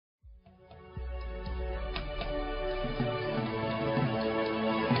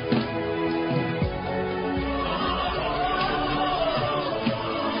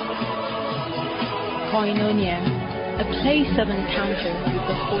koinonia, a place of encounter with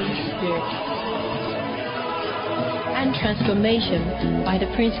the Holy Spirit, and transformation by the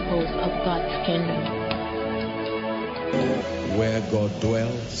principles of God's kingdom. Where God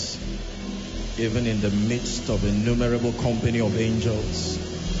dwells, even in the midst of innumerable company of angels,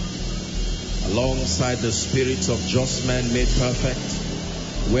 alongside the spirits of just men made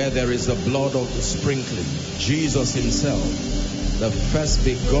perfect, where there is the blood of the sprinkling, Jesus himself, the first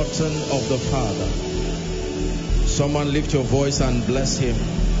begotten of the Father. Someone lift your voice and bless him.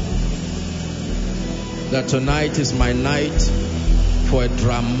 That tonight is my night for a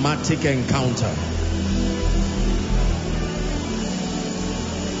dramatic encounter.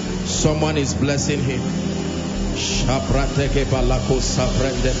 Someone is blessing him.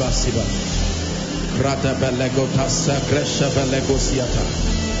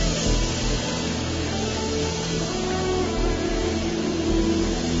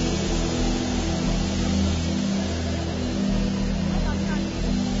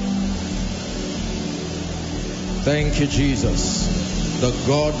 Thank you, Jesus, the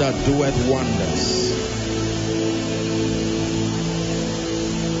God that doeth wonders.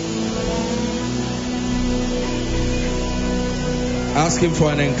 Ask him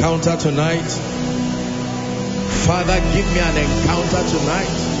for an encounter tonight. Father, give me an encounter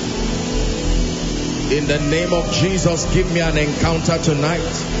tonight. In the name of Jesus, give me an encounter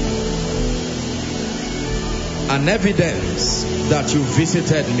tonight. An evidence that you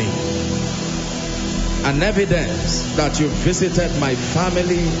visited me. An evidence that you visited my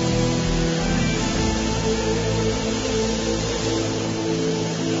family.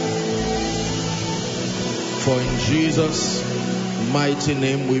 For in Jesus' mighty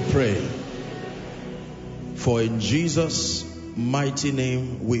name we pray. For in Jesus' mighty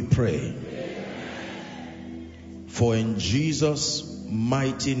name we pray. For in Jesus'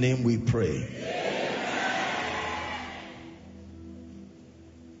 mighty name we pray.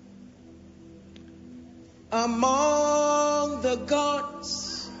 Among the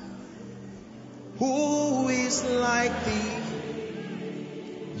gods, who is like thee?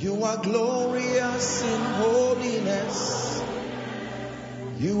 You are glorious in holiness.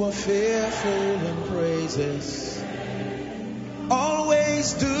 You are fearful in praises,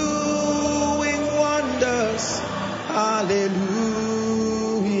 always doing wonders. Hallelujah.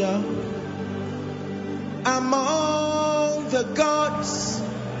 Among the gods,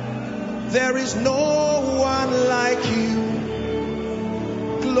 there is no one like you.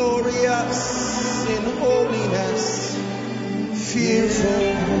 Glorious in holiness,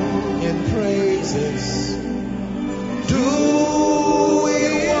 fearful in praises,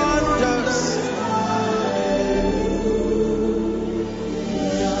 doing wonders.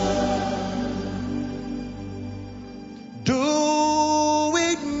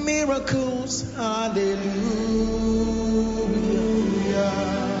 Doing miracles. Hallelujah.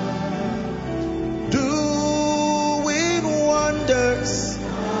 Doing wonders.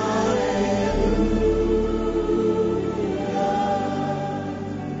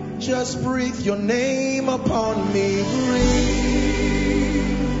 Just breathe your name upon me. Breathe.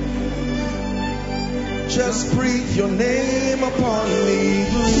 Just breathe your name upon me.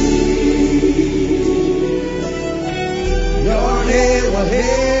 Breathe. Your name, what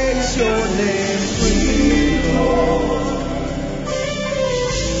is your name? Breathe, Lord.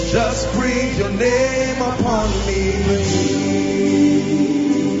 Just breathe your name upon me. Breathe.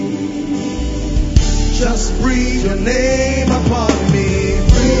 Just breathe your name upon me.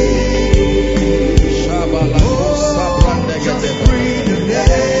 Just breathe your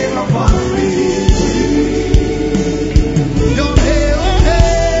name upon me. Your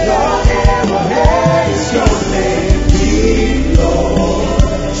name, is your name, breathe, Lord.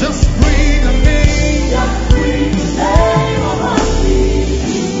 Just breathe your name. Just breathe your name upon me.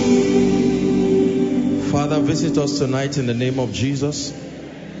 Father, visit us tonight in the name of Jesus.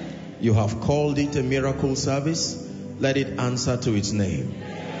 You have called it a miracle service. Let it answer to its name.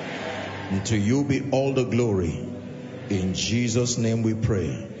 And to you be all the glory. In Jesus' name we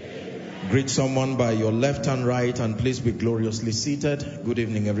pray. Greet someone by your left and right, and please be gloriously seated. Good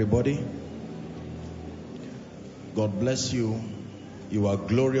evening, everybody. God bless you. You are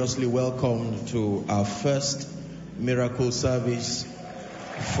gloriously welcome to our first miracle service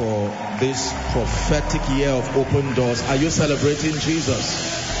for this prophetic year of open doors. Are you celebrating Jesus?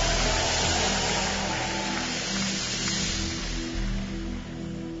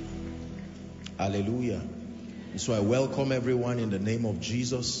 Hallelujah. So I welcome everyone in the name of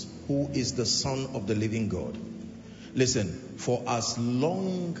Jesus, who is the Son of the living God. Listen, for as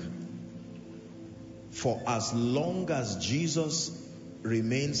long as Jesus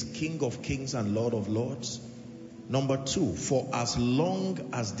remains King of Kings and Lord of Lords. Number two, for as long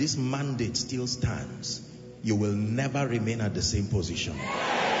as this mandate still stands, you will never remain at the same position.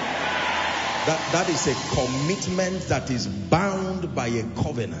 That is a commitment that is bound by a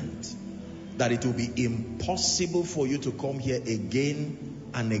covenant, that it will be impossible for you to come here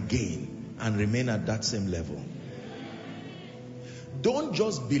again and again and remain at that same level. Don't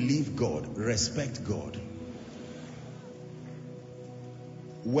just believe God, respect God.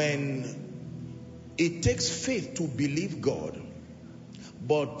 When it takes faith to believe God,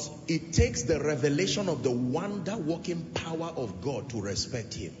 but it takes the revelation of the wonder-working power of God to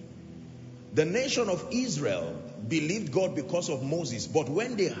respect him. The nation of Israel believed God because of Moses, but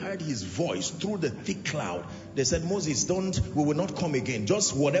when they heard his voice through the thick cloud, they said, Moses, we will not come again.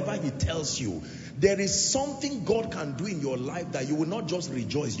 Just whatever he tells you. There is something God can do in your life that you will not just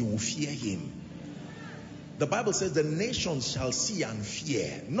rejoice, you will fear him. The Bible says the nations shall see and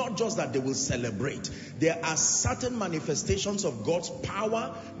fear. Not just that they will celebrate. There are certain manifestations of God's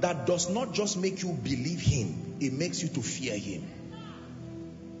power that does not just make you believe him, it makes you to fear him.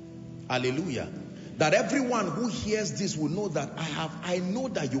 Hallelujah. That everyone who hears this will know that I know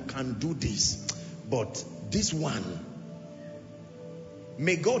that you can do this, but this one,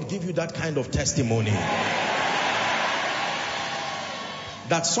 may God give you that kind of testimony.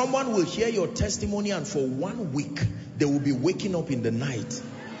 That someone will hear your testimony and for 1 week they will be waking up in the night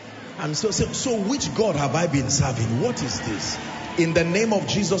and so which God have I been serving? What is this? In the name of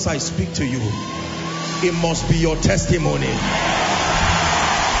Jesus, I speak to you. It must be your testimony.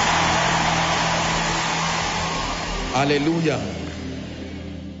 Hallelujah.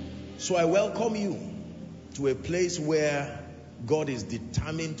 So I welcome you to a place where God is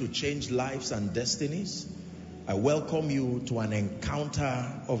determined to change lives and destinies. I welcome you to an encounter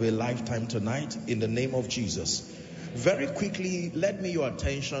of a lifetime tonight in the name of Jesus. Very quickly, let me your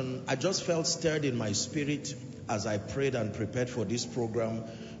attention. I just felt stirred in my spirit as I prayed and prepared for this program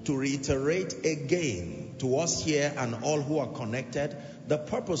to reiterate again to us here and all who are connected the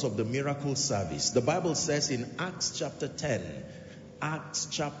purpose of the miracle service. The Bible says in Acts chapter 10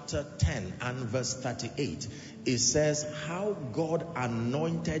 and verse 38, it says how God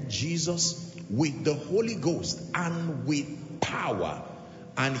anointed Jesus with the Holy Ghost and with power,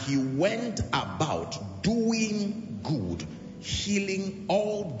 and he went about doing good, healing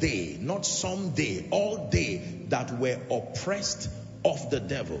all day, not some day, all day, that were oppressed of the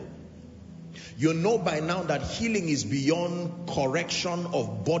devil. You know by now that healing is beyond correction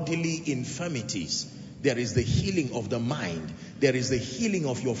of bodily infirmities. There is the healing of the mind. There is the healing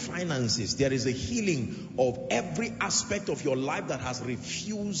of your finances. There is the healing of every aspect of your life that has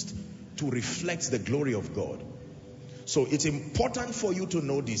refused to reflect the glory of God. So it's important for you to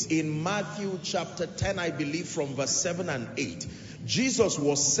know this. In Matthew chapter 10, I believe from verse 7 and 8, Jesus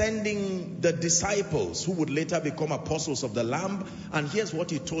was sending the disciples who would later become apostles of the Lamb. And here's what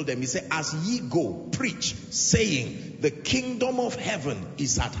he told them. He said, as ye go, preach, saying, the kingdom of heaven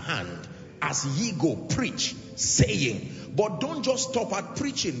is at hand. As ye go, preach, saying. But don't just stop at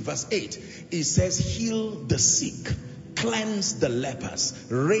preaching. Verse 8, it says, heal the sick, cleanse the lepers,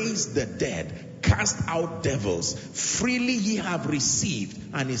 raise the dead, cast out devils. Freely ye have received.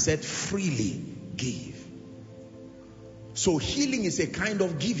 And he said, freely give. So healing is a kind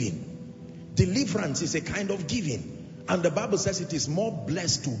of giving. Deliverance is a kind of giving. And the Bible says it is more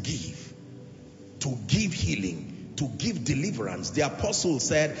blessed to give healing, to give deliverance. The apostle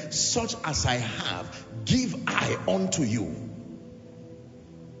said, such as I have, give I unto you.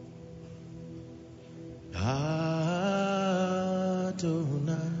 Adonai.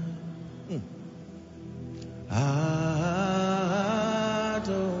 Adonai.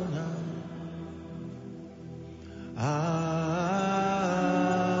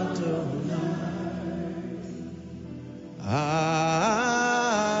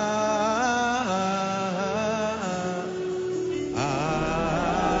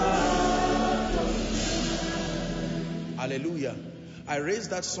 Hallelujah. I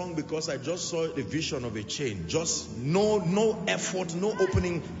raised that song because I just saw the vision of a chain. Just no effort, no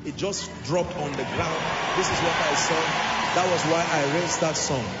opening. It just dropped on the ground. This is what I saw. That was why I raised that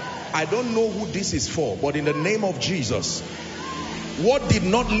song. I don't know who this is for, but in the name of Jesus, what did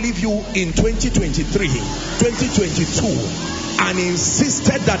not leave you in 2023, 2022, and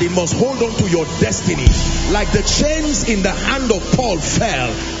insisted that it must hold on to your destiny, like the chains in the hand of Paul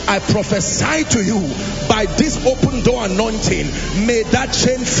fell, I prophesy to you, by this open door anointing, may that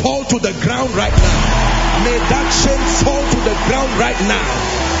chain fall to the ground right now. May that chain fall to the ground right now.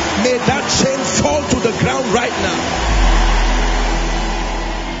 May that chain fall to the ground right now.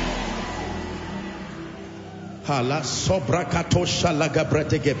 I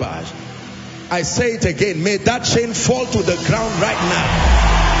say it again. May that chain fall to the ground right now.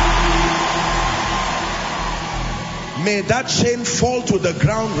 May that chain fall to the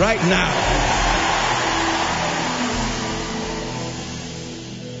ground right now.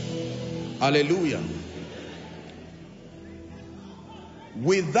 Hallelujah.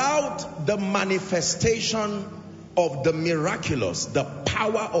 Without the manifestation of the miraculous, the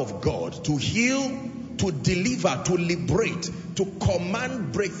power of God to heal, to deliver, to liberate, to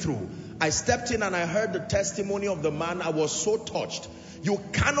command breakthrough. I stepped in and I heard the testimony of the man. I was so touched. You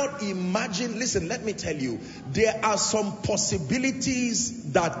cannot imagine. Listen, let me tell you, there are some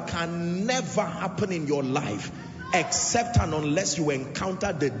possibilities that can never happen in your life except and unless you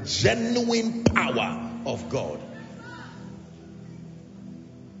encounter the genuine power of God.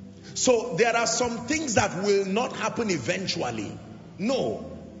 So there are some things that will not happen eventually. No.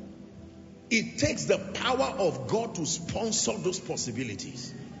 It takes the power of God to sponsor those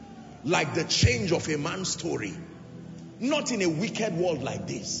possibilities. Like the change of a man's story. Not in a wicked world like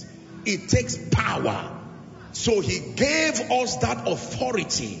this. It takes power. So he gave us that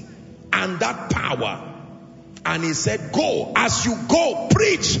authority and that power. And he said, go, as you go,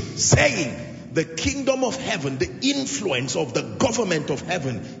 preach, saying, the kingdom of heaven, the influence of the government of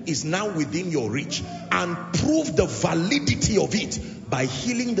heaven is now within your reach. And prove the validity of it by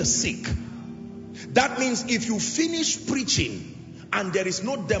healing the sick. That means if you finish preaching and there is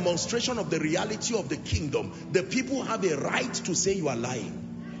no demonstration of the reality of the kingdom, the people have a right to say you are lying.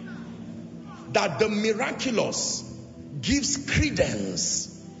 That the miraculous gives credence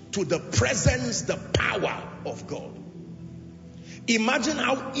to the presence, the power of God. Imagine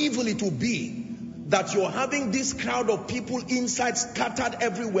how evil it will be that you're having this crowd of people inside, scattered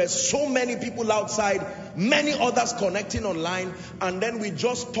everywhere, so many people outside, many others connecting online, and then we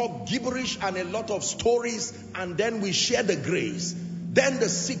just talk gibberish and a lot of stories, and then we share the grace. Then the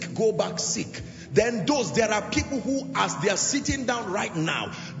sick go back sick. Then there are people who, as they are sitting down right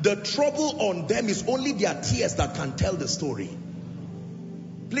now, the trouble on them is only their tears that can tell the story.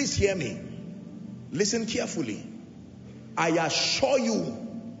 Please hear me. Listen carefully. I assure you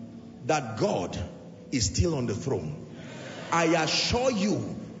that God is still on the throne. I assure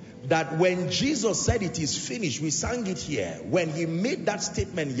you that when Jesus said it is finished, we sang it here, when he made that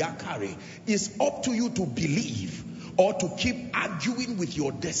statement, Yakari, it's up to you to believe or to keep arguing with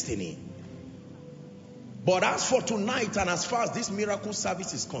your destiny. But as for tonight, and as far as this miracle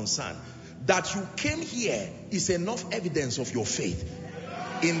service is concerned, that you came here is enough evidence of your faith.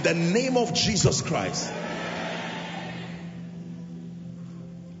 In the name of Jesus Christ.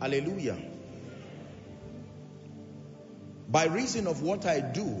 Hallelujah. By reason of what I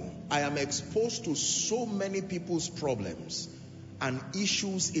do, I am exposed to so many people's problems and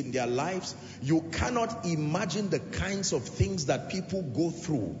issues in their lives. You cannot imagine the kinds of things that people go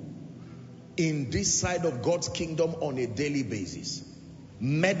through in this side of God's kingdom on a daily basis.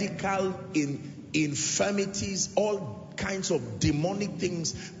 Medical infirmities, all kinds of demonic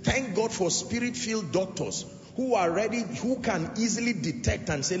things. Thank God for spirit-filled doctors who are ready, who can easily detect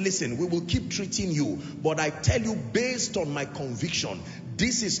and say, listen, we will keep treating you. But I tell you, based on my conviction,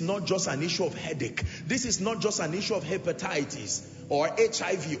 this is not just an issue of headache. This is not just an issue of hepatitis or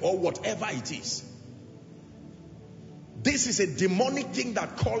HIV or whatever it is. This is a demonic thing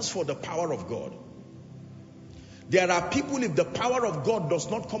that calls for the power of God. There are people, if the power of God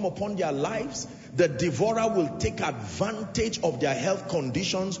does not come upon their lives, the devourer will take advantage of their health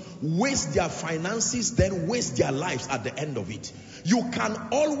conditions, waste their finances, then waste their lives at the end of it. You can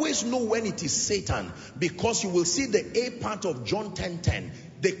always know when it is Satan, because you will see the A part of John 10:10.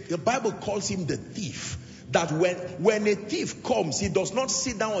 The Bible calls him the thief. That when a thief comes, he does not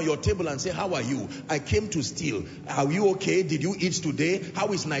sit down on your table and say, how are you? I came to steal. Are you okay? Did you eat today?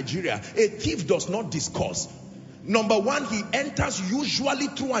 How is Nigeria? A thief does not discuss. Number one, he enters usually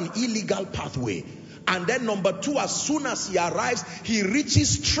through an illegal pathway. And then number two, as soon as he arrives, he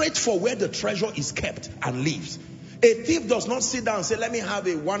reaches straight for where the treasure is kept and leaves. A thief does not sit down and say, let me have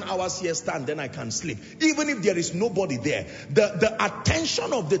a 1 hour siesta and then I can sleep. Even if there is nobody there. The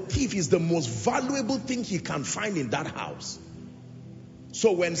attention of the thief is the most valuable thing he can find in that house.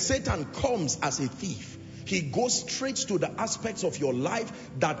 So when Satan comes as a thief, he goes straight to the aspects of your life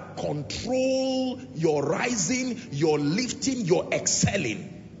that control your rising, your lifting, your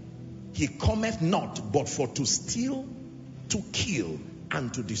excelling. He cometh not but for to steal, to kill,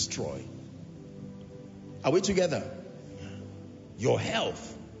 and to destroy. Are we together? Your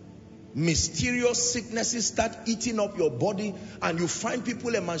health. Mysterious sicknesses start eating up your body, and you find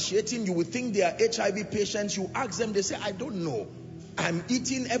people emaciating. You will think they are HIV patients. You ask them, they say, I don't know. I'm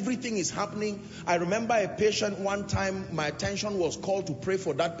eating, everything is happening. I remember a patient one time, my attention was called to pray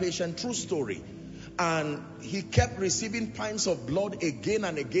for that patient, true story. And he kept receiving pints of blood again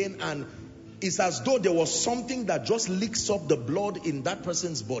and again, and it's as though there was something that just leaks up the blood in that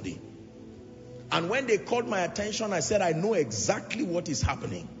person's body. And when they called my attention, I said, I know exactly what is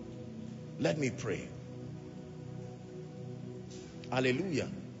happening. Let me pray. Hallelujah.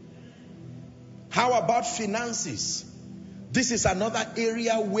 How about finances? This is another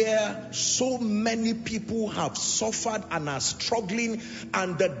area where so many people have suffered and are struggling,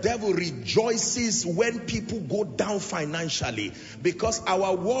 and the devil rejoices when people go down financially, because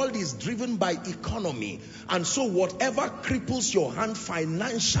our world is driven by economy. And so whatever cripples your hand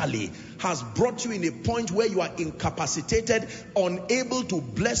financially has brought you in a point where you are incapacitated, unable to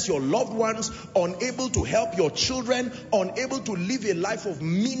bless your loved ones, unable to help your children, unable to live a life of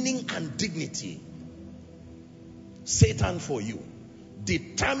meaning and dignity. Satan for you,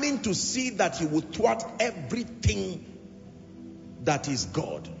 determined to see that he will thwart everything that is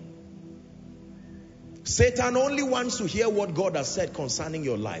God. Satan only wants to hear what God has said concerning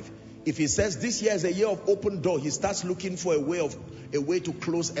your life. If he says this year is a year of open door, he starts looking for a way to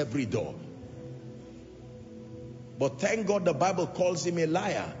close every door. But thank God the Bible calls him a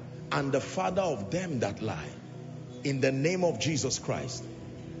liar and the father of them that lie. In the name of Jesus Christ.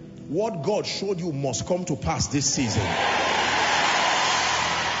 What God showed you must come to pass this season.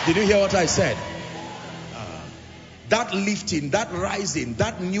 Did you hear what I said? That lifting, that rising,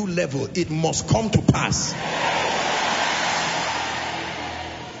 that new level, it must come to pass.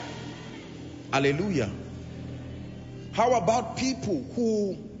 Hallelujah. How about people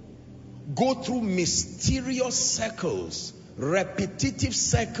who go through mysterious circles, repetitive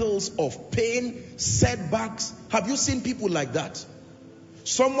circles of pain, setbacks? Have you seen people like that?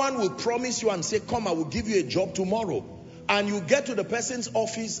 Someone will promise you and say, come, I will give you a job tomorrow. And you get to the person's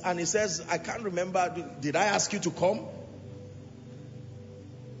office and he says, I can't remember, did I ask you to come?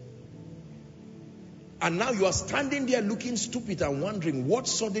 And now you are standing there looking stupid and wondering what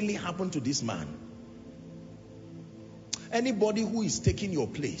suddenly happened to this man. Anybody who is taking your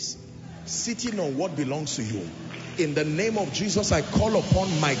place, sitting on what belongs to you, in the name of Jesus, I call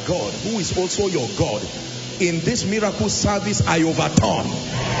upon my God, who is also your God. In this miracle service, I overturn.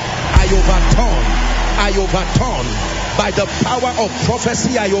 By the power of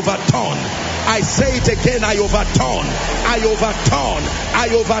prophecy, I overturn. I say it again, I overturn.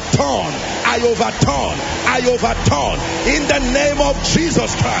 In the name of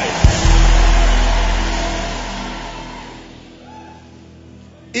Jesus Christ.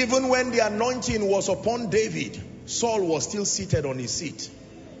 Even when the anointing was upon David, Saul was still seated on his seat.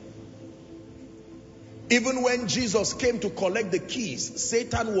 Even when Jesus came to collect the keys,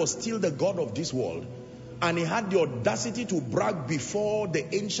 Satan was still the god of this world. And he had the audacity to brag before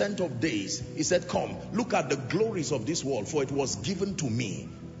the Ancient of Days. He said, come, look at the glories of this world, for it was given to me.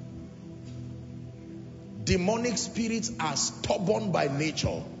 Demonic spirits are stubborn by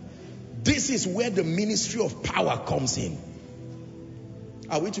nature. This is where the ministry of power comes in.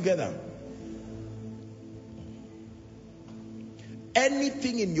 Are we together?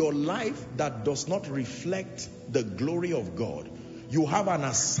 Anything in your life that does not reflect the glory of God, you have an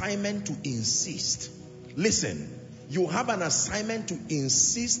assignment to insist. Listen, you have an assignment to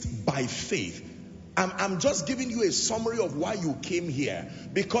insist by faith. I'm just giving you a summary of why you came here,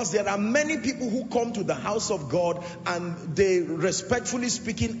 because there are many people who come to the house of God and they, respectfully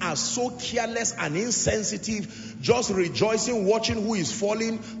speaking, are so careless and insensitive, just rejoicing, watching who is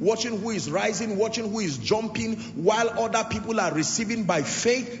falling, watching who is rising, watching who is jumping, while other people are receiving by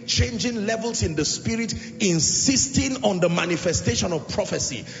faith, changing levels in the spirit, insisting on the manifestation of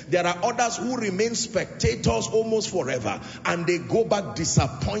prophecy. There are others who remain spectators almost forever, and they go back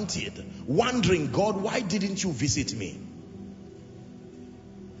disappointed, wondering, God, why didn't you visit me?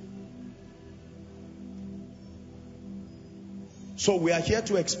 So we are here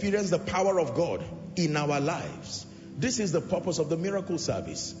to experience the power of God in our lives. This is the purpose of the miracle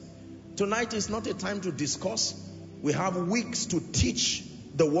service. Tonight is not a time to discuss. We have weeks to teach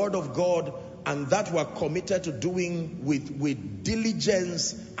the word of God, and that we're committed to doing with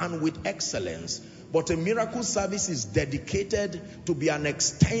diligence and with excellence. But a miracle service is dedicated to be an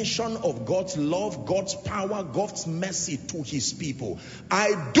extension of God's love, God's power, God's mercy to his people.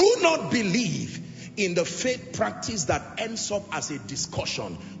 I do not believe in the faith practice that ends up as a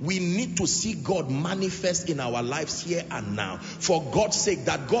discussion. We need to see God manifest in our lives here and now. For God's sake,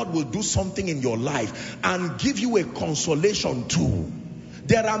 that God will do something in your life and give you a consolation too.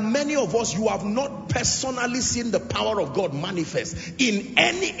 There are many of us, you have not personally seen the power of God manifest in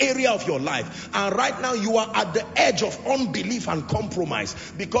any area of your life. And right now you are at the edge of unbelief and compromise,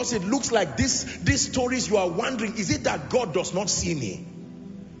 because it looks like these stories, you are wondering, is it that God does not see me?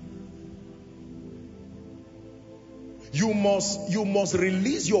 You must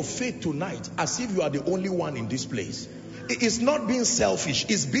release your faith tonight as if you are the only one in this place. It's not being selfish,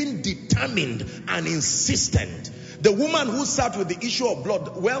 it's being determined and insistent. The woman who sat with the issue of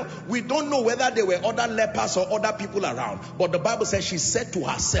blood, well, we don't know whether there were other lepers or other people around, but the Bible says she said to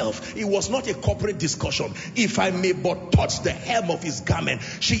herself, it was not a corporate discussion, if I may but touch the hem of his garment.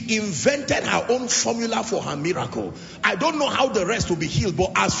 She invented her own formula for her miracle. I don't know how the rest will be healed,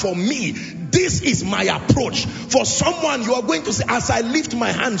 but as for me, this is my approach. For someone, you are going to say, as I lift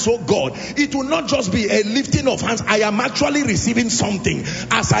my hands, oh God, it will not just be a lifting of hands. I am actually receiving something.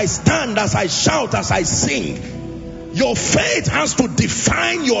 As I stand, as I shout, as I sing, your faith has to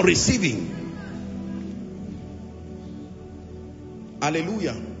define your receiving.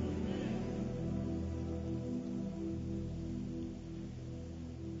 Hallelujah.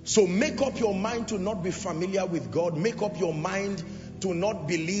 So make up your mind to not be familiar with God. Make up your mind to not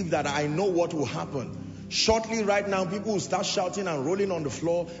believe that I know what will happen. Shortly right now, people will start shouting and rolling on the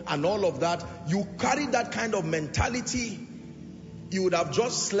floor and all of that. You carry that kind of mentality, you would have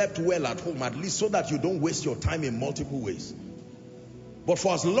just slept well at home, at least, so that you don't waste your time in multiple ways. But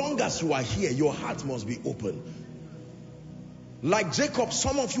for as long as you are here, your heart must be open. Like Jacob,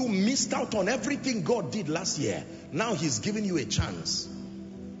 some of you missed out on everything God did last year. Now he's giving you a chance.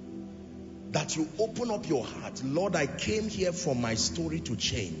 That you open up your heart. Lord, I came here for my story to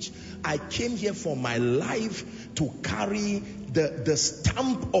change. I came here for my life to carry the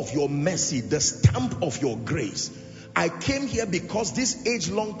stamp of your mercy, the stamp of your grace. I came here because this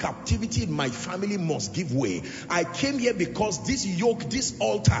age-long captivity in my family must give way. I came here because this yoke, this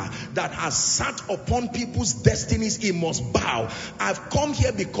altar that has sat upon people's destinies, it must bow. I've come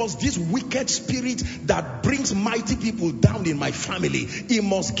here because this wicked spirit that brings mighty people down in my family, it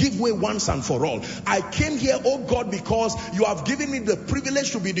must give way once and for all. I came here, oh God, because you have given me the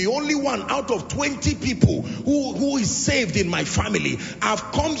privilege to be the only one out of 20 people who is saved in my family.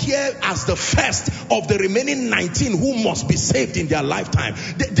 I've come here as the first of the remaining 19 who must be saved in their lifetime.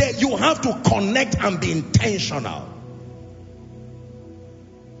 You have to connect and be intentional.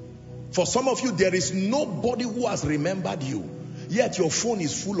 For some of you, there is nobody who has remembered you, yet your phone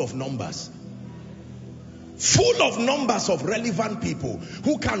is full of numbers. Full of numbers of relevant people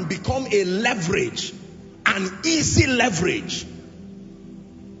who can become a leverage, an easy leverage.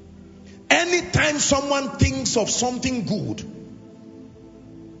 Anytime someone thinks of something good,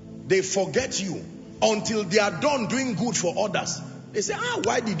 they forget you until they are done doing good for others. They say,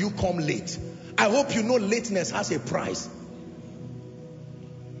 why did you come late? I hope you know lateness has a price.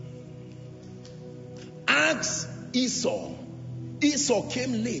 Ask Esau. Esau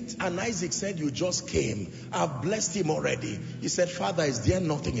came late and Isaac said, you just came. I've blessed him already. He said, Father, is there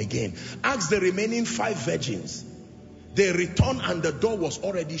nothing again? Ask the remaining 5 virgins. They returned and the door was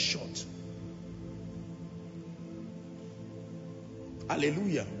already shut.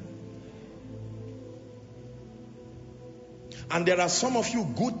 Hallelujah. And there are some of you,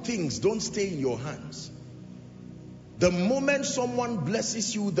 good things don't stay in your hands. The moment someone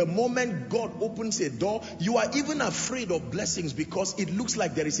blesses you, the moment God opens a door, you are even afraid of blessings because it looks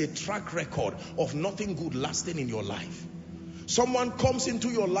like there is a track record of nothing good lasting in your life. Someone comes into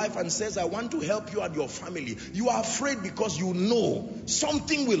your life and says, I want to help you and your family. You are afraid because you know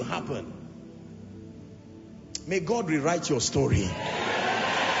something will happen. May God rewrite your story.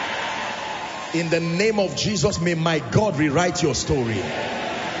 In the name of Jesus, may my God rewrite your story.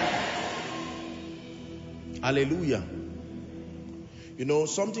 Hallelujah. You know,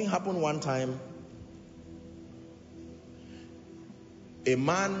 something happened one time. A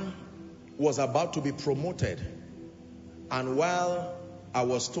man was about to be promoted. And while I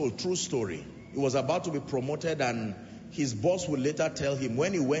was told, true story, he was about to be promoted and his boss would later tell him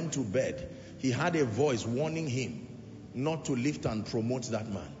when he went to bed, he had a voice warning him not to lift and promote that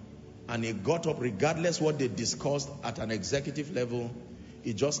man. And he got up, regardless what they discussed at an executive level,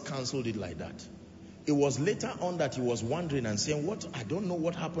 he just cancelled it like that. It was later on that he was wondering and saying, I don't know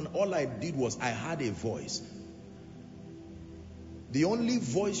what happened. All I did was I had a voice. The only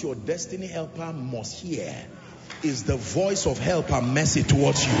voice your destiny helper must hear is the voice of help and mercy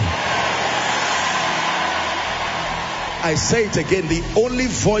towards you. I say it again, the only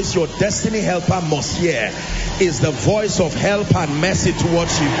voice your destiny helper must hear is the voice of help and mercy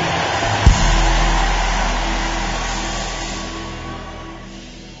towards you.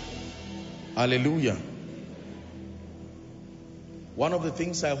 Hallelujah. One of the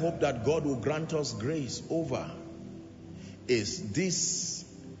things I hope that God will grant us grace over is this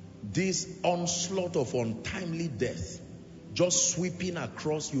onslaught of untimely death just sweeping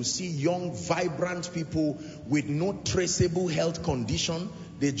across. You see young, vibrant people with no traceable health condition.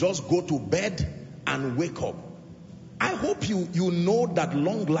 They just go to bed and wake up. I hope you know that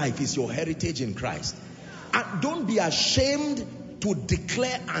long life is your heritage in Christ. And don't be ashamed to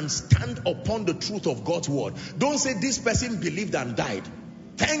declare and stand upon the truth of God's word. Don't say this person believed and died.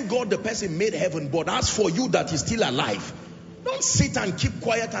 Thank God the person made heaven, but as for you that is still alive, don't sit and keep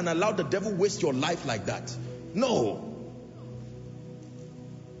quiet and allow the devil waste your life like that. No.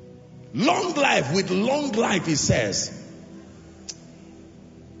 Long life, with long life, it says.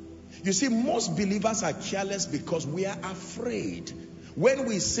 You see, most believers are careless because we are afraid. When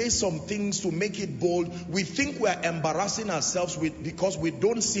we say some things to make it bold, we think we are embarrassing ourselves because we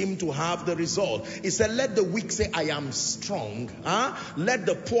don't seem to have the result. It said, let the weak say, I am strong. Let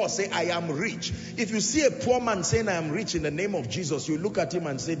the poor say, I am rich. If you see a poor man saying, I am rich in the name of Jesus, you look at him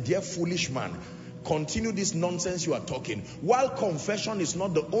and say, dear foolish man, continue this nonsense you are talking. While confession is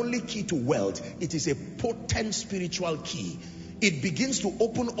not the only key to wealth, it is a potent spiritual key. It begins to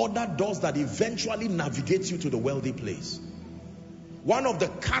open other doors that eventually navigates you to the wealthy place. One of the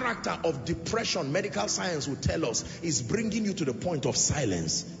character of depression, medical science will tell us, is bringing you to the point of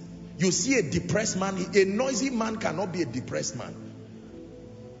silence. You see a depressed man, a noisy man cannot be a depressed man.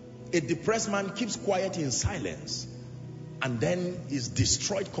 A depressed man keeps quiet in silence and then is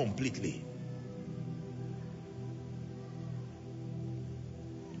destroyed completely.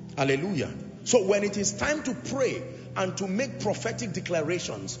 Hallelujah. So when it is time to pray and to make prophetic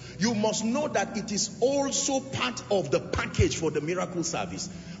declarations, you must know that it is also part of the package for the miracle service.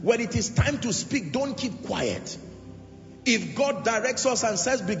 When it is time to speak, don't keep quiet. If God directs us and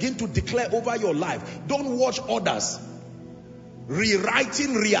says begin to declare over your life, don't watch others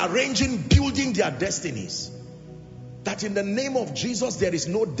rewriting, rearranging, building their destinies. That in the name of Jesus there is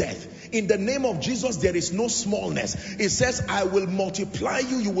no death. In the name of Jesus there is no smallness. It says, I will multiply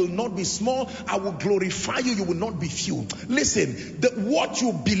you, you will not be small. I will glorify you, you will not be few. Listen, what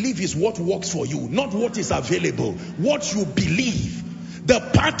you believe is what works for you, not what is available. What you believe, the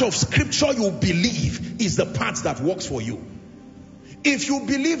part of scripture you believe is the part that works for you. If you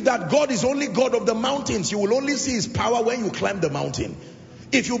believe that God is only God of the mountains, you will only see his power when you climb the mountain.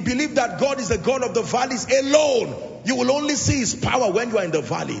 If you believe that God is the God of the valleys alone, you will only see his power when you are in the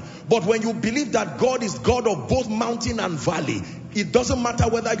valley. But when you believe that God is God of both mountain and valley, it doesn't matter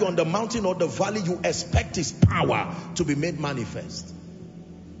whether you're on the mountain or the valley, you expect his power to be made manifest.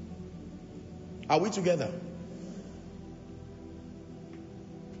 Are we together?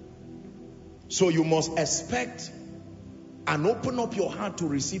 So you must expect and open up your heart to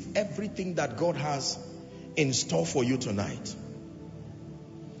receive everything that God has in store for you tonight.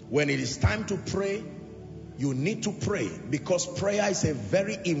 When it is time to pray, you need to pray, because prayer is a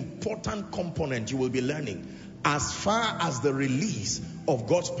very important component you will be learning as far as the release of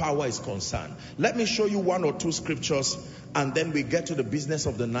God's power is concerned. Let me show you one or two scriptures and then we get to the business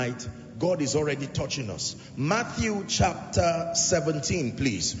of the night. God is already touching us. Matthew chapter 17,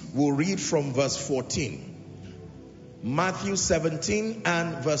 please. We'll read from verse 14. Matthew 17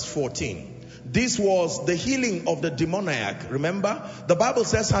 and verse 14. This was the healing of the demoniac. Remember, the Bible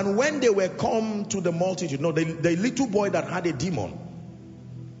says, and when they were come to the multitude, no, the little boy that had a demon,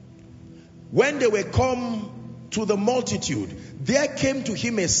 when they were come to the multitude, there came to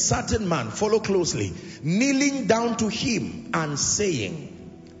him a certain man, follow closely, kneeling down to him and saying,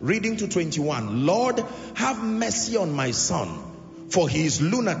 reading to 21, Lord, have mercy on my son, for he is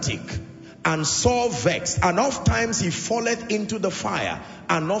lunatic and sore vexed, and oft times he falleth into the fire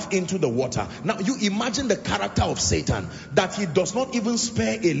and oft into the water. Now you imagine the character of Satan, that he does not even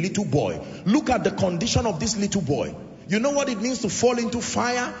spare a little boy. Look at the condition of this little boy. You know what it means to fall into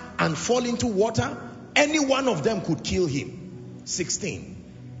fire and fall into water? Any one of them could kill him. 16.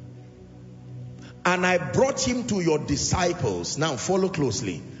 And I brought him to your disciples. Now follow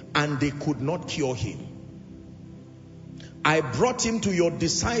closely. And they could not cure him. I brought him to your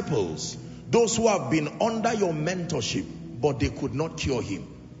disciples, those who have been under your mentorship, but they could not cure him.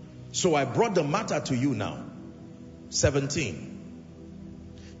 So I brought the matter to you now. 17.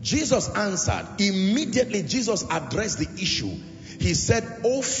 Jesus answered. Immediately Jesus addressed the issue. He said,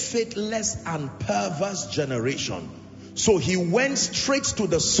 O faithless and perverse generation. So he went straight to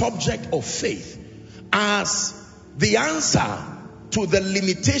the subject of faith as the answer to the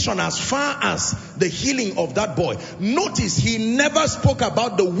limitation as far as the healing of that boy. Notice he never spoke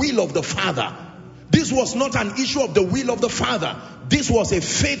about the will of the Father. This was not an issue of the will of the Father. This was a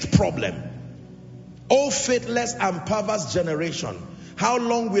faith problem. O faithless and perverse generation, how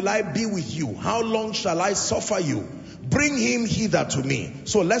long will I be with you? How long shall I suffer you? Bring him hither to me.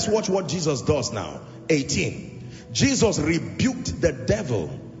 So let's watch what Jesus does now. 18. Jesus rebuked the devil,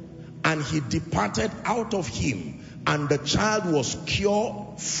 and he departed out of him, and the child was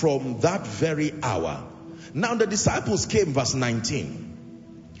cured from that very hour. Now the disciples came, verse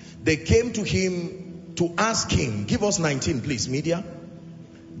 19. They came to him to ask him, give us 19 please, media.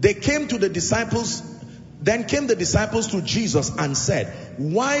 They came to the disciples, then came the disciples to Jesus and said,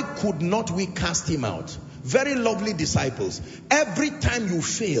 why could not we cast him out? Very lovely disciples. Every time you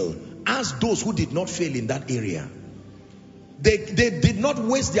fail, ask those who did not fail in that area. They did not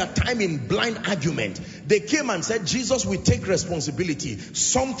waste their time in blind argument. They came and said, Jesus, we take responsibility.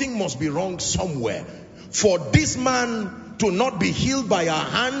 Something must be wrong somewhere. For this man to not be healed by our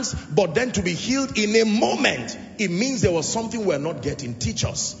hands, but then to be healed in a moment, it means there was something we're not getting. Teach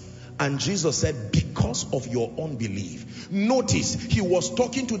us. And Jesus said, because of your unbelief. Notice, he was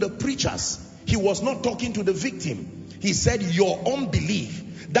talking to the preachers. He was not talking to the victim. He said, your unbelief.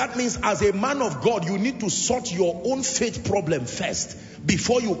 That means as a man of God, you need to sort your own faith problem first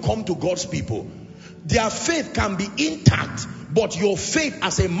before you come to God's people. Their faith can be intact, but your faith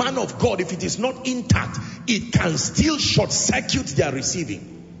as a man of God, if it is not intact, it can still short circuit their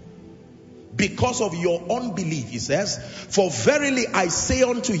receiving. Because of your unbelief, he says, for verily I say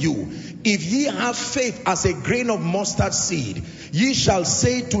unto you, if ye have faith as a grain of mustard seed, ye shall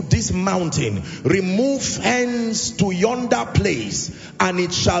say to this mountain, remove hence to yonder place, and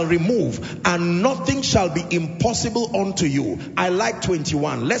it shall remove, and nothing shall be impossible unto you. I like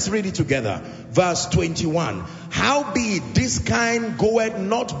 21. Let's read it together. Verse 21. Howbeit this kind goeth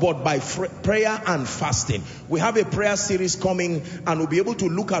not but by prayer and fasting. We have a prayer series coming, and we'll be able to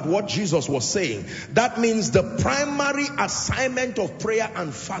look at what Jesus was saying. That means the primary assignment of prayer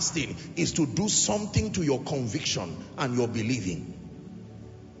and fasting is to do something to your conviction and your believing.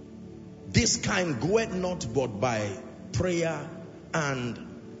 This kind goeth not but by prayer and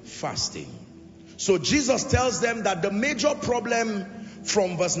fasting. So Jesus tells them that the major problem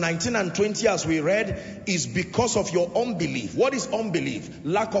from verse 19 and 20 as we read is because of your unbelief. What is unbelief?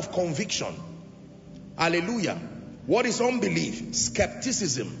 Lack of conviction. Hallelujah. What is unbelief?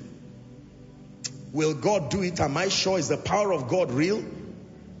 Skepticism. Will God do it? Am I sure? Is the power of God real?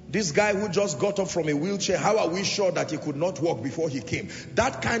 This guy who just got up from a wheelchair, how are we sure that he could not walk before he came?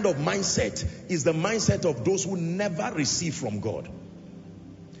 That kind of mindset is the mindset of those who never receive from God.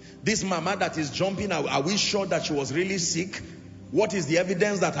 This mama that is jumping, are we sure that she was really sick? What is the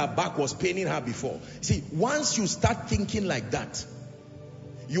evidence that her back was paining her before? See, once you start thinking like that,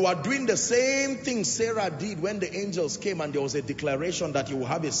 you are doing the same thing Sarah did when the angels came and there was a declaration that you will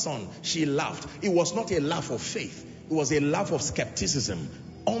have a son. She laughed. It was not a laugh of faith. It was a laugh of skepticism,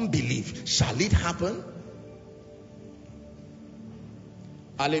 unbelief. Shall it happen?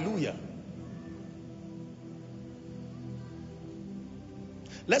 Hallelujah.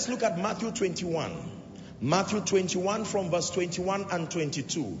 Let's look at Matthew 21. Matthew 21 from verse 21 and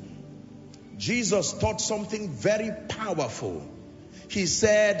 22. Jesus taught something very powerful. He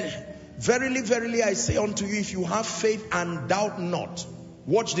said, verily, verily, I say unto you, if you have faith and doubt not.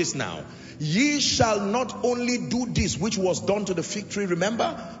 Watch this now. Ye shall not only do this which was done to the fig tree.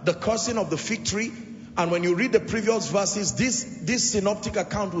 Remember the cursing of the fig tree? And when you read the previous verses, this synoptic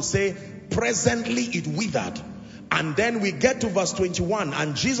account will say, presently it withered. And then we get to verse 21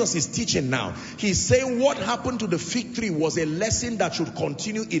 and Jesus is teaching now. He's saying what happened to the fig tree was a lesson that should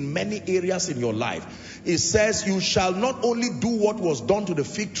continue in many areas in your life. It says, you shall not only do what was done to the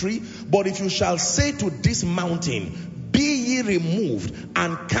fig tree, but if you shall say to this mountain, be ye removed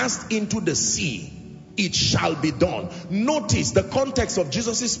and cast into the sea, it shall be done. Notice the context of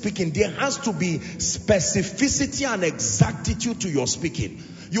Jesus' speaking. There has to be specificity and exactitude to your speaking.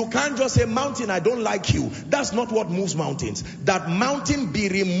 You can't just say, mountain, I don't like you. That's not what moves mountains. That mountain be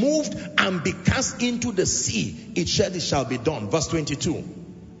removed and be cast into the sea, it shall be done. Verse 22.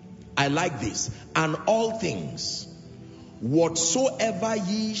 I like this. And all things, whatsoever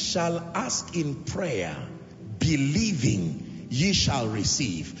ye shall ask in prayer, believing, ye shall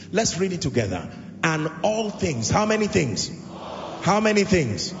receive. Let's read it together. And all things. How many things? How many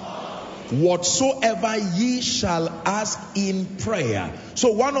things? Whatsoever ye shall ask in prayer.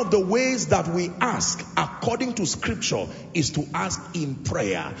 So one of the ways that we ask according to scripture is to ask in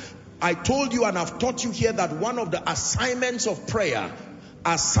prayer. I told you and I've taught you here that one of the assignments of prayer,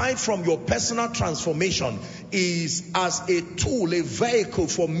 aside from your personal transformation, is as a tool, a vehicle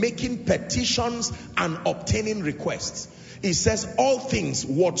for making petitions and obtaining requests. It says, all things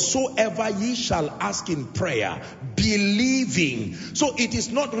whatsoever ye shall ask in prayer, believing. So it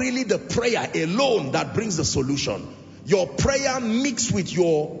is not really the prayer alone that brings the solution. Your prayer mixed with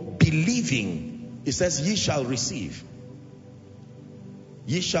your believing. It says, ye shall receive.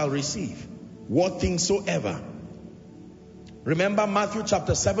 Ye shall receive. What things soever. Remember Matthew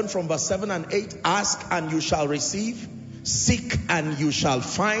chapter 7 from verse 7 and 8. Ask and you shall receive. Seek and you shall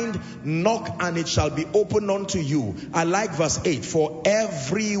find. Knock and it shall be opened unto you. I like verse 8. For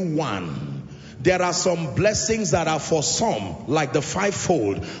everyone. There are some blessings that are for some, like the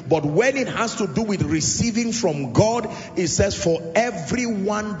fivefold. But when it has to do with receiving from God, it says, for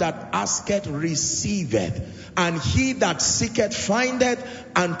everyone that asketh receiveth. And he that seeketh findeth.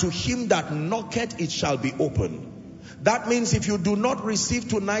 And to him that knocketh it shall be opened. That means if you do not receive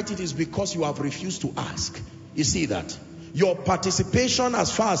tonight, it is because you have refused to ask. You see that? Your participation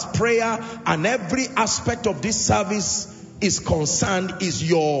as far as prayer and every aspect of this service is concerned is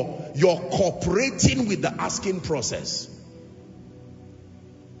your cooperating with the asking process.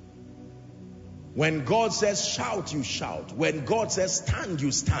 When God says shout, you shout. When God says stand,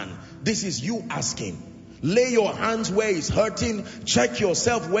 you stand. This is you asking. Lay your hands where it's hurting. Check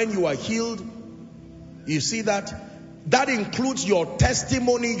yourself when you are healed. You see that? That includes your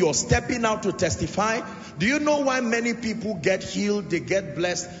testimony, your stepping out to testify. Do you know why many people get healed, they get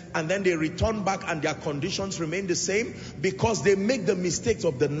blessed, and then they return back and their conditions remain the same? Because they make the mistakes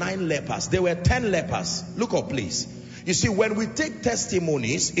of the 9 lepers. There were 10 lepers. Look up, please. You see, when we take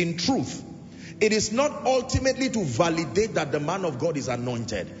testimonies, in truth, it is not ultimately to validate that the man of God is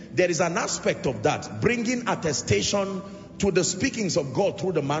anointed. There is an aspect of that, bringing attestation to the speakings of God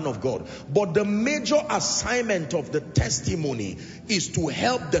through the man of God. But the major assignment of the testimony is to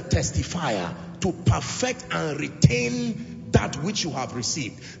help the testifier to perfect and retain that which you have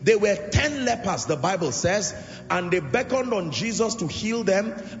received. There were 10 lepers, the Bible says, and they beckoned on Jesus to heal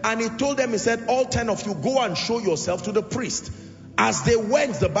them. And he told them, he said, all 10 of you, go and show yourself to the priest. As they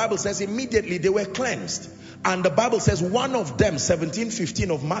went, the Bible says, immediately they were cleansed. And the Bible says, one of them, 17:15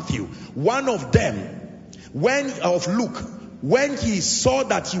 of Matthew, one of them, of Luke, when he saw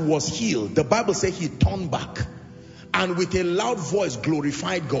that he was healed, the Bible says he turned back and with a loud voice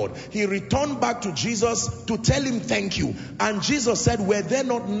glorified God. He returned back to Jesus to tell him thank you. And Jesus said, were there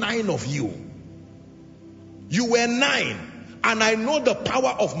not 9 of you? You were 9. And I know the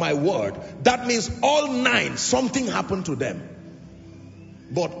power of my word. That means all 9, something happened to them.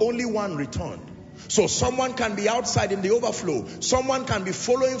 But only one returned. So someone can be outside in the overflow. Someone can be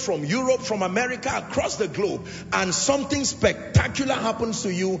following from Europe, from America, across the globe. And something spectacular happens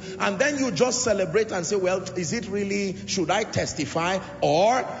to you. And then you just celebrate and say, well, is it really, should I testify?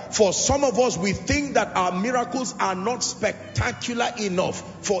 Or for some of us, we think that our miracles are not spectacular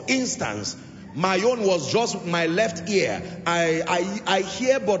enough. For instance, my own was just my left ear. I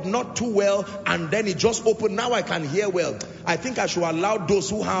hear but not too well, and then it just opened. Now I can hear well. I think I should allow those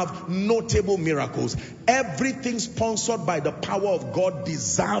who have notable miracles. Everything sponsored by the power of God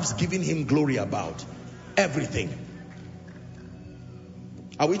deserves giving him glory about. Everything.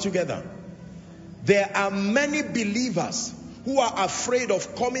 Are we together? There are many believers who are afraid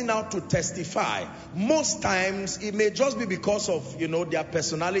of coming out to testify. Most times it may just be because of, their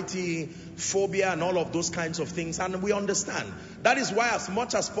personality, phobia and all of those kinds of things, and we understand. That is why as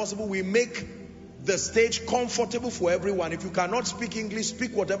much as possible we make the stage comfortable for everyone. If you cannot speak English,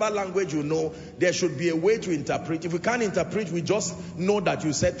 speak whatever language you know. There should be a way to interpret. If we can't interpret, we just know that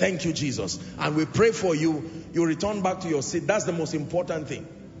you said thank you Jesus, and we pray for you. You return back to your seat. That's the most important thing.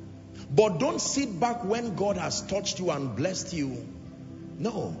 But don't sit back when God has touched you and blessed you.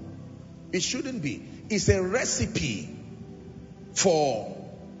 No, it shouldn't be. It's a recipe for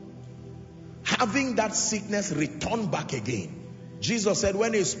having that sickness return back again. Jesus said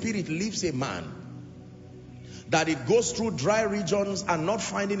when a spirit leaves a man, that it goes through dry regions and not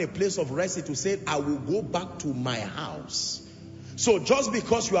finding a place of rest, it will say, I will go back to my house. So just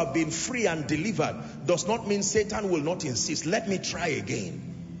because you have been free and delivered does not mean Satan will not insist. Let me try again.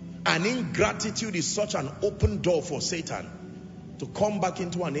 And ingratitude is such an open door for Satan to come back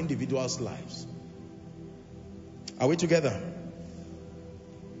into an individual's lives. Are we together?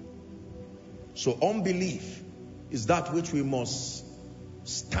 So unbelief is that which we must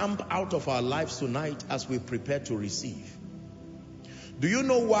stamp out of our lives tonight as we prepare to receive. Do you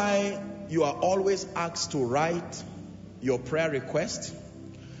know why you are always asked to write your prayer request?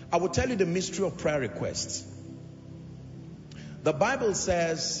 I will tell you the mystery of prayer requests. The Bible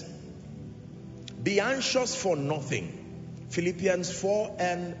says, be anxious for nothing. Philippians 4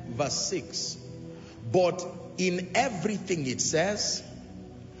 and verse 6. But in everything it says,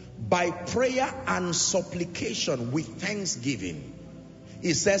 by prayer and supplication with thanksgiving.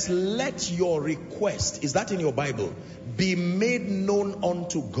 It says, let your request, is that in your Bible, be made known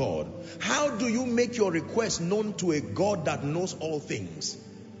unto God. How do you make your request known to a God that knows all things?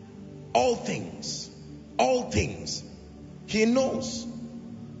 All things. All things. He knows.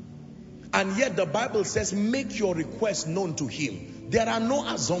 And yet the Bible says, make your request known to him. There are no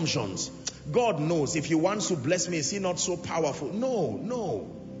assumptions. God knows. If he wants to bless me, is he not so powerful? No,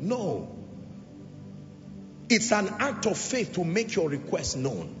 no, no. It's an act of faith to make your request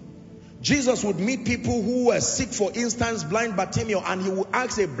known. Jesus would meet people who were sick, for instance, blind Bartimaeus, and he would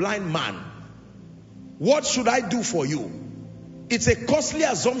ask a blind man, what should I do for you? It's a costly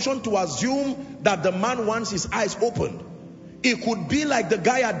assumption to assume that the man wants his eyes opened. It could be like the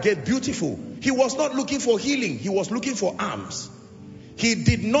guy at Get Beautiful. He was not looking for healing. He was looking for arms. He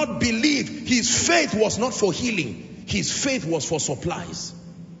did not believe. His faith was not for healing. His faith was for supplies.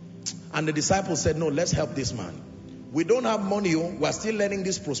 And the disciples said, no, let's help this man. We don't have money. We're still learning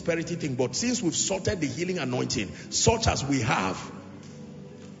this prosperity thing. But since we've sorted the healing anointing, such as we have,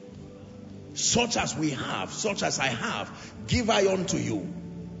 such as we have, such as I have, give I unto you.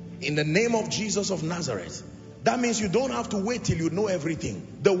 In the name of Jesus of Nazareth. That means you don't have to wait till you know everything.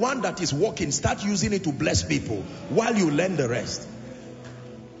 The one that is working, start using it to bless people while you learn the rest.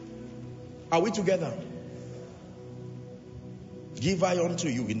 Are we together? Give I unto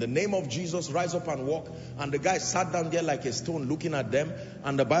you. In the name of Jesus, rise up and walk. And the guy sat down there like a stone looking at them.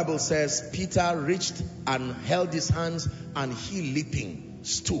 And the Bible says, Peter reached and held his hands, and he leaping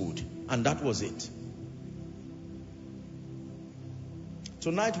stood. And that was it.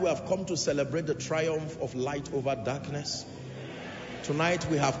 Tonight we have come to celebrate the triumph of light over darkness. Tonight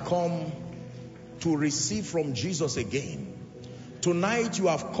we have come to receive from Jesus again. Tonight you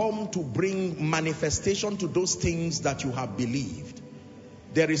have come to bring manifestation to those things that you have believed.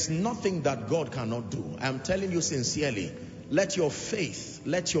 There is nothing that God cannot do. I am telling you sincerely, let your faith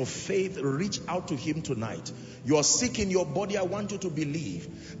reach out to him tonight. You are sick in your body. I want you to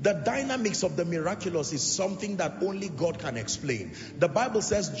believe. The dynamics of the miraculous is something that only God can explain. The Bible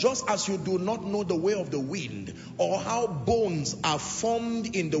says, just as you do not know the way of the wind, or how bones are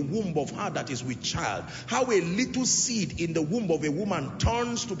formed in the womb of her that is with child, how a little seed in the womb of a woman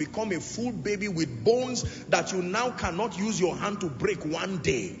turns to become a full baby with bones that you now cannot use your hand to break one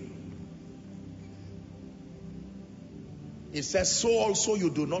day. It says, so also you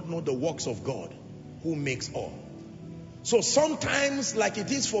do not know the works of God who makes all. So sometimes, like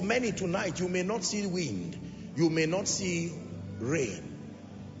it is for many tonight, you may not see wind, you may not see rain,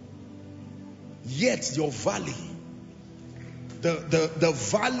 yet your valley, the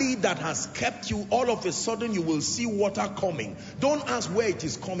valley that has kept you, all of a sudden you will see water coming. Don't ask where it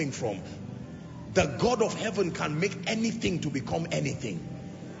is coming from. The God of heaven can make anything to become anything.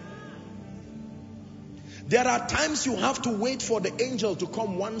 There are times you have to wait for the angel to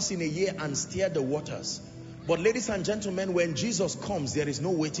come once in a year and stir the waters. But ladies and gentlemen, when Jesus comes, there is no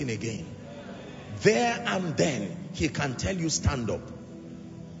waiting again. There and then, he can tell you stand up.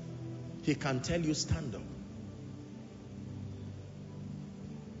 He can tell you stand up.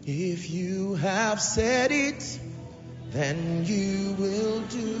 If you have said it, then you will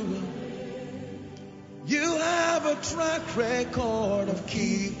do it. You have a track record of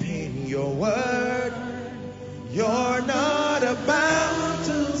keeping your word. You're not about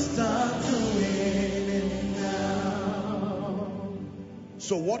to stop doing it now.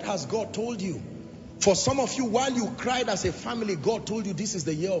 So what has God told you? For some of you, while you cried as a family, God told you this is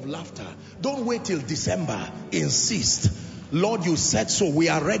the year of laughter. Don't wait till December. Insist. Lord, you said so. We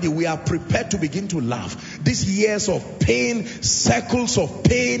are ready. We are prepared to begin to laugh. These years of pain, circles of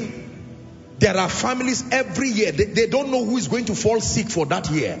pain. There are families every year. They don't know who is going to fall sick for that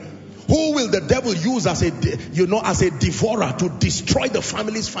year. Who will the devil use as a devourer to destroy the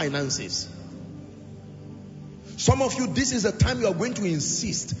family's finances? Some of you, this is the time you are going to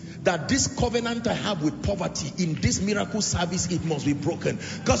insist that this covenant I have with poverty in this miracle service, it must be broken.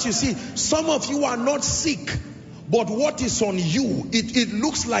 Because you see, some of you are not sick, but what is on you, it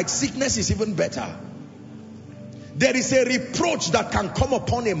looks like sickness is even better. There is a reproach that can come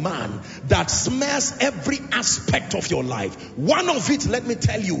upon a man that smears every aspect of your life. One of it, let me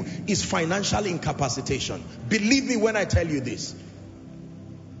tell you, is financial incapacitation. Believe me when I tell you this.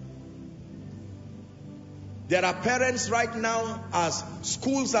 There are parents right now, as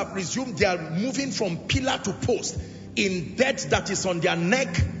schools have resumed, they are moving from pillar to post in debt that is on their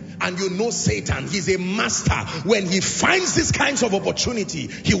neck. And you know Satan, he's a master. When he finds these kinds of opportunity,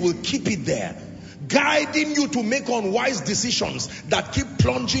 he will keep it there, guiding you to make unwise decisions that keep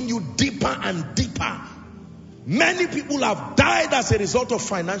plunging you deeper and deeper. Many people have died as a result of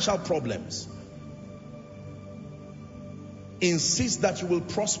financial problems. Insist that you will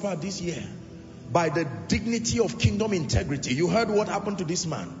prosper this year by the dignity of kingdom integrity. You heard what happened to this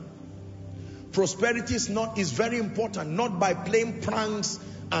man. Prosperity is very important, not by playing pranks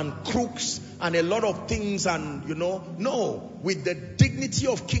and crooks and a lot of things and no, with the dignity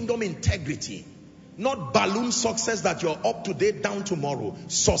of kingdom integrity. Not balloon success that you're up today, down tomorrow.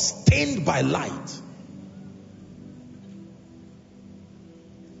 Sustained by light.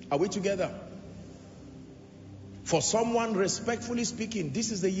 Are we together? For someone, respectfully speaking,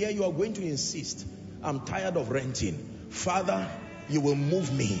 this is the year you are going to insist. I'm tired of renting. Father, you will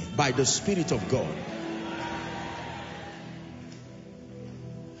move me by the Spirit of God.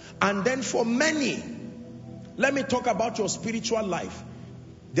 And then for many, let me talk about your spiritual life.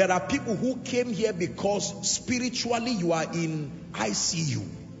 There are people who came here because spiritually you are in ICU.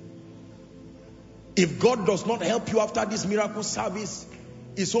 If God does not help you after this miracle service,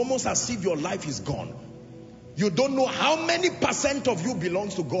 it's almost as if your life is gone. You don't know how many percent of you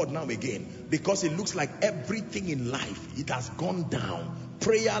belongs to God now again, because it looks like everything in life, it has gone down.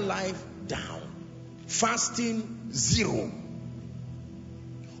 Prayer life, down. Fasting, 0.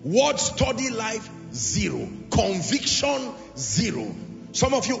 Word study life, 0. Conviction, 0.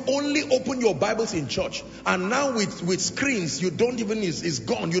 Some of you only open your Bibles in church, and now with screens, you don't even, it's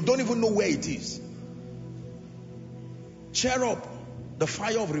gone. You don't even know where it is. Cheer up. The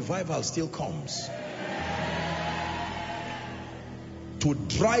fire of revival still comes to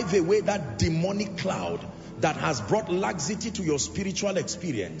drive away that demonic cloud that has brought laxity to your spiritual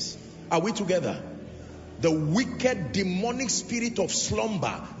experience. Are we together? The wicked demonic spirit of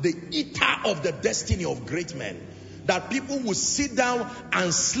slumber, the eater of the destiny of great men, that people will sit down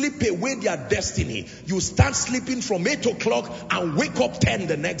and sleep away their destiny. You start sleeping from 8 o'clock and wake up 10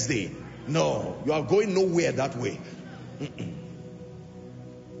 the next day. No, you are going nowhere that way.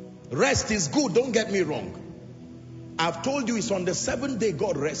 Rest is good, don't get me wrong. I've told you it's on the 7th day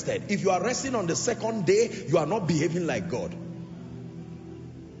God rested. If you are resting on the 2nd day, you are not behaving like God.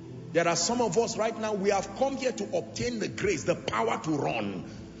 There are some of us right now, we have come here to obtain the grace, the power to run,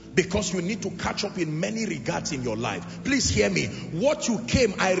 because you need to catch up in many regards in your life. Please hear me. What you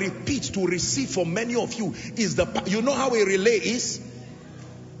came, I repeat, to receive for many of you is you know how a relay is?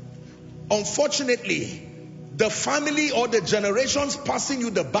 Unfortunately, the family or the generations passing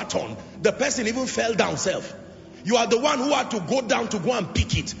you the baton, the person even fell down self. You are the one who had to go down to go and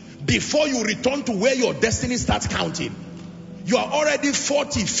pick it before you return to where your destiny starts counting. You are already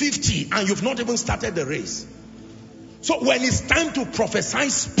 40, 50 and you've not even started the race. So when it's time to prophesy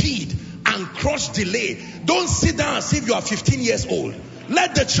speed and crush delay, don't sit down as if you are 15 years old.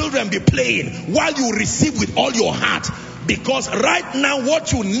 Let the children be playing while you receive with all your heart, because right now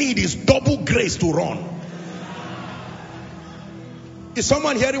what you need is double grace to run. Is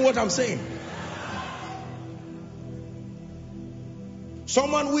someone hearing what I'm saying?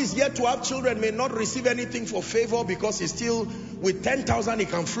 Someone who is yet to have children may not receive anything for favor because he's still with 10,000, he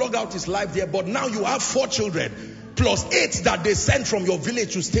can flog out his life there. But now you have 4 children plus 8 that they sent from your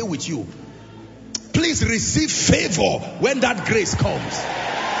village to stay with you. Please receive favor when that grace comes.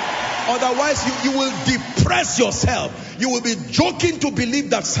 Otherwise you will depress yourself. You will be joking to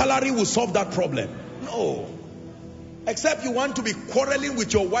believe that salary will solve that problem. No. Except you want to be quarreling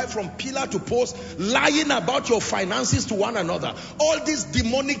with your wife from pillar to post, lying about your finances to one another. All these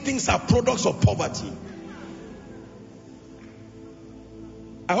demonic things are products of poverty.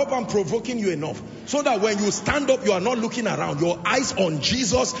 I hope I'm provoking you enough so that when you stand up, you are not looking around. Your eyes on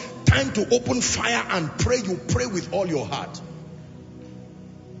Jesus. Time to open fire and pray. You pray with all your heart.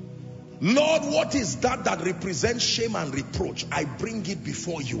 Lord, what is that represents shame and reproach? I bring it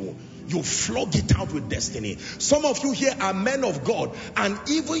before you. You flog it out with destiny. Some of you here are men of God, and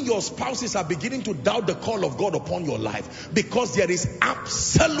even your spouses are beginning to doubt the call of God upon your life because there is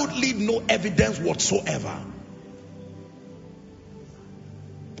absolutely no evidence whatsoever.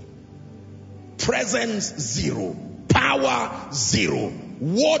 Presence, 0. Power, 0.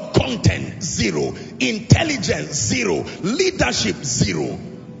 Word content, 0. Intelligence, 0. Leadership, 0.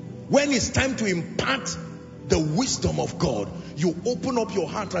 When it's time to impart the wisdom of God, you open up your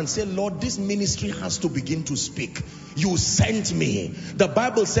heart and say, Lord, this ministry has to begin to speak. You sent me. The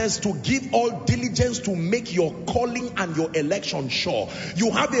Bible says to give all diligence to make your calling and your election sure.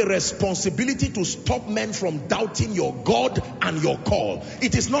 You have a responsibility to stop men from doubting your God and your call.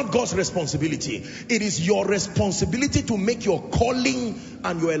 It is not God's responsibility. It is your responsibility to make your calling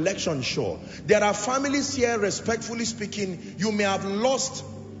and your election sure. There are families here, respectfully speaking, you may have lost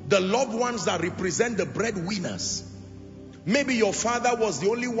the loved ones that represent the breadwinners. Maybe your father was the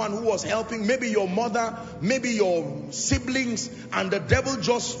only one who was helping. Maybe your mother, maybe your siblings, and the devil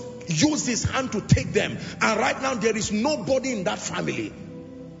just used his hand to take them. And right now there is nobody in that family.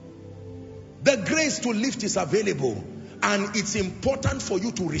 The grace to lift is available, and it's important for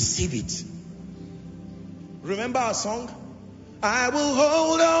you to receive it. Remember our song? I will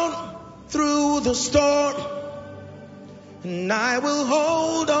hold on through the storm, and I will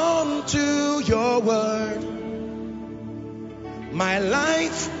hold on to your word. My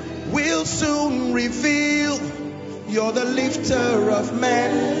life will soon reveal you're the lifter of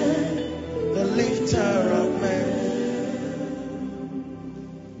men, the lifter of men.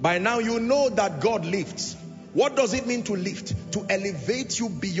 By now you know that God lifts. What does it mean to lift? To elevate you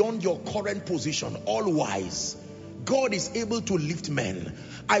beyond your current position, all wise. God is able to lift men.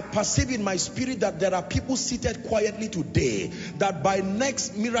 I perceive in my spirit that there are people seated quietly today, that by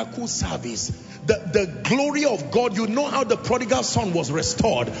next miracle service, the glory of God, you know how the prodigal son was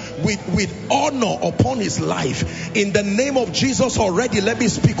restored with honor upon his life. In the name of Jesus already, let me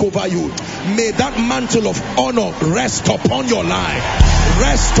speak over you. May that mantle of honor rest upon your life.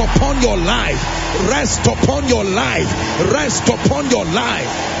 Rest upon your life. Rest upon your life. Rest upon your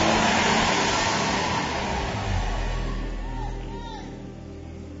life.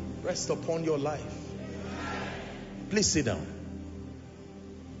 Rest upon your life. Please sit down.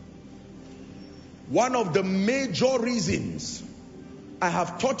 One of the major reasons I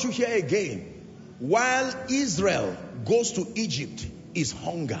have taught you here again, while Israel goes to Egypt, is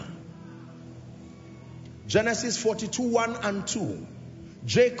hunger. Genesis 42, 1 and 2.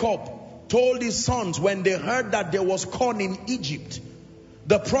 Jacob told his sons when they heard that there was corn in Egypt.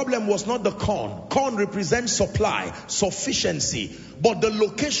 The problem was not the corn. Corn represents supply, sufficiency. But the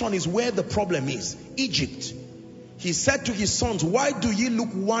location is where the problem is. Egypt. He said to his sons, why do ye look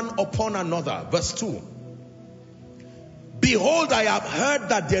one upon another? Verse 2. Behold, I have heard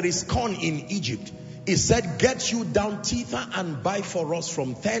that there is corn in Egypt. He said, get you down thither and buy for us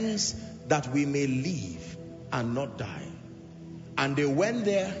from thence, that we may live and not die. And they went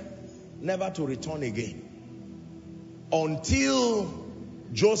there, never to return again. Until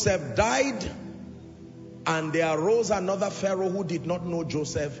Joseph died, and there arose another Pharaoh who did not know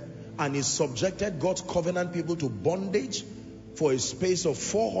Joseph, and he subjected God's covenant people to bondage for a space of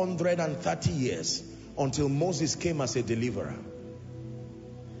 430 years until Moses came as a deliverer.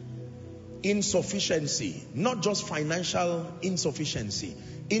 Insufficiency, not just financial insufficiency,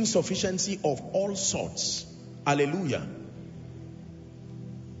 insufficiency of all sorts. Hallelujah.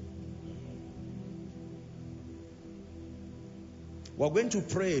 We're going to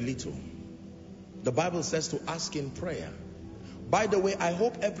pray a little. The Bible says to ask in prayer. By the way, I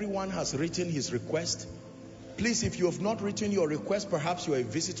hope everyone has written his request. Please, if you have not written your request, perhaps you're a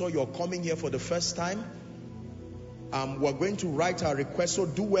visitor, you're coming here for the first time. We're going to write our request, so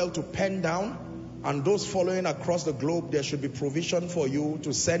do well to pen down. And those following across the globe, there should be provision for you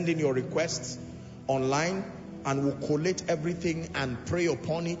to send in your requests online, and we'll collate everything and pray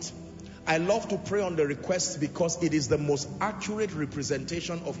upon it. I love to pray on the requests because it is the most accurate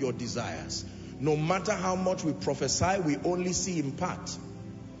representation of your desires. No matter how much we prophesy, we only see in part.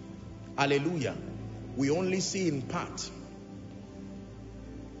 Hallelujah. We only see in part.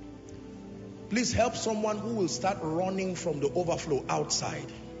 Please help someone who will start running from the overflow outside.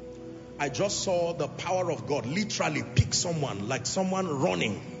 I just saw the power of God literally pick someone, like someone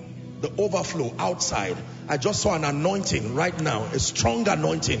running the overflow outside. I just saw an anointing right now, a strong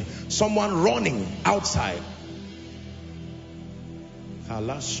anointing, someone running outside.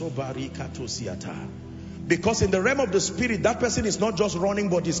 Because in the realm of the spirit, that person is not just running,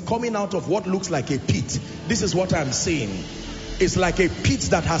 but is coming out of what looks like a pit. This is what I'm saying. It's like a pit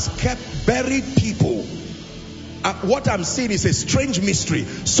that has kept buried people. What I'm saying is a strange mystery.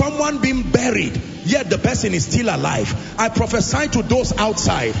 Someone being buried, yet the person is still alive. I prophesy to those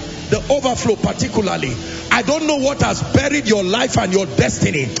outside, the overflow particularly. I don't know what has buried your life and your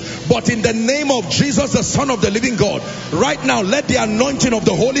destiny, but in the name of Jesus, the Son of the living God, right now, let the anointing of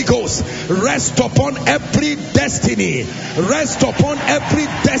the Holy Ghost rest upon every destiny. Rest upon every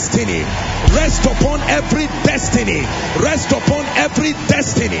destiny. Rest upon every destiny. Rest upon every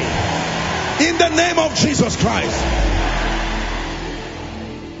destiny. In the name of Jesus Christ.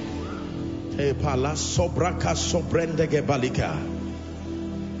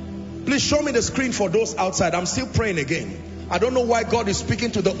 Please show me the screen for those outside. I'm still praying again. I don't know why God is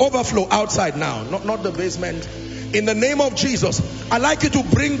speaking to the overflow outside now, not the basement. In the name of Jesus, I'd like you to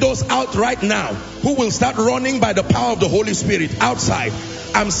bring those out right now who will start running by the power of the Holy Spirit outside.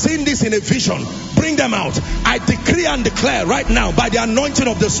 I'm seeing this in a vision. Bring them out. I decree and declare right now by the anointing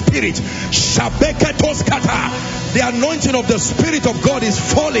of the Spirit, the anointing of the Spirit of God is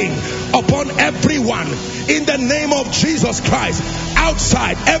falling upon everyone in the name of Jesus Christ.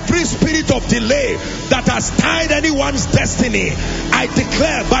 Outside, every spirit of delay that has tied anyone's destiny, I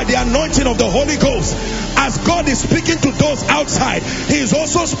declare by the anointing of the Holy Ghost, as God is speaking to those outside, He is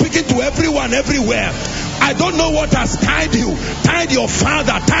also speaking to everyone everywhere. I don't know what has tied you, tied your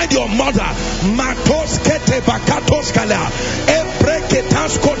father, tied your mother.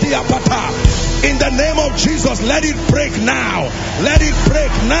 In the name of Jesus, let it break now. Let it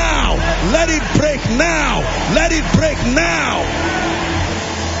break now. Let it break now. Let it break now.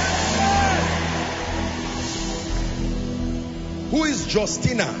 Who is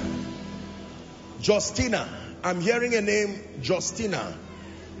Justina? Justina. I'm hearing a name, Justina.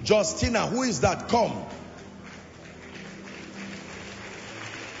 Justina, who is that? Come.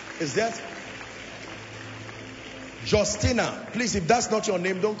 Is that Justina? Please, if that's not your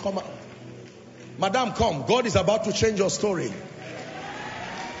name, don't come out. Madam, come. God is about to change your story.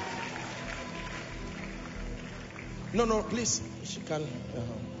 No, please. She can.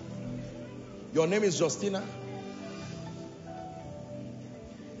 Your name is Justina?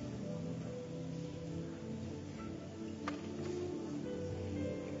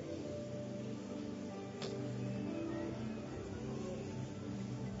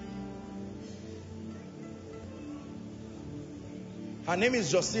 Her name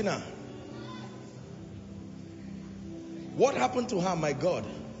is Justina. What happened to her, my God?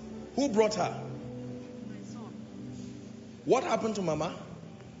 Who brought her? My son. What happened to Mama?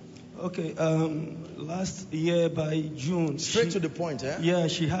 Okay, last year by June. Straight to the point, eh? Yeah,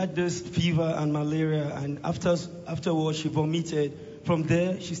 she had this fever and malaria, and afterwards she vomited. From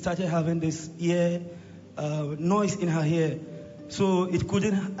there, she started having this noise in her ear. So it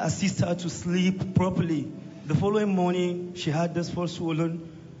couldn't assist her to sleep properly. The following morning, she had this full swollen.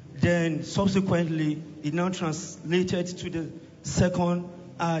 Then subsequently, it now translated to the second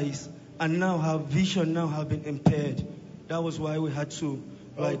eyes. And now her vision now have been impaired. That was why we had to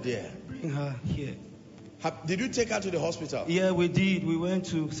bring her here. Did you take her to the hospital? Yeah, we did. We went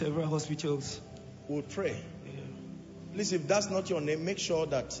to several hospitals. We'll pray. Yeah. Please, if that's not your name, make sure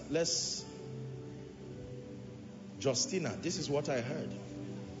that Justina, this is what I heard.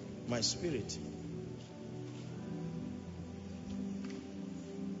 My spirit.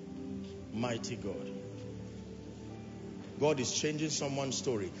 Mighty God. God is changing someone's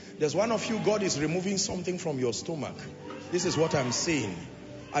story. There's one of you, God is removing something from your stomach. This is what I'm seeing.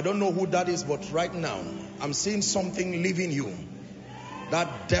 I don't know who that is, but right now, I'm seeing something leaving you.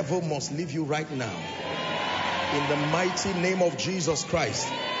 That devil must leave you right now. In the mighty name of Jesus Christ.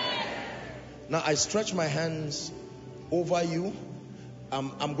 Now, I stretch my hands over you.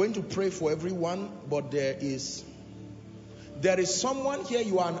 I'm going to pray for everyone, but there is someone here,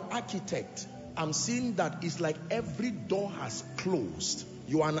 you are an architect. I'm seeing that it's like every door has closed.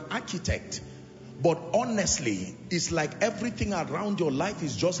 You are an architect. But honestly, it's like everything around your life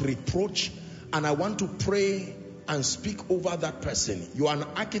is just reproach. And I want to pray and speak over that person. You are an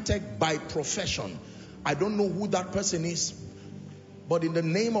architect by profession. I don't know who that person is. But in the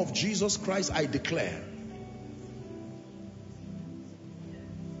name of Jesus Christ, I declare.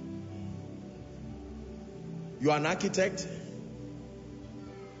 You are an architect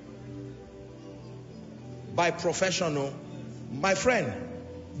by professional. My friend,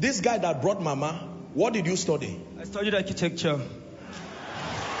 this guy that brought Mama, what did you study? I studied architecture.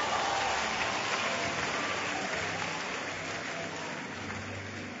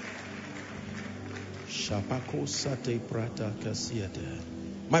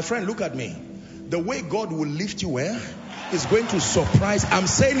 My friend, look at me. The way God will lift you is going to surprise. I'm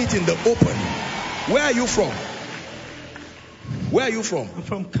saying it in the open. Where are you from? Where are you from? I'm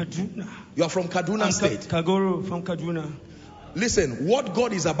from Kaduna. You are from Kaduna State? Kagoro, from Kaduna. Listen, what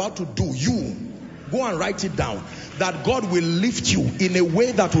God is about to do, you go and write it down. That God will lift you in a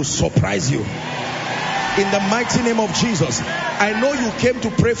way that will surprise you. In the mighty name of Jesus. I know you came to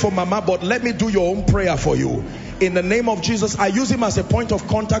pray for Mama, but let me do your own prayer for you. In the name of Jesus, I use him as a point of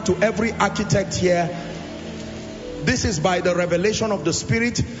contact to every architect here. This is by the revelation of the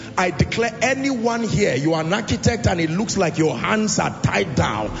Spirit. I declare anyone here, you are an architect and it looks like your hands are tied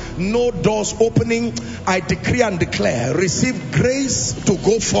down. No doors opening. I decree and declare, receive grace to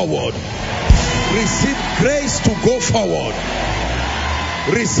go forward. Receive grace to go forward.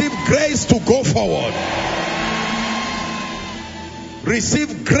 Receive grace to go forward.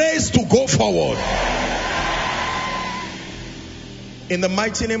 Receive grace to go forward. In the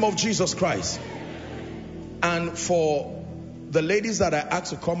mighty name of Jesus Christ. And for the ladies that I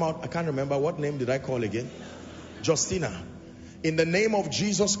asked to come out, I can't remember, what name did I call again? Justina. In the name of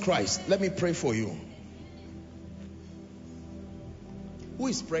Jesus Christ, let me pray for you. Who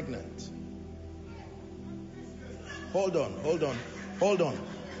is pregnant? Hold on, hold on, hold on.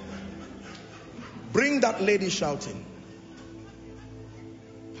 Bring that lady shouting.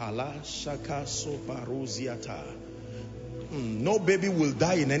 No baby will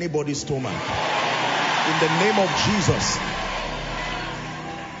die in anybody's stomach. In the name of Jesus.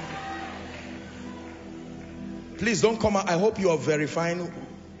 Please don't come out. I hope you are verifying.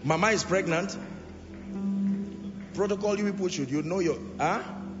 Mama is pregnant. Protocol, you people should. You know your... Huh?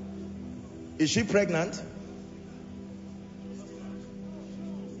 Is she pregnant?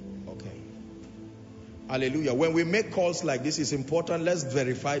 Okay. Hallelujah. When we make calls like this, it's important. Let's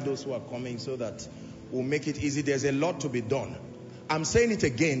verify those who are coming so that we'll make it easy. There's a lot to be done. I'm saying it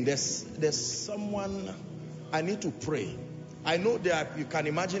again. There's someone I need to pray. I know that you can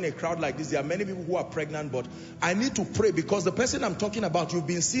imagine a crowd like this. There are many people who are pregnant, but I need to pray because the person I'm talking about, you've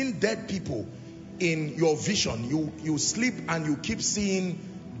been seeing dead people in your vision. You sleep and you keep seeing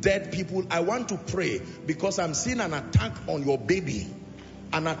dead people. I want to pray because I'm seeing an attack on your baby.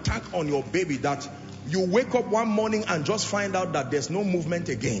 An attack on your baby that you wake up one morning and just find out that there's no movement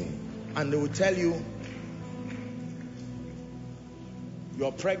again. And they will tell you,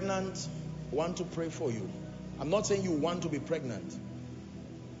 you're pregnant, I want to pray for you. I'm not saying you want to be pregnant.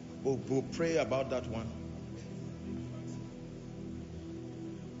 We'll pray about that one.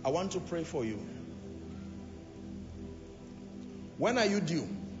 I want to pray for you. When are you due?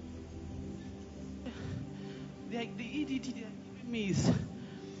 The EDT they're giving me is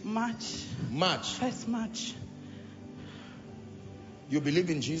March. March. 1st March. You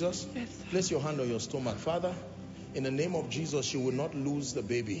believe in Jesus? Yes. Place your hand on your stomach. Father, in the name of Jesus, she will not lose the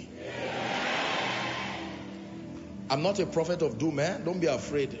baby. I'm not a prophet of doom, eh? Don't be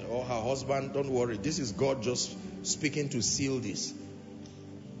afraid. Or her husband, don't worry. This is God just speaking to seal this.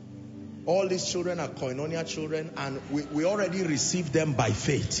 All these children are koinonia children, and we already received them by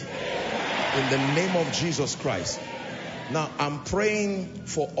faith. In the name of Jesus Christ. Now, I'm praying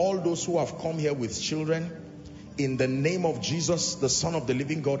for all those who have come here with children. In the name of Jesus, the Son of the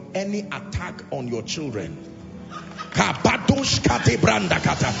living God, any attack on your children. Help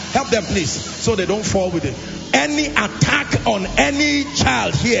them, please, so they don't fall with it. Any attack on any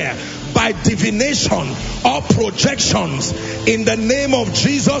child here by divination or projections, in the name of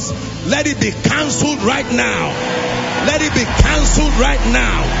Jesus, let it be cancelled right now. Let it be cancelled right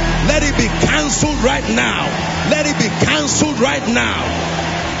now. Let it be cancelled right now. Let it be cancelled right now.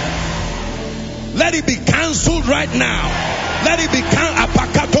 Let it be cancelled right now. Let it be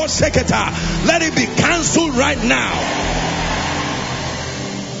Let it be cancelled right now.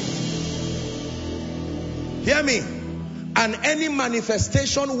 Hear me. And any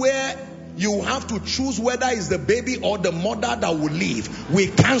manifestation where you have to choose whether it's the baby or the mother that will leave, we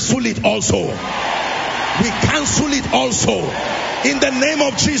cancel it also. We cancel it also. In the name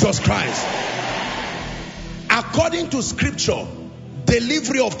of Jesus Christ. According to scripture,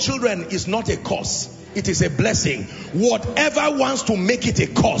 delivery of children is not a curse. It is a blessing. Whatever wants to make it a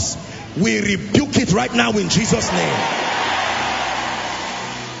curse, we rebuke it right now in Jesus' name.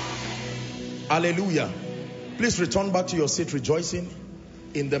 Hallelujah. Please return back to your seat rejoicing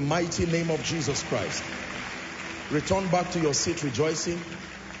in the mighty name of Jesus Christ. Return back to your seat rejoicing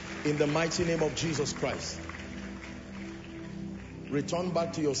in the mighty name of Jesus Christ. Return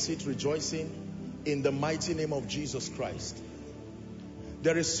back to your seat rejoicing in the mighty name of Jesus Christ.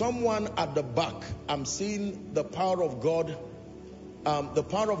 There is someone at the back. I'm seeing the power of God. The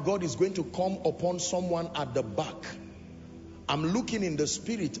power of God is going to come upon someone at the back. I'm looking in the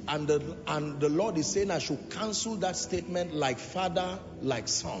spirit, and the Lord is saying I should cancel that statement, like father, like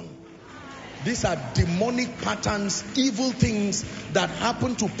son. These are demonic patterns, evil things that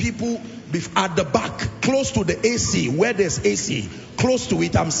happen to people at the back, close to the AC, where there's AC, close to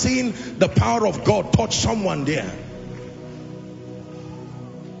it. I'm seeing the power of God touch someone there.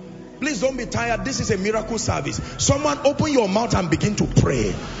 Please don't be tired. This is a miracle service. Someone open your mouth and begin to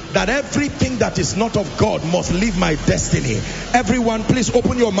pray that everything that is not of God must leave my destiny. Everyone, please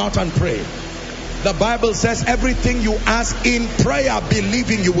open your mouth and pray. The Bible says everything you ask in prayer,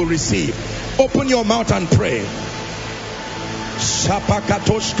 believing you will receive. Open your mouth and pray.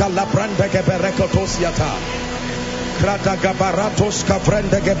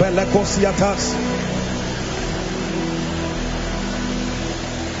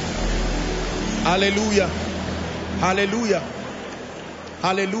 Hallelujah. Hallelujah.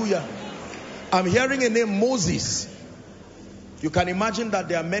 Hallelujah. I'm hearing a name, Moses. You can imagine that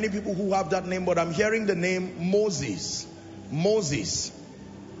there are many people who have that name, but I'm hearing the name Moses. Moses.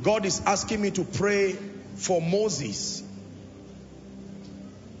 God is asking me to pray for Moses.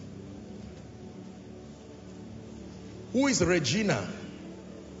 Who is Regina?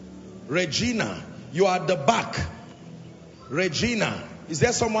 Regina, you are at the back. Regina, is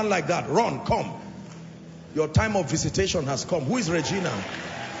there someone like that? Run, come. Your time of visitation has come. Who is Regina?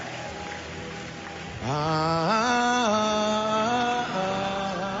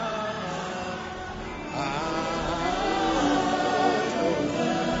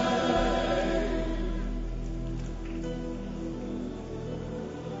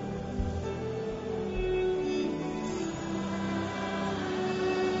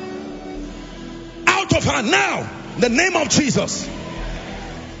 Out of her now, in the name of Jesus.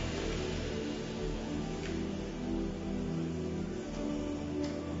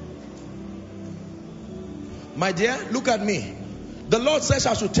 My dear, look at me. The Lord says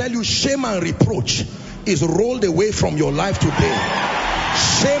I should tell you, shame and reproach is rolled away from your life today.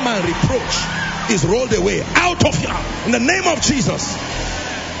 Shame and reproach is rolled away. Out of here, in the name of Jesus.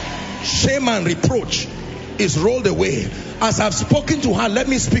 Shame and reproach is rolled away. As I've spoken to her, let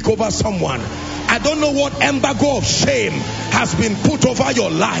me speak over someone. I don't know what embargo of shame has been put over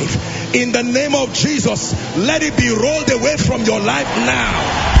your life. In the name of Jesus, let it be rolled away from your life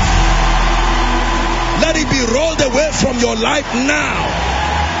now. Let it be rolled away from your life now.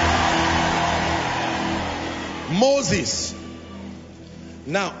 Moses.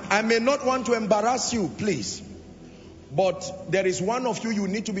 Now, I may not want to embarrass you, please. But there is one of you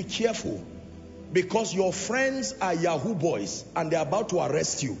need to be careful. Because your friends are Yahoo boys and they're about to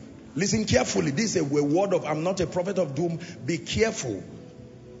arrest you. Listen carefully. This is a word of, I'm not a prophet of doom. Be careful.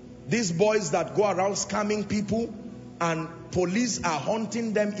 These boys that go around scamming people and police are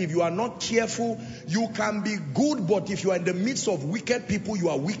hunting them. If you are not careful, you can be good, but if you are in the midst of wicked people, you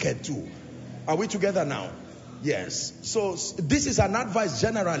are wicked too. Are we together now? Yes. So this is an advice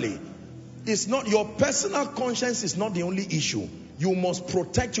generally. It's not, your personal conscience is not the only issue. You must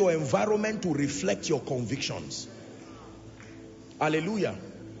protect your environment to reflect your convictions. Hallelujah.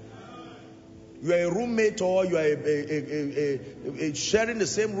 You are a roommate or you are sharing the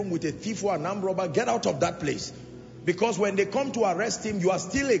same room with a thief or an armed robber. Get out of that place. Because when they come to arrest him, you are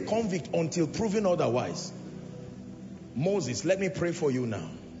still a convict until proven otherwise. Moses, let me pray for you now.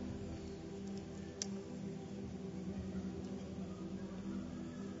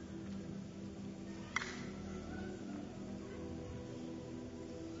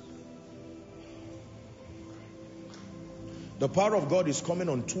 The power of God is coming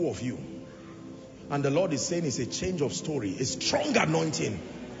on two of you. And the Lord is saying it's a change of story. A strong anointing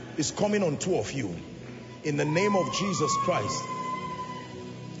is coming on two of you. In the name of Jesus Christ.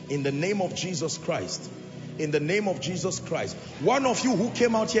 In the name of Jesus Christ. In the name of Jesus Christ. One of you who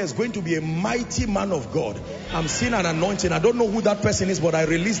came out here is going to be a mighty man of God. I'm seeing an anointing. I don't know who that person is, but I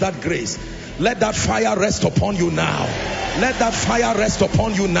release that grace. Let that fire rest upon you now. Let that fire rest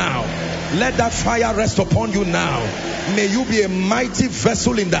upon you now. Let that fire rest upon you now. May you be a mighty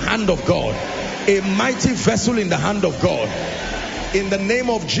vessel in the hand of God. A mighty vessel in the hand of God. In the name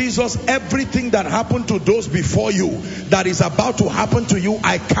of Jesus, everything that happened to those before you that is about to happen to you,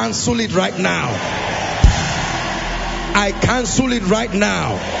 I cancel it right now. I cancel it right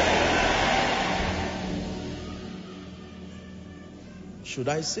now. Should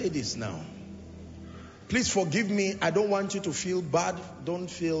I say this now? Please forgive me. I don't want you to feel bad. Don't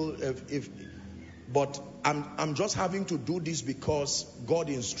feel but I'm just having to do this because God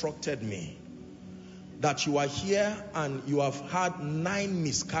instructed me. That you are here and you have had 9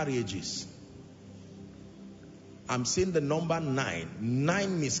 miscarriages. I'm saying the number 9.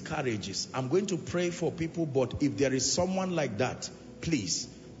 9 miscarriages. I'm going to pray for people, but if there is someone like that, please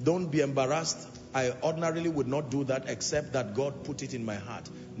don't be embarrassed. I ordinarily would not do that except that God put it in my heart.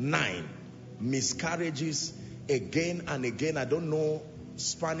 9 miscarriages again and again. I don't know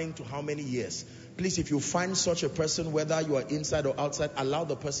spanning to how many years. Please, if you find such a person, whether you are inside or outside, allow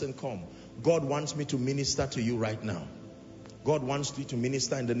the person come. God wants me to minister to you right now. God wants you to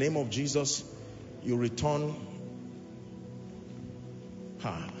minister. In the name of Jesus, you return.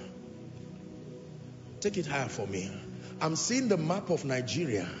 Take it higher for me. I'm seeing the map of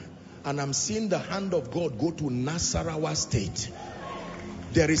Nigeria and I'm seeing the hand of God go to Nasarawa State.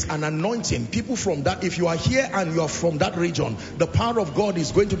 There is an anointing. People from that, if you are here and you are from that region, the power of God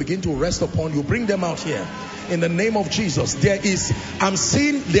is going to begin to rest upon you. Bring them out here in the name of Jesus. I'm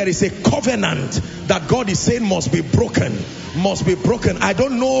seeing there is a covenant that God is saying must be broken. Must be broken. I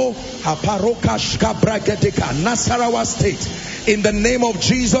don't know, Nasarawa State, in the name of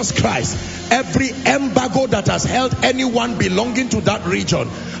Jesus Christ, every embargo that has held anyone belonging to that region,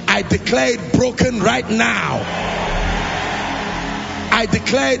 I declare it broken right now. I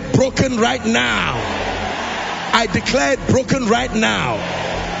declare it broken right now. I declare it broken right now.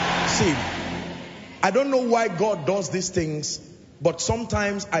 See, I don't know why God does these things, but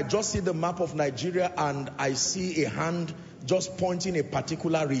sometimes I just see the map of Nigeria and I see a hand just pointing a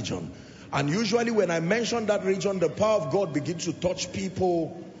particular region. And usually when I mention that region, the power of God begins to touch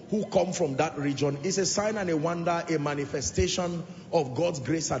people who come from that region. It's a sign and a wonder, a manifestation of God's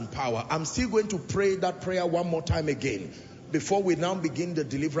grace and power. I'm still going to pray that prayer one more time again before we now begin the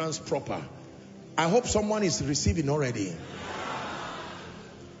deliverance proper. I hope someone is receiving already.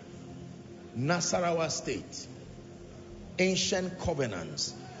 Nasarawa State, ancient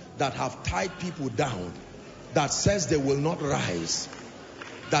covenants that have tied people down, that says they will not rise,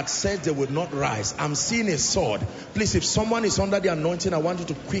 that says they will not rise. I'm seeing a sword. Please, if someone is under the anointing, I want you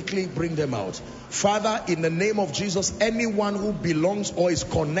to quickly bring them out. Father, in the name of Jesus, anyone who belongs or is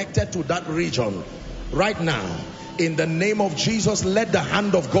connected to that region right now, in the name of Jesus, let the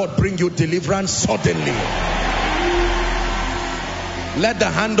hand of God bring you deliverance suddenly. Let the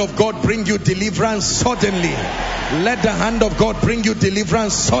hand of God bring you deliverance suddenly. Let the hand of God bring you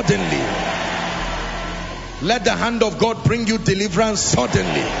deliverance suddenly. Let the hand of God bring you deliverance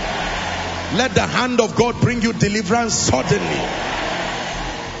suddenly. Let the hand of God bring you deliverance suddenly.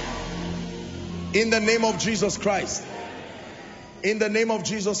 In the name of Jesus Christ. In the name of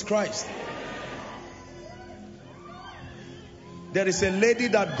Jesus Christ. There is a lady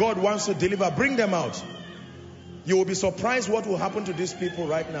that God wants to deliver. Bring them out. You will be surprised what will happen to these people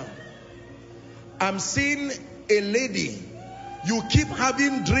right now. I'm seeing a lady. You keep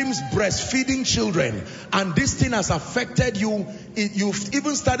having dreams breastfeeding children, and this thing has affected you. You've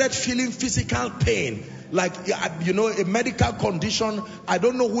even started feeling physical pain, like, you know, a medical condition. I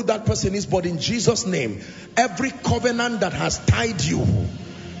don't know who that person is, but in Jesus' name, every covenant that has tied you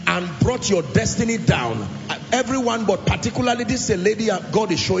and brought your destiny down, everyone, but particularly this is a lady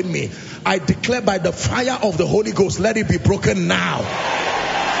God is showing me. I declare by the fire of the Holy Ghost, let it be broken now.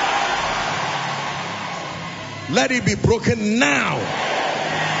 Let it be broken now.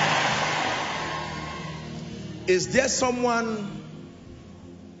 Is there someone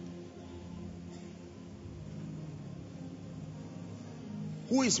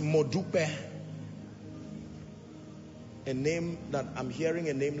who is Modupe? A name that I'm hearing,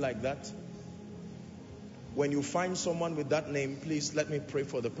 a name like that. When you find someone with that name, please let me pray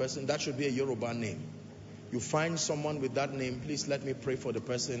for the person. That should be a Yoruba name. You find someone with that name, please let me pray for the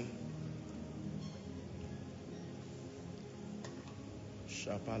person.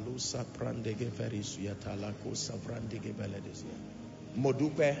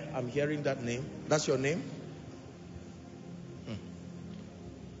 Modupe, I'm hearing that name. That's your name?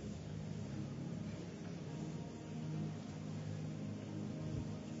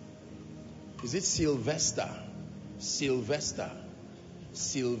 Is it Sylvester? Sylvester.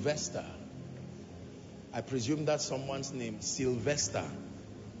 Sylvester. I presume that's someone's name. Sylvester.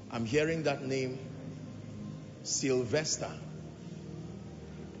 I'm hearing that name. Sylvester.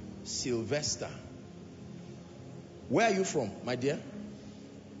 Sylvester. Where are you from, my dear?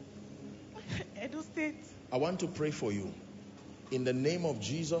 Edo State. I want to pray for you. In the name of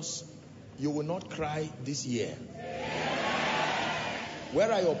Jesus, you will not cry this year.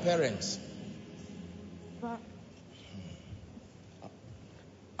 Where are your parents?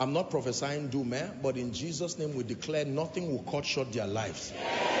 I'm not prophesying doom, but in Jesus' name we declare nothing will cut short their lives.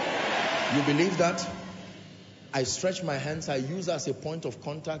 You believe that? I stretch my hands, I use as a point of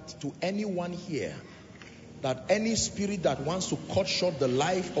contact to anyone here, that any spirit that wants to cut short the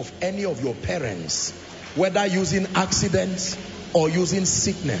life of any of your parents, whether using accidents or using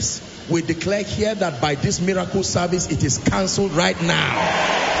sickness, we declare here that by this miracle service it is cancelled right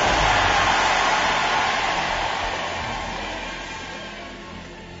now.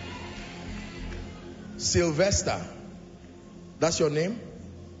 Sylvester, that's your name?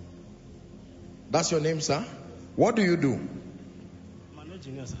 That's your name, sir? What do you do? I'm an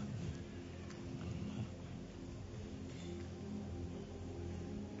engineer, sir.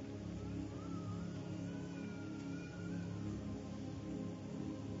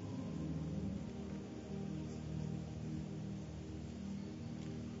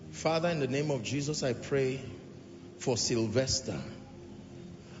 Father, in the name of Jesus, I pray for Sylvester.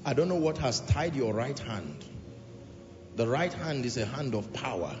 I don't know what has tied your right hand. The right hand is a hand of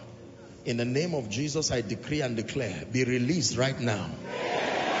power. In the name of Jesus, I decree and declare, be released right now.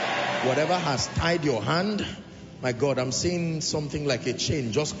 Whatever has tied your hand, my God, I'm seeing something like a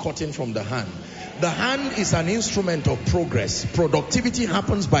chain just cutting from the hand. The hand is an instrument of progress. Productivity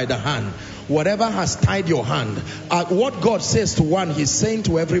happens by the hand. Whatever has tied your hand, what God says to one, he's saying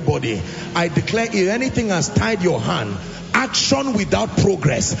to everybody, I declare, if anything has tied your hand, action without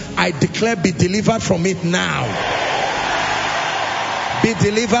progress, I declare, be delivered from it now. Be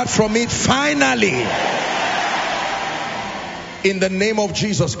delivered from it finally. In the name of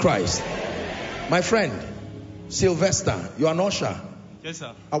Jesus Christ. My friend, Sylvester, you are an usher. Yes,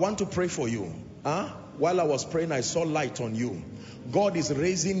 sir. I want to pray for you. While I was praying, I saw light on you. God is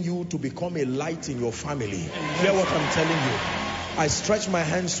raising you to become a light in your family. Hear what I'm telling you. I stretch my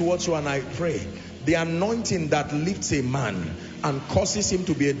hands towards you and I pray. The anointing that lifts a man and causes him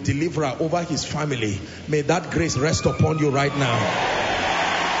to be a deliverer over his family, may that grace rest upon you right now.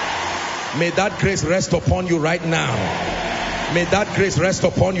 May that grace rest upon you right now. May that grace rest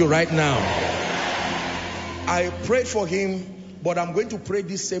upon you right now. I prayed for him, but I'm going to pray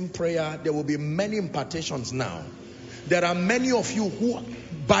this same prayer. There will be many impartations now. There are many of you who,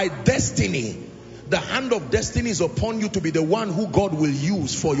 by destiny, the hand of destiny is upon you to be the one who God will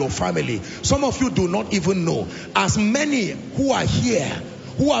use for your family. Some of you do not even know. As many who are here,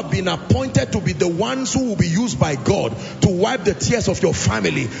 who have been appointed to be the ones who will be used by God to wipe the tears of your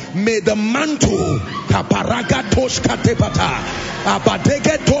family, may the mantle,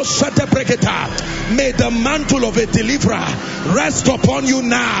 may the mantle of a deliverer rest upon you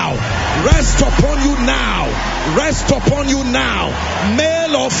now. Rest upon you now. Rest upon you now.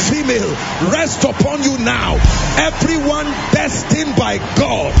 Male or female, rest upon you now. Everyone destined by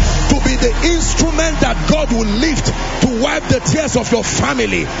God to be the instrument that God will lift to wipe the tears of your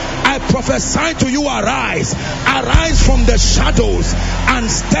family, I prophesy to you, arise. Arise from the shadows and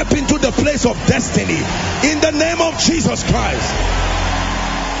step into the place of destiny. In the name of Jesus Christ.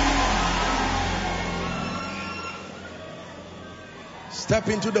 Step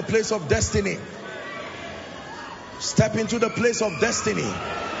into the place of destiny. Step into the place of destiny.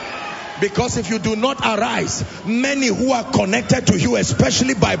 Because if you do not arise, many who are connected to you,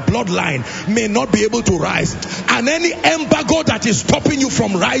 especially by bloodline, may not be able to rise. And any embargo that is stopping you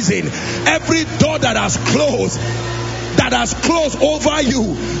from rising, every door that has closed over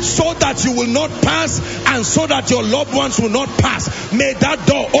you, so that you will not pass and so that your loved ones will not pass, may that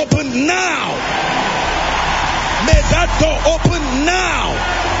door open now. May that door open now.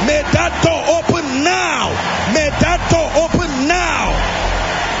 May that door open now. May that door open now.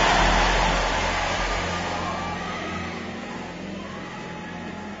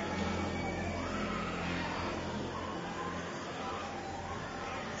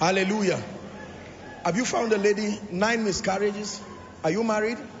 Hallelujah. Have you found a lady? 9 miscarriages. Are you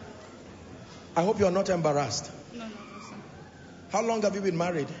married? I hope you are not embarrassed. No, sir. How long have you been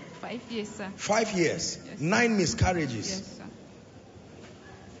married? 5 years, sir. 5 years. Yes, 9 miscarriages. Yes, sir.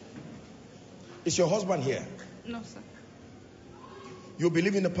 Is your husband here? No, sir. You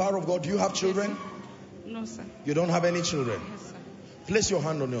believe in the power of God? Do you have children? Yes, sir. No, sir. You don't have any children? Yes, sir. Place your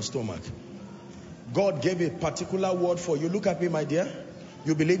hand on your stomach. God gave a particular word for you. Look at me, my dear.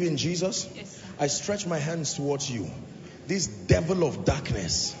 You believe in Jesus? Yes, sir. I stretch my hands towards you. This devil of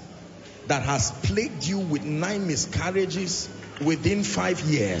darkness that has plagued you with 9 miscarriages within 5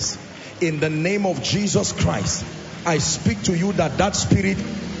 years, in the name of Jesus Christ, I speak to you that that spirit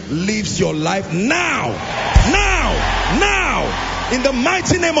leaves your life now. Now. Now. In the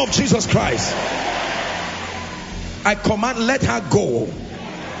mighty name of Jesus Christ, I command, let her go.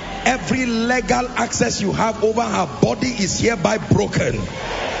 Every legal access you have over her body is hereby broken.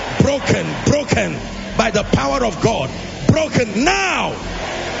 Broken by the power of God. Broken now.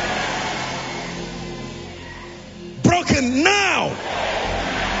 Broken now.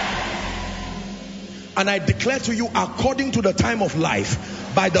 And I declare to you, according to the time of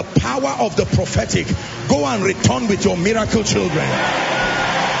life, by the power of the prophetic, go and return with your miracle children.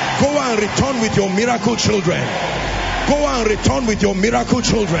 Go and return with your miracle children. Go and return with your miracle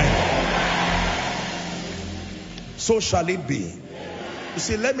children. So shall it be. You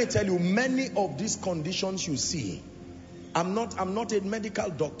see, let me tell you, many of these conditions you see, I'm not a medical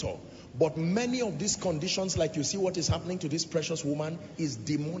doctor, but many of these conditions, like you see what is happening to this precious woman, is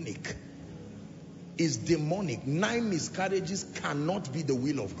demonic. Is demonic. 9 miscarriages cannot be the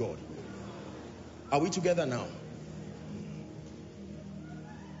will of God. Are we together now?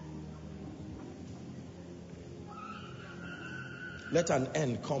 Let an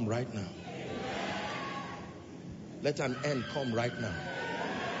end come right now. Let an end come right now.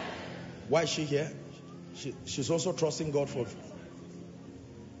 Why is she here? She's also trusting God for...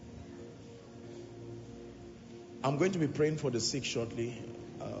 I'm going to be praying for the sick shortly.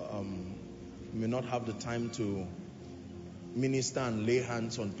 May not have the time to minister and lay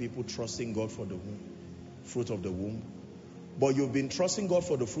hands on people trusting God for the fruit of the womb. But you've been trusting God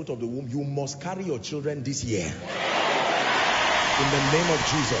for the fruit of the womb. You must carry your children this year. In the name of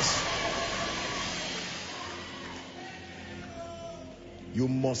Jesus. You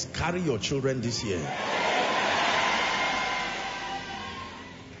must carry your children this year.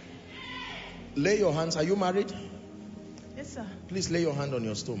 Lay your hands. Are you married? Yes, sir. Please lay your hand on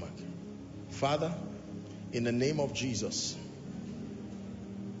your stomach. Father, in the name of Jesus,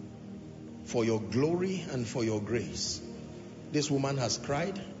 for your glory and for your grace, this woman has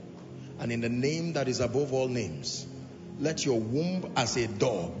cried, and in the name that is above all names, let your womb as a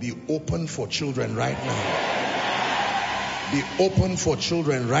door be open for children right now. Be open for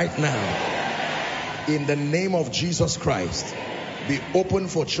children right now. In the name of Jesus Christ, be open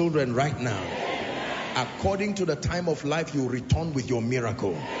for children right now. According to the time of life, you return with your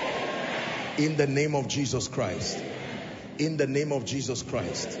miracle. In the name of Jesus Christ. In the name of Jesus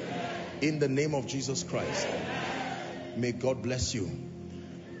Christ. In the name of Jesus Christ. May God bless you.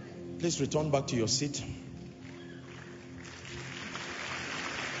 Please return back to your seat.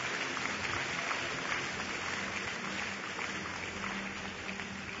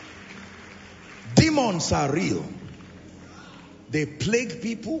 Demons are real. They plague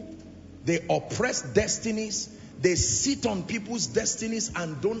people. They oppress destinies. They sit on people's destinies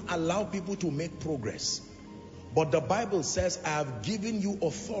and don't allow people to make progress. But the Bible says, I have given you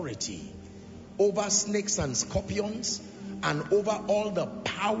authority over snakes and scorpions and over all the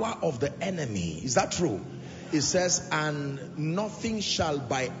power of the enemy. Is that true? It says, and nothing shall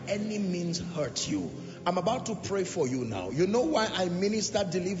by any means hurt you. I'm about to pray for you now. You know why I minister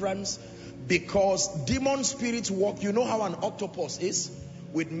deliverance? Because demon spirits walk. You know how an octopus is?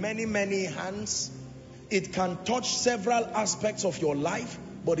 With many, many hands. It can touch several aspects of your life,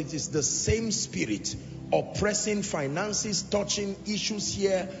 but it is the same spirit oppressing finances, touching issues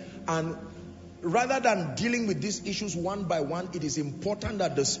here. And rather than dealing with these issues one by one, it is important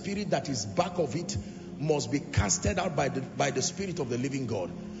that the spirit that is back of it must be casted out by the Spirit of the living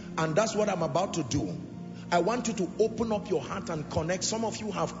God. And that's what I'm about to do. I want you to open up your heart and connect. Some of you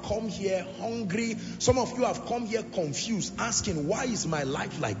have come here hungry. Some of you have come here confused, asking, why is my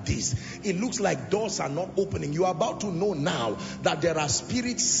life like this? It looks like doors are not opening. You are about to know now that there are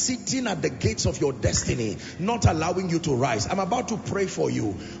spirits sitting at the gates of your destiny, not allowing you to rise. I'm about to pray for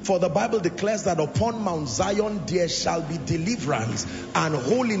you. For the Bible declares that upon Mount Zion there shall be deliverance and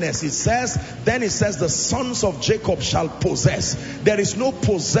holiness. Then it says the sons of Jacob shall possess. There is no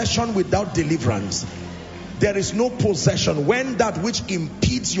possession without deliverance. There is no possession when that which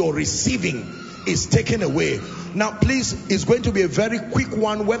impedes your receiving is taken away. Now please, it's going to be a very quick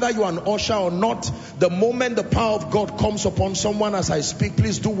one, whether you are an usher or not. The moment the power of God comes upon someone as I speak,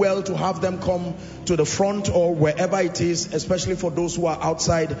 please do well to have them come to the front or wherever it is, especially for those who are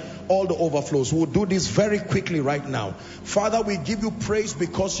outside, all the overflows. We'll do this very quickly right now. Father, we give you praise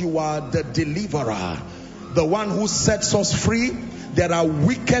because you are the deliverer, the one who sets us free. There are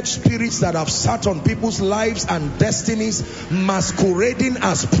wicked spirits that have sat on people's lives and destinies, masquerading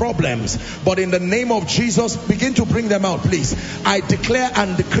as problems. But in the name of Jesus, begin to bring them out, please. I declare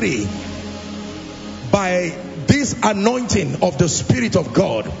and decree, by this anointing of the Spirit of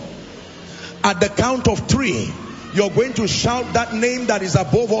God, at the count of 3, you're going to shout that name that is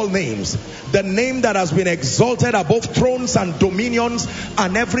above all names, the name that has been exalted above thrones and dominions,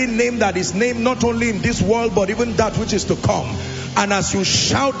 and every name that is named not only in this world but even that which is to come. And as you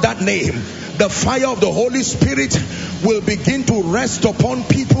shout that name, the fire of the Holy Spirit will begin to rest upon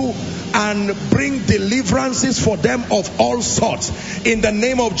people and bring deliverances for them of all sorts. In the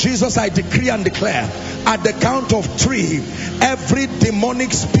name of Jesus, I decree and declare, at the count of 3, every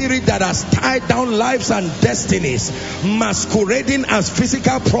demonic spirit that has tied down lives and destinies, masquerading as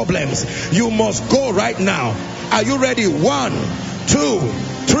physical problems, you must go right now. Are you ready? 1, 2,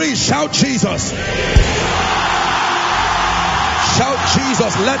 3. Shout Jesus. Shout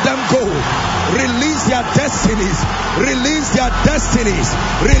Jesus. Let them go. Release their destinies. Release their destinies.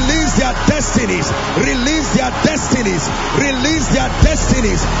 Release their destinies. Release their destinies. Release their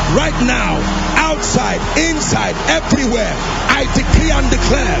destinies. Right now. Outside. Inside. Everywhere. I decree and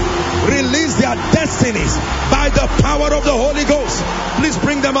declare. Release their destinies by the power of the Holy Ghost. Please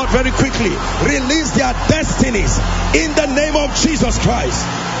bring them out very quickly. Release their destinies in the name of Jesus Christ.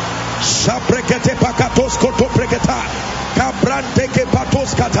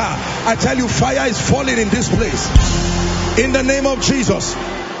 I tell you, fire is falling in this place. In the name of Jesus.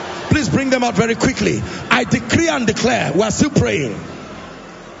 Please bring them out very quickly. I decree and declare, we are still praying.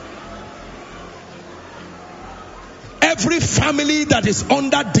 Every family that is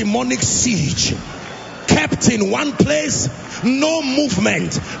under demonic siege, kept in one place, no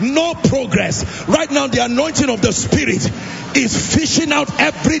movement, no progress. Right now the anointing of the Spirit is fishing out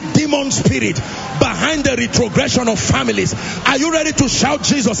every demon spirit behind the retrogression of families. Are you ready to shout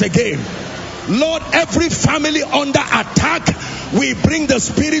Jesus again? Lord, every family under attack, we bring the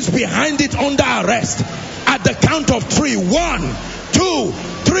spirits behind it under arrest. At the count of 3, 1, 2,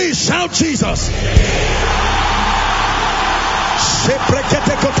 3, shout Jesus.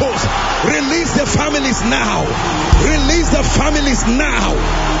 Release the families now. Release the families now.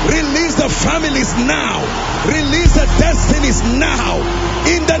 Release the families now. Release the destinies now.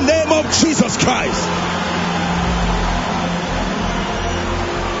 In the name of Jesus Christ.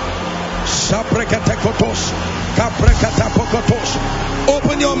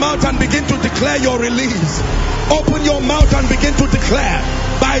 Open your mouth and begin to declare your release. Open your mouth and begin to declare,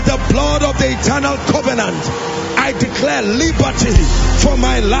 by the blood of the eternal covenant, I declare liberty for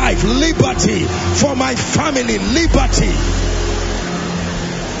my life, liberty for my family, liberty.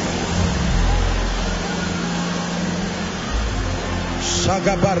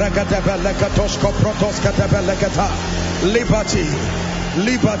 Liberty,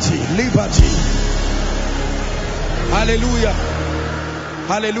 liberty, liberty. Hallelujah.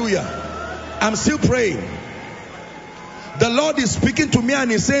 Hallelujah. I'm still praying. The Lord is speaking to me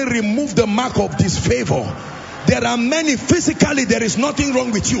and He's saying, remove the mark of disfavor. There are many, physically there is nothing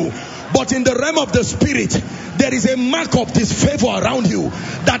wrong with you, but in the realm of the Spirit there is a mark of disfavor around you,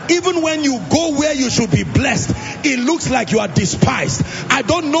 that even when you go where you should be blessed, it looks like you are despised. I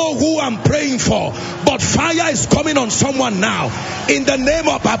don't know who I'm praying for, but fire is coming on someone now. In the name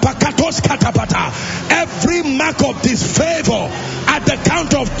of Abakatos Katabata, every mark of disfavor, at the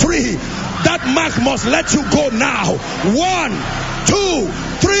count of 3, that mark must let you go now. 1, 2,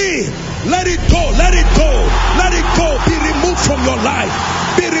 3. Let it go, let it go, let it go. Be removed from your life.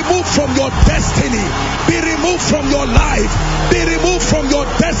 Be removed from your destiny. Be removed from your life. Be removed from your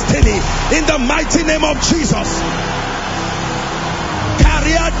destiny. In the mighty name of Jesus.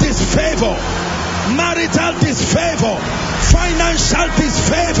 Career disfavor, marital disfavor, financial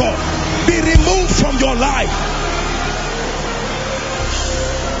disfavor, be removed from your life.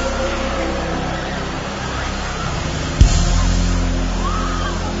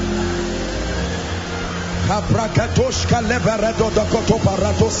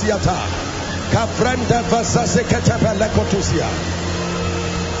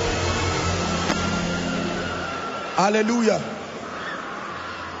 Hallelujah.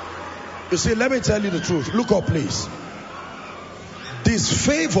 You see, let me tell you the truth. Look up, please.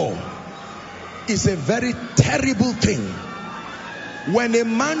 Disfavor is a very terrible thing. When a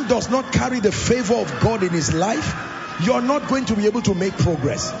man does not carry the favor of God in his life, you are not going to be able to make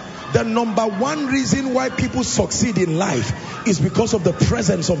progress. The number one reason why people succeed in life is because of the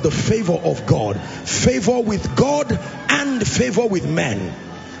presence of the favor of God. Favor with God and favor with men.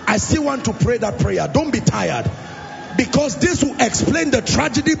 I still want to pray that prayer. Don't be tired, because this will explain the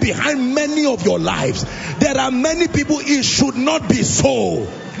tragedy behind many of your lives. There are many people, it should not be so.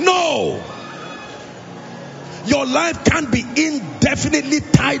 No. Your life can't be indefinitely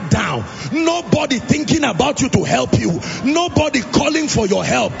tied down. Nobody thinking about you to help you. Nobody calling for your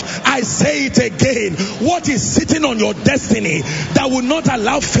help. I say it again. What is sitting on your destiny that will not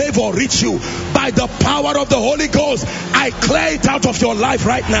allow favor reach you? By the power of the Holy Ghost, I clear it out of your life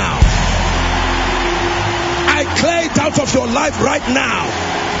right now. I clear it out of your life right now.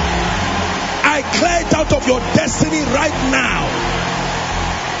 I clear it out of your destiny right now.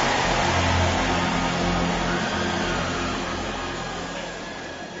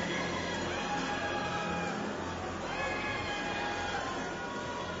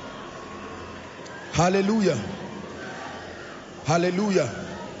 Hallelujah. Hallelujah.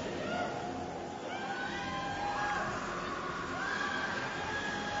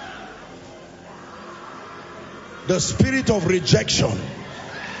 The spirit of rejection.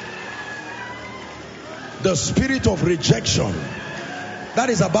 The spirit of rejection. That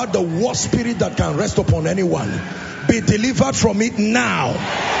is about the worst spirit that can rest upon anyone. Be delivered from it now.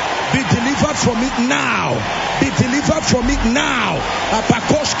 Be delivered from it now. Be delivered from it now.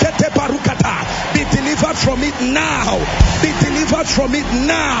 Be delivered from it now. Be delivered from it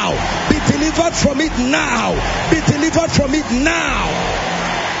now. Be delivered from it now. Be delivered from it now.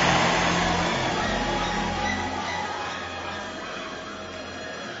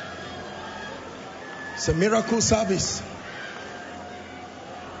 It's a miracle service.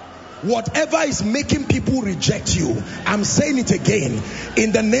 Whatever is making people reject you, I'm saying it again,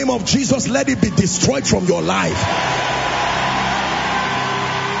 in the name of Jesus, let it be destroyed from your life.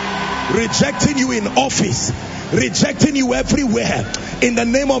 Rejecting you in office, rejecting you everywhere, in the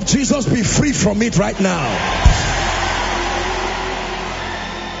name of Jesus, be free from it right now.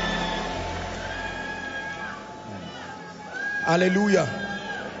 Hallelujah.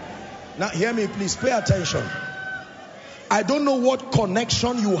 Now hear me, please, pay attention. I don't know what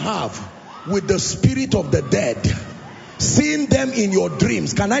connection you have with the spirit of the dead, seeing them in your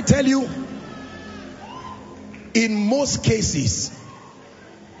dreams. Can I tell you, in most cases,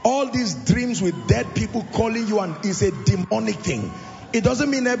 all these dreams with dead people calling you and is a demonic thing. It doesn't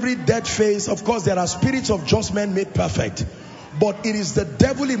mean every dead face. Of course, there are spirits of just men made perfect, but it is the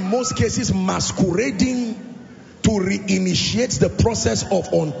devil in most cases masquerading to reinitiate the process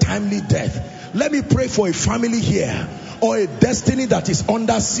of untimely death. Let me pray for a family here, or a destiny that is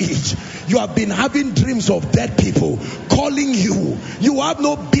under siege. You have been having dreams of dead people calling you. You have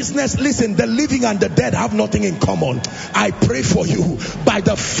no business. Listen, the living and the dead have nothing in common. I pray for you by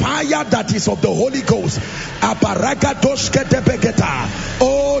the fire that is of the Holy Ghost.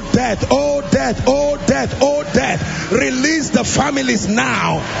 Oh death, oh death, oh death, oh death. Release the families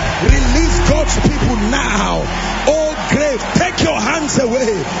now. Release God's people now. Oh grave, take your hands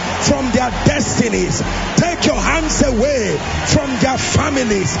away from their destinies. Take your hands away from their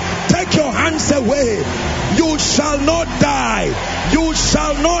families. Take your hands away. You shall not die. You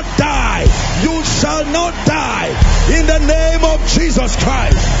shall not die. You shall not die. In the name of Jesus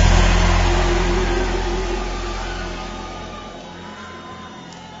Christ.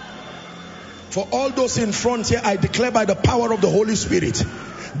 For all those in front here, I declare by the power of the Holy Spirit,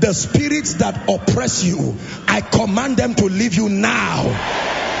 the spirits that oppress you, I command them to leave you now.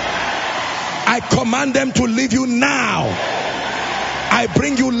 I command them to leave you now. I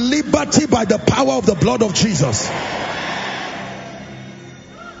bring you liberty by the power of the blood of Jesus.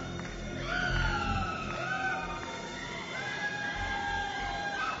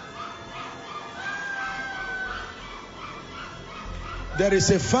 There is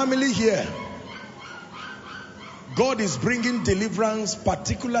a family here. God is bringing deliverance,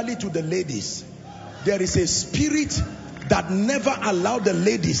 particularly to the ladies. There is a spirit that never allowed the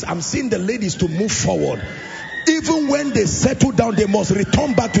ladies, I'm seeing the ladies, to move forward. Even when they settle down, they must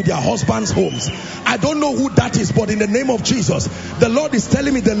return back to their husbands' homes. I don't know who that is, but in the name of Jesus, the Lord is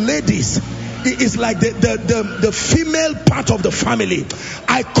telling me the ladies, it is like the female part of the family.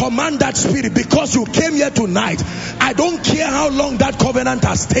 I command that spirit, because you came here tonight. I don't care how long that covenant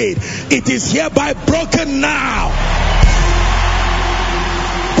has stayed. It is hereby broken now.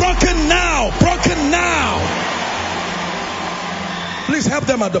 Broken now. Broken now. Please help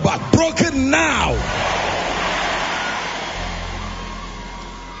them at the back. Broken now.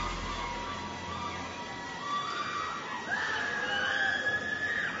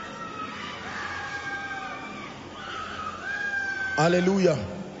 Hallelujah.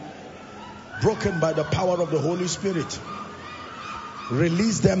 Broken by the power of the Holy Spirit.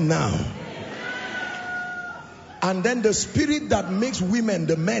 Release them now. And then the spirit that makes women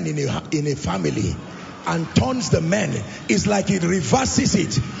the men in a family and turns the men, is like it reverses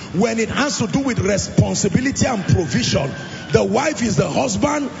it. When it has to do with responsibility and provision, the wife is the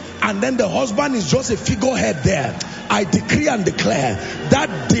husband, and then the husband is just a figurehead there. I decree and declare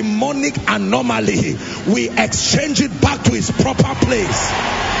that demonic anomaly, we exchange it back to its proper place.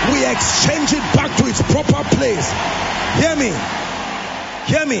 We exchange it back to its proper place. Hear me.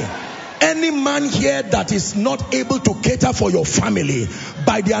 Hear me. Any man here that is not able to cater for your family,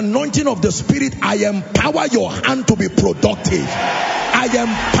 by the anointing of the Spirit, I empower your hand to be productive. I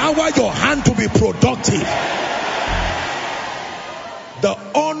empower your hand to be productive. The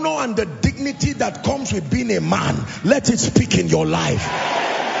honor and the dignity that comes with being a man, let it speak in your life.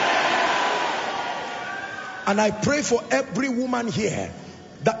 And I pray for every woman here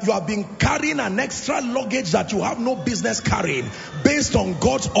that you have been carrying an extra luggage that you have no business carrying, based on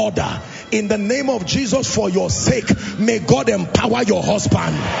God's order. In the name of Jesus, for your sake, may God empower your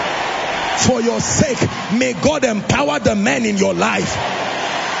husband. For your sake, may God empower the men in your life.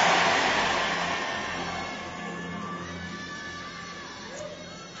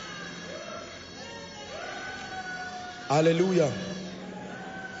 Hallelujah.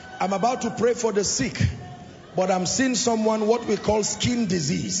 I'm about to pray for the sick, but I'm seeing someone, what we call skin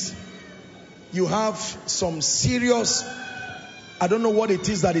disease. You have some serious, I don't know what it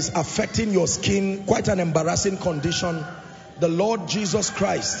is that is affecting your skin, quite an embarrassing condition. The Lord Jesus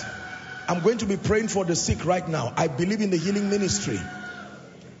Christ, I'm going to be praying for the sick right now. I believe in the healing ministry.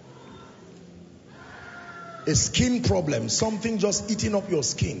 A skin problem, something just eating up your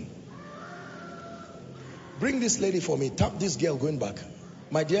skin. Bring this lady for me. Tap this girl going back.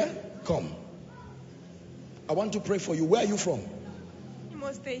 My dear, come. I want to pray for you. Where are you from?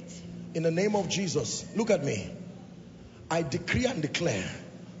 Imo State. In the name of Jesus, look at me. I decree and declare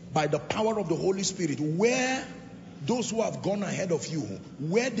by the power of the Holy Spirit, where those who have gone ahead of you,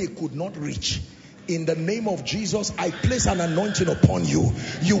 where they could not reach, in the name of Jesus, I place an anointing upon you.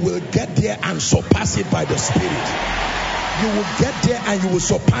 You will get there and surpass it by the Spirit. You will get there and you will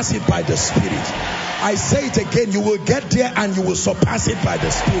surpass it by the Spirit. I say it again, you will get there and you will surpass it by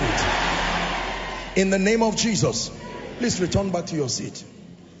the Spirit. In the name of Jesus. Please return back to your seat.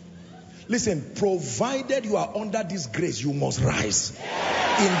 Listen, provided you are under this grace, you must rise.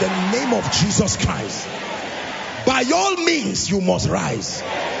 In the name of Jesus Christ. By all means, you must rise.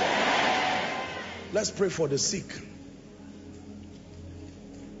 Let's pray for the sick.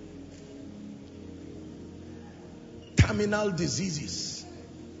 Terminal diseases.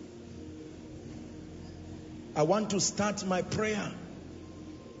 I want to start my prayer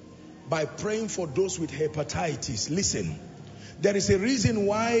by praying for those with hepatitis. Listen, there is a reason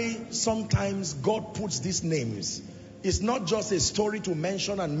why sometimes God puts these names. It's not just a story to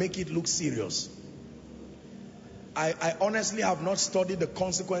mention and make it look serious. I honestly have not studied the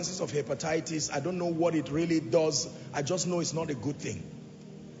consequences of hepatitis. I don't know what it really does. I just know it's not a good thing.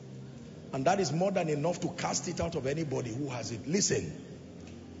 And that is more than enough to cast it out of anybody who has it. Listen,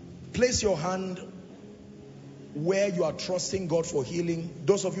 place your hand where you are trusting God for healing.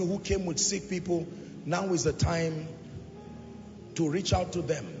 Those of you who came with sick people, now is the time to reach out to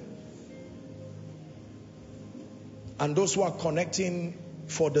them. And those who are connecting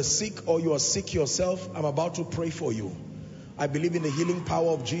for the sick, or you are sick yourself, I'm about to pray for you. I believe in the healing power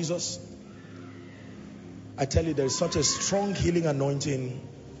of Jesus. I tell you, there is such a strong healing anointing.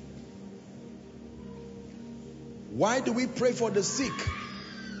 Why do we pray for the sick?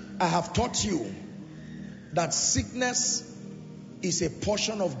 I have taught you that sickness is a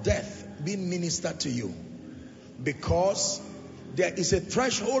portion of death being ministered to you, because there is a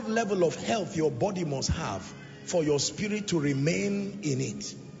threshold level of health your body must have for your spirit to remain in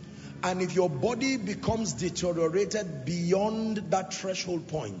it. And if your body becomes deteriorated beyond that threshold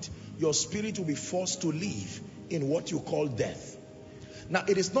point, your spirit will be forced to live in what you call death. Now,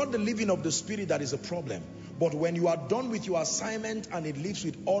 it is not the living of the spirit that is a problem, but when you are done with your assignment and it lives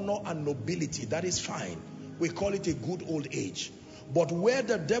with honor and nobility, that is fine. We call it a good old age. But where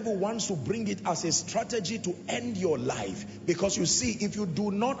the devil wants to bring it as a strategy to end your life, because you see, if you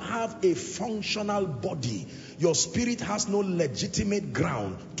do not have a functional body, your spirit has no legitimate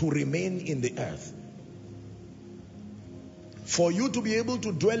ground to remain in the earth. For you to be able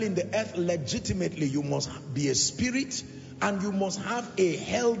to dwell in the earth legitimately, you must be a spirit and you must have a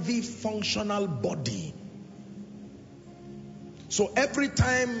healthy, functional body. So every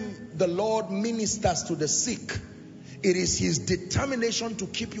time the Lord ministers to the sick, it is his determination to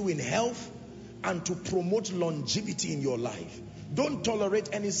keep you in health and to promote longevity in your life. Don't tolerate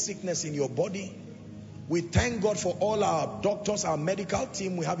any sickness in your body. We thank God for all our doctors, our medical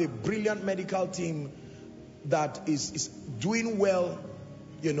team. We have a brilliant medical team that is doing well,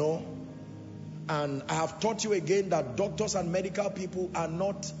 you know. And I have taught you again that doctors and medical people are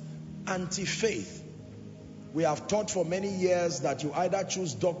not anti-faith. We have taught for many years that you either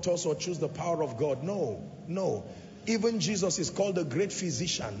choose doctors or choose the power of God. No, no. Even Jesus is called the great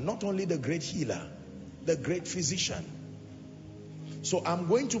physician, not only the great healer, the great physician. So I'm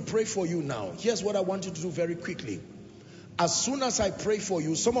going to pray for you now. Here's what I want you to do very quickly. As soon as I pray for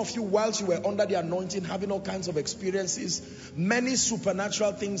you, some of you, whilst you were under the anointing, having all kinds of experiences, many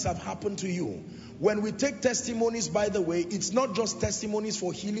supernatural things have happened to you. When we take testimonies, by the way, it's not just testimonies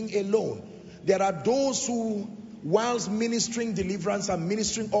for healing alone. There are those who, whilst ministering deliverance and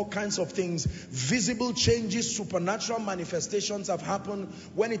ministering all kinds of things, visible changes, supernatural manifestations have happened.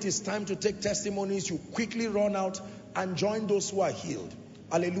 When it is time to take testimonies, you quickly run out and join those who are healed.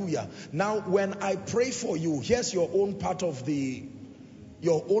 Hallelujah. Now, when I pray for you, here's your own part of the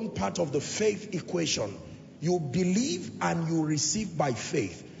faith equation. You believe and you receive by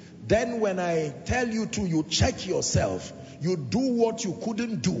faith. Then when I tell you to, you check yourself. You do what you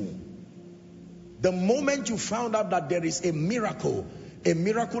couldn't do. The moment you found out that there is a miracle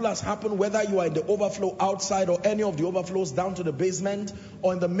has happened, whether you are in the overflow outside or any of the overflows down to the basement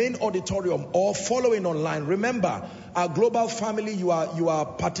or in the main auditorium or following online. Remember, our global family, you are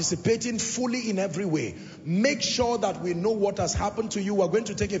participating fully in every way. Make sure that we know what has happened to you. We're going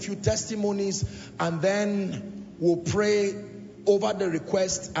to take a few testimonies and then we'll pray over the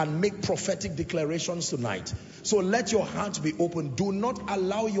request and make prophetic declarations tonight. So let your heart be open. Do not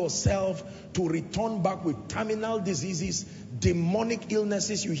allow yourself to return back with terminal diseases, demonic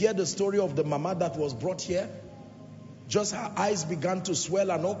illnesses. You hear the story of the mama that was brought here. Just her eyes began to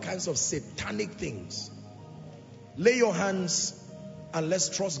swell and all kinds of satanic things. Lay your hands and let's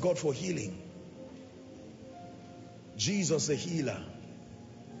trust God for healing. Jesus the healer.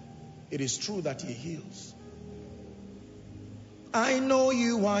 It is true that he heals. I know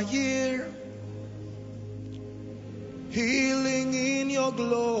you are here, healing in your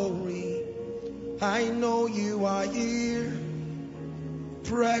glory. I know you are here,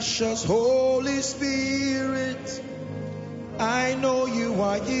 precious Holy Spirit. I know you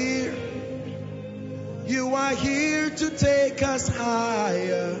are here. You are here to take us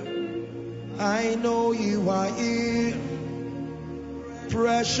higher. I know you are here,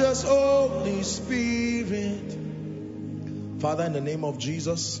 precious Holy Spirit. Father, in the name of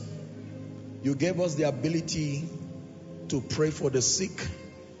Jesus, you gave us the ability to pray for the sick,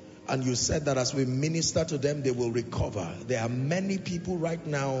 and you said that as we minister to them, they will recover. There are many people right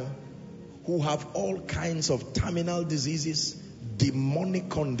now who have all kinds of terminal diseases, demonic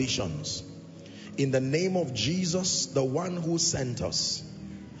conditions. In the name of Jesus, the one who sent us,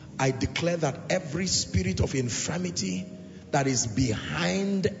 I declare that every spirit of infirmity that is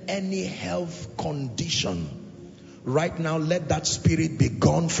behind any health condition, right now, let that spirit be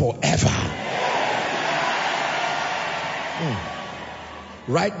gone forever.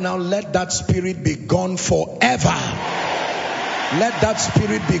 Right now, let that spirit be gone forever. Let that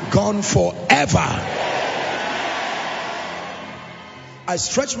spirit be gone forever. I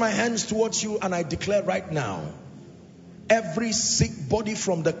stretch my hands towards you and I declare right now, every sick body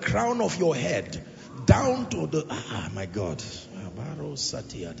from the crown of your head down to the, my God.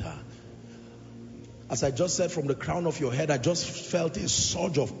 As I just said, from the crown of your head, I just felt a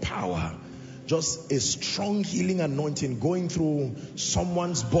surge of power. Just a strong healing anointing going through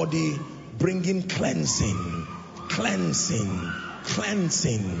someone's body, bringing cleansing, cleansing,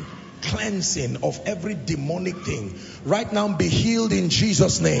 cleansing, cleansing of every demonic thing. Right now, be healed in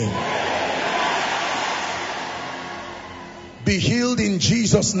Jesus' name. Be healed in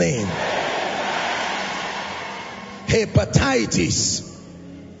Jesus' name. Hepatitis,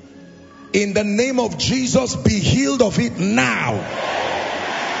 in the name of Jesus, be healed of it now.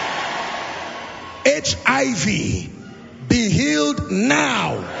 HIV, be healed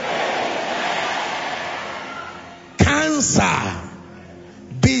now. Cancer,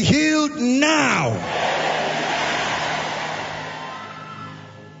 be healed now.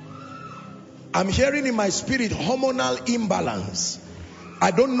 I'm hearing in my spirit hormonal imbalance.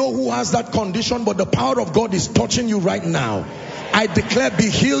 I don't know who has that condition, but the power of God is touching you right now. I declare, be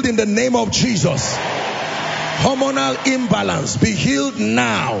healed in the name of Jesus. Hormonal imbalance, be healed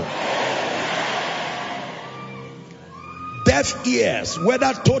now. Deaf ears,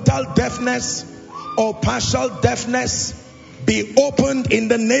 whether total deafness or partial deafness, be opened in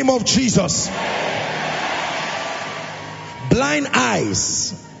the name of Jesus. Blind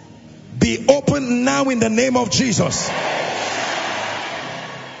eyes, be opened now in the name of Jesus.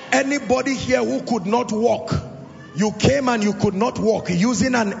 Anybody here who could not walk, you came and you could not walk,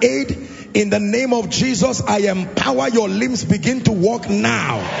 using an aid, in the name of Jesus, I empower your limbs, begin to walk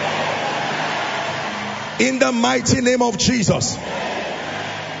now. In the mighty name of Jesus.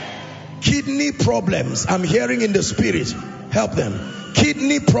 Kidney problems, I'm hearing in the spirit, help them.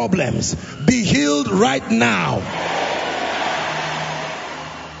 Kidney problems, be healed right now.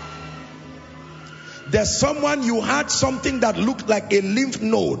 There's someone, you had something that looked like a lymph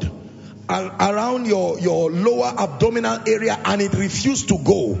node around your lower abdominal area and it refused to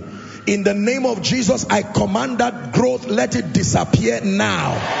go. In the name of Jesus, I command that growth, let it disappear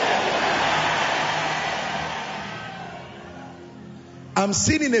now. I'm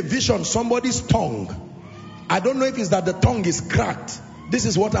seeing in a vision somebody's tongue. I don't know if it's that the tongue is cracked. This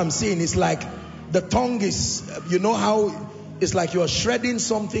is what I'm seeing. It's like the tongue is, you know how it's like you're shredding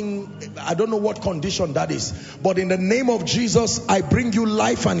something. I don't know what condition that is. But in the name of Jesus, I bring you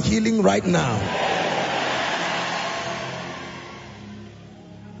life and healing right now.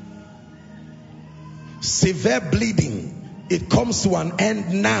 Severe bleeding, it comes to an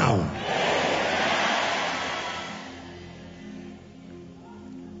end now.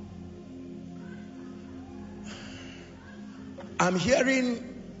 I'm hearing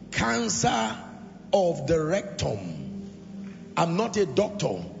cancer of the rectum. I'm not a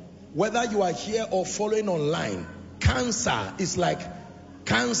doctor. Whether you are here or following online, cancer is like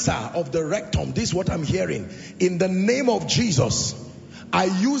cancer of the rectum. This is what I'm hearing. In the name of Jesus, I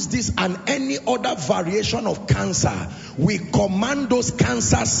use this and any other variation of cancer. We command those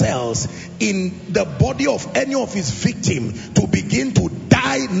cancer cells in the body of any of his victims to begin to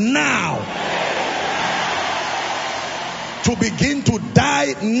die now. to begin to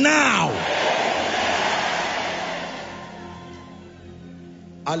die now.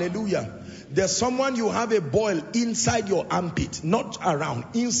 Hallelujah. There's someone, you have a boil inside your armpit, not around,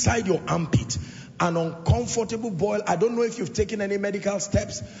 inside your armpit. An uncomfortable boil. I don't know if you've taken any medical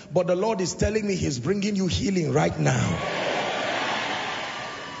steps, but the Lord is telling me He's bringing you healing right now.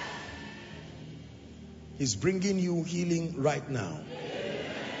 He's bringing you healing right now.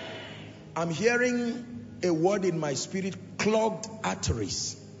 I'm hearing a word in my spirit, clogged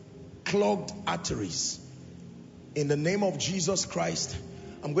arteries. Clogged arteries. In the name of Jesus Christ,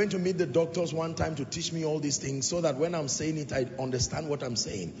 I'm going to meet the doctors one time to teach me all these things so that when I'm saying it, I understand what I'm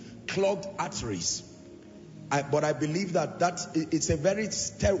saying. Clogged arteries. But I believe that it's a very,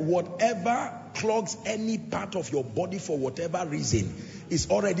 whatever clogs any part of your body for whatever reason is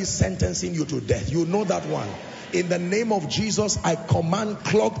already sentencing you to death. You know that one. In the name of Jesus, I command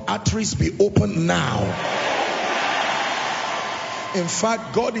clogged arteries be opened now. In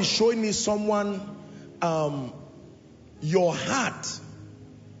fact, God is showing me someone, your heart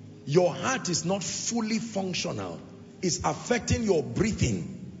is not fully functional. It's affecting your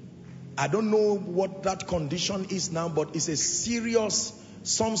breathing. I don't know what that condition is now, but it's a serious,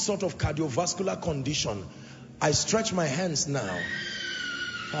 some sort of cardiovascular condition. I stretch my hands now.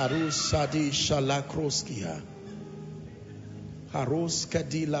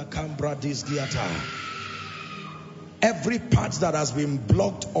 Every part that has been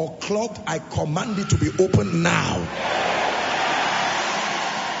blocked or clogged, I command it to be opened now.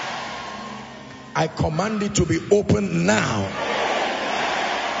 I command it to be opened now.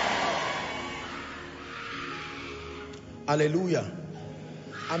 Hallelujah.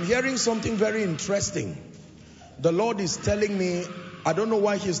 I'm hearing something very interesting. The Lord is telling me, I don't know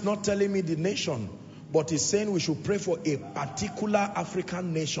why He's not telling me the nation, but He's saying we should pray for a particular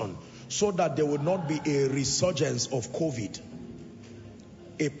African nation so that there will not be a resurgence of COVID.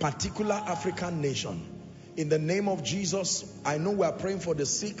 A particular African nation. In the name of Jesus, I know we are praying for the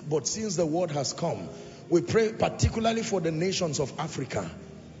sick, but since the word has come, we pray particularly for the nations of Africa.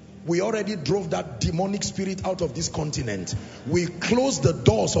 We already drove that demonic spirit out of this continent. We close the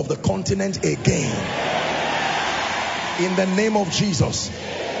doors of the continent again. In the name of Jesus,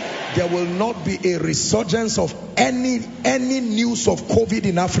 there will not be a resurgence of any news of COVID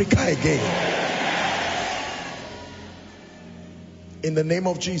in Africa again. In the name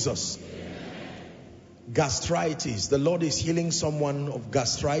of Jesus. Gastritis. The Lord is healing someone of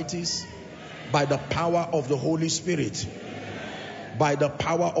gastritis by the power of the Holy Spirit. By the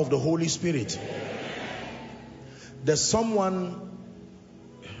power of the Holy Spirit. There's someone,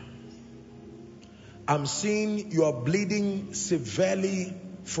 I'm seeing you are bleeding severely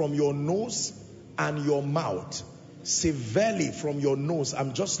from your nose and your mouth. Severely from your nose.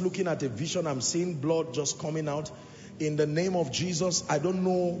 I'm just looking at a vision. I'm seeing blood just coming out. In the name of Jesus, I don't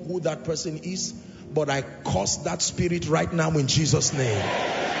know who that person is, but I curse that spirit right now in Jesus' name.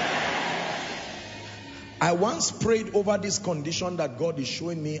 I once prayed over this condition that God is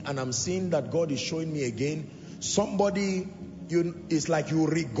showing me, and I'm seeing that God is showing me again. Somebody, it's like you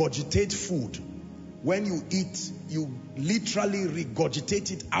regurgitate food. When you eat, you literally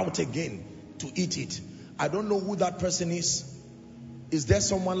regurgitate it out again to eat it. I don't know who that person is. Is there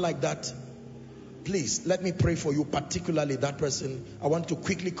someone like that? Please, let me pray for you, particularly that person. I want to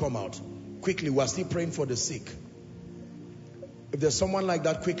quickly come out. Quickly, we're still praying for the sick. If there's someone like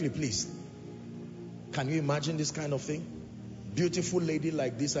that, quickly, please. Can you imagine this kind of thing? Beautiful lady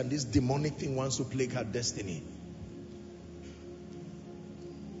like this, and this demonic thing wants to plague her destiny.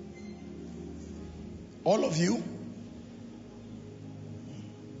 All of you.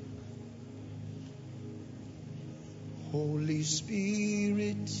 Holy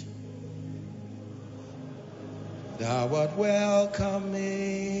Spirit, Thou art welcome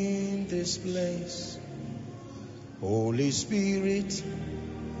in this place. Holy Spirit,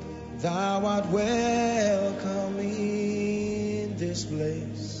 Thou art welcome in this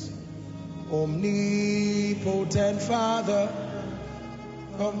place. Omnipotent Father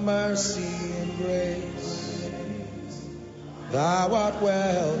of mercy and grace, Thou art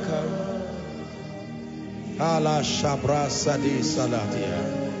welcome.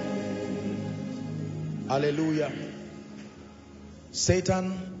 Hallelujah.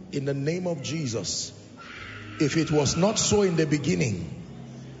 Satan, in the name of Jesus, if it was not so in the beginning,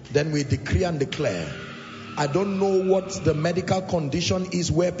 then we decree and declare. I don't know what the medical condition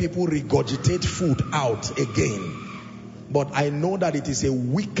is where people regurgitate food out again, but I know that it is a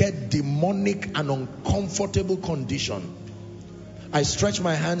wicked, demonic and uncomfortable condition. I stretch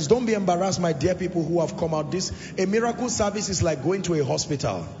my hands. Don't be embarrassed, my dear people who have come out. A miracle service is like going to a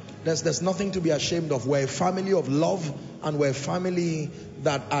hospital. There's nothing to be ashamed of. We're a family of love, and we're a family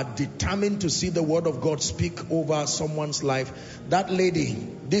that are determined to see the word of God speak over someone's life. That lady,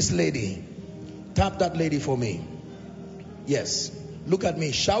 this lady, tap that lady for me. Yes. Look at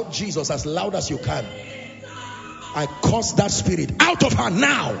me. Shout Jesus as loud as you can. I curse that spirit out of her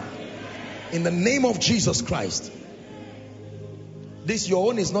now. In the name of Jesus Christ. This, your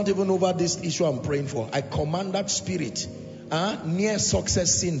own is not even over this issue I'm praying for. I command that spirit, near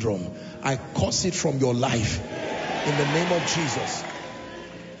success syndrome, I curse it from your life. In the name of Jesus.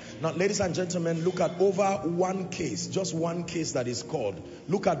 Now, ladies and gentlemen, look at over one case, just one case that is called.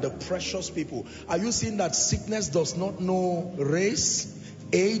 Look at the precious people. Are you seeing that sickness does not know race,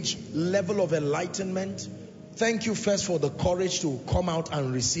 age, level of enlightenment? Thank you first for the courage to come out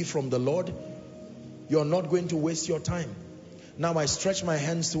and receive from the Lord. You're not going to waste your time. Now I stretch my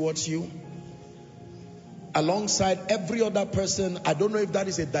hands towards you. Alongside every other person, I don't know if that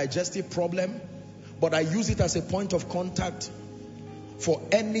is a digestive problem, but I use it as a point of contact for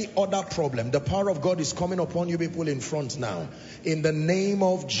any other problem. The power of God is coming upon you people in front now. In the name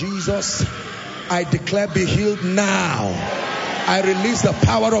of Jesus, I declare be healed now. I release the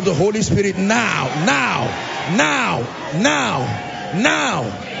power of the Holy Spirit now.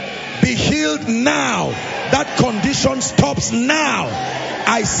 Be healed now. That condition stops now.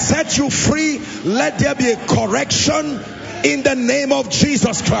 I set you free. Let there be a correction in the name of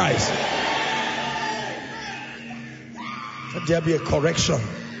Jesus Christ. Let there be a correction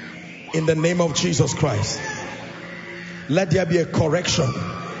in the name of Jesus Christ. Let there be a correction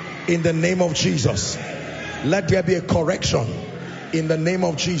in the name of Jesus. Let there be a correction in the name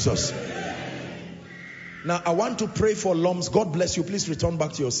of Jesus. Now I want to pray for lumps. God bless you. Please return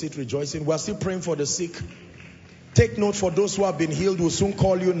back to your seat rejoicing. We are still praying for the sick. Take note, for those who have been healed, we'll soon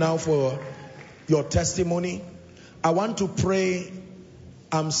call you now for your testimony. I want to pray.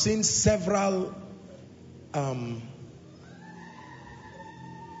 I'm seeing several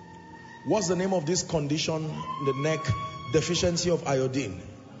what's the name of this condition in the neck? Deficiency of iodine.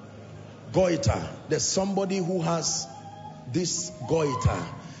 Goiter. There's somebody who has this goiter.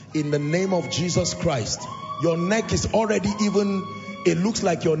 In the name of Jesus Christ. Your neck is already even, it looks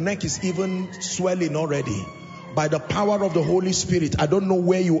like your neck is even swelling already. By the power of the Holy Spirit. I don't know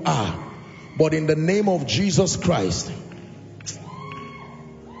where you are, but in the name of Jesus Christ.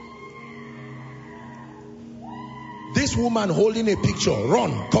 This woman holding a picture.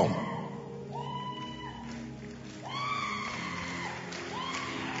 Run, come.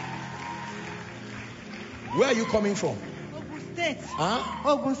 Where are you coming from? Ogun State. Huh?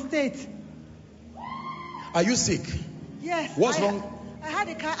 Ogun State. Are you sick? Yes. What's wrong? I had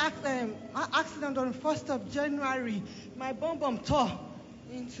a car accident on the 1st of January. My bum tore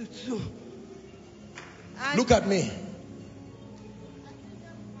into two. And look at me.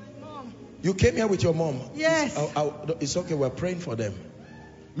 My mom. You came here with your mom? Yes. It's okay, we're praying for them.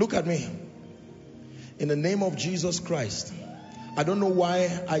 Look at me. In the name of Jesus Christ. I don't know why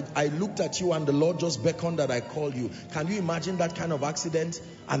I looked at you and the Lord just beckoned that I called you. Can you imagine that kind of accident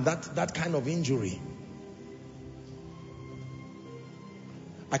and that kind of injury?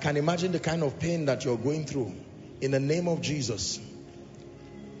 I can imagine the kind of pain that you're going through. In the name of Jesus.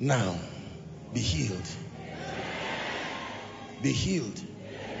 Now, be healed. Be healed.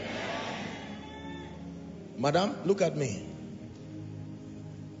 Madam, look at me.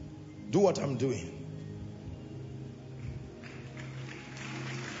 Do what I'm doing.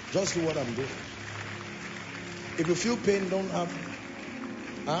 Just do what I'm doing. If you feel pain, don't have.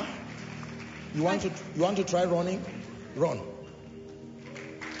 You want to try running? Run.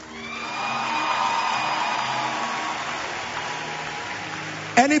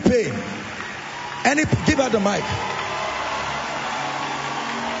 Any pain? Give her the mic.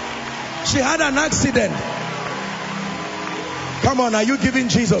 She had an accident. Come on, are you giving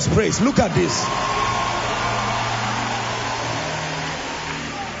Jesus praise? Look at this.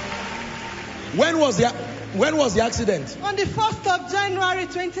 When was the accident? On the 1st of January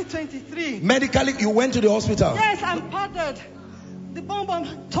 2023. Medically, you went to the hospital? Yes, I'm padded. The bum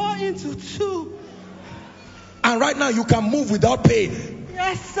tore into two. And right now you can move without pain.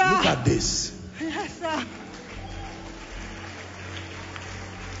 Yes, sir. Look at this. Yes, sir.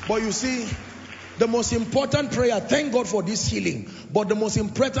 But you see, the most important prayer, thank God for this healing, but the most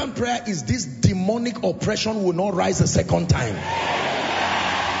important prayer is this demonic oppression will not rise a second time.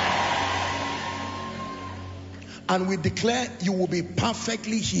 And we declare you will be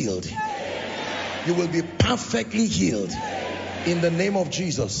perfectly healed. You will be perfectly healed in the name of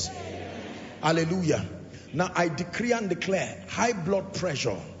Jesus. Hallelujah. Now I decree and declare high blood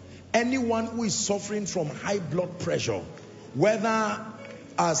pressure. Anyone who is suffering from high blood pressure, whether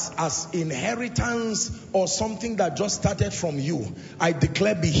as inheritance or something that just started from you, I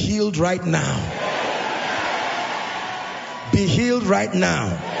declare, be healed right now. Be healed right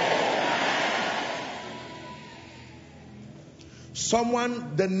now.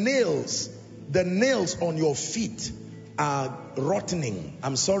 Someone, the nails on your feet are rotting.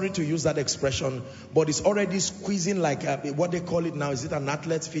 I'm sorry to use that expression, but it's already squeezing like what they call it now. Is it an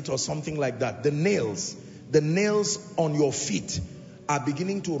athlete's feet or something like that? The nails on your feet are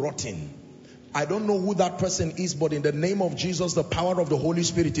beginning to rotten. I don't know who that person is, but in the name of Jesus, the power of the Holy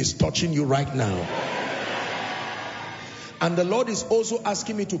Spirit is touching you right now. And the Lord is also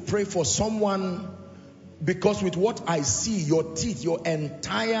asking me to pray for someone, because with what I see, your teeth, your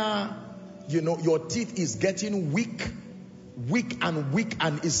entire, your teeth is getting weak,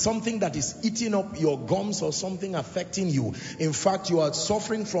 and is something that is eating up your gums or something affecting you. In fact, you are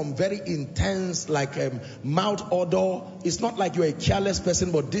suffering from very intense mouth odor. It's not like you're a careless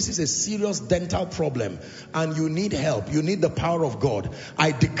person, but this is a serious dental problem and you need help. You need the power of God.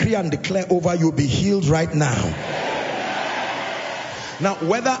 I decree and declare over you, be healed right now. Now,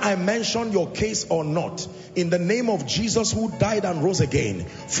 whether I mention your case or not, in the name of Jesus who died and rose again,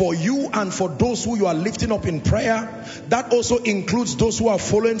 for you and for those who you are lifting up in prayer, that also includes those who are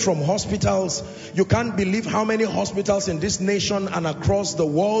following from hospitals. You can't believe how many hospitals in this nation and across the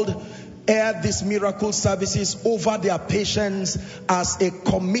world air these miracle services over their patients as a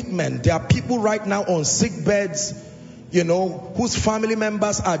commitment. There are people right now on sick beds, whose family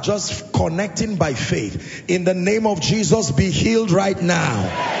members are just connecting by faith. In the name of Jesus, be healed right now.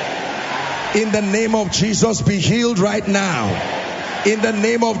 In the name of Jesus, be healed right now. In the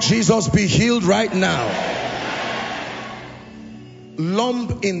name of Jesus, be healed right now.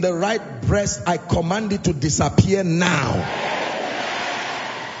 Lump in the right breast, I command it to disappear now.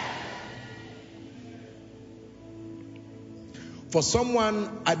 For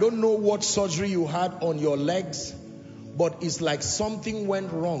someone, I don't know what surgery you had on your legs, but it's like something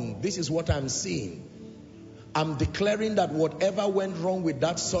went wrong. This is what I'm seeing. I'm declaring that whatever went wrong with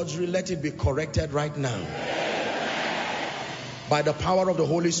that surgery, let it be corrected right now. By the power of the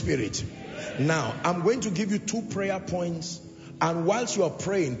Holy Spirit. Now, I'm going to give you 2 prayer points. And whilst you are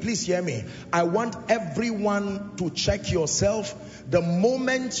praying, please hear me. I want everyone to check yourself. The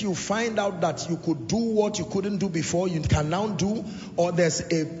moment you find out that you could do what you couldn't do before, you can now do, or there's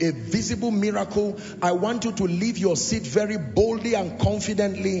a visible miracle, I want you to leave your seat very boldly and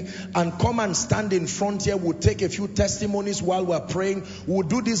confidently and come and stand in front here. We'll take a few testimonies while we're praying. We'll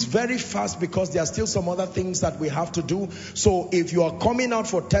do this very fast because there are still some other things that we have to do. So if you are coming out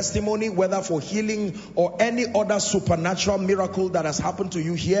for testimony, whether for healing or any other supernatural miracle that has happened to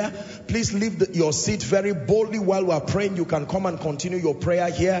you here, please leave your seat very boldly while we're praying. You can come and continue your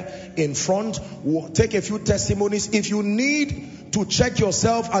prayer here in front. We'll take a few testimonies. If you need to check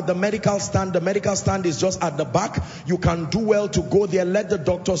yourself at the medical stand is just at the back. You can do well to go there. Let the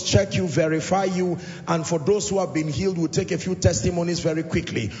doctors check you, verify you. And for those who have been healed, we'll take a few testimonies very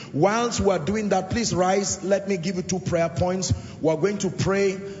quickly. Whilst we're doing that, please rise. Let me give you 2 prayer points. We're going to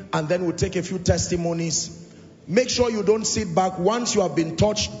pray and then we'll take a few testimonies. Make sure you don't sit back. Once you have been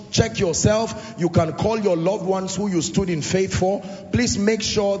touched, check yourself. You can call your loved ones who you stood in faith for. Please make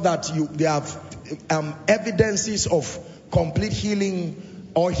sure that they have evidences of complete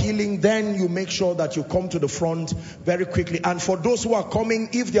healing or healing. Then you make sure that you come to the front very quickly. And for those who are coming,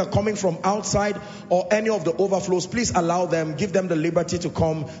 if they are coming from outside or any of the overflows, please allow them, give them the liberty to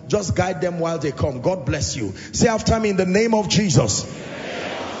come. Just guide them while they come. God bless you. Say after me, in the name of Jesus.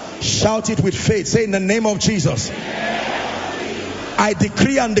 Shout it with faith. Say, in the name of Jesus, I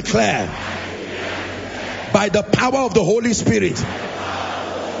decree and declare by the power of the Holy Spirit,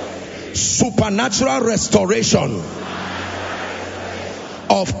 supernatural restoration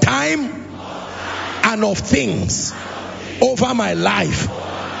of time and of things over my life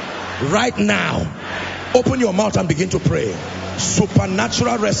right now. Open your mouth and begin to pray.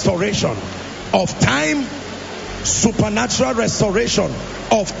 Supernatural restoration of time, supernatural restoration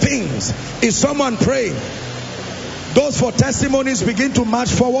of things. Is someone praying? Those for testimonies, begin to march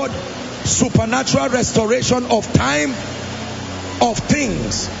forward. Supernatural restoration of time, of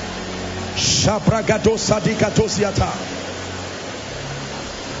things.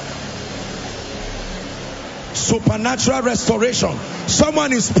 Supernatural restoration.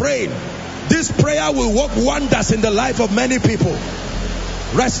 Someone is praying. This prayer will work wonders in the life of many people.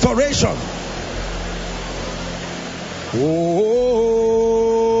 Restoration. Oh,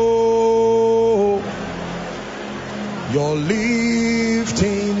 your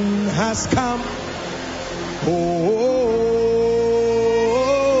lifting has come. Oh,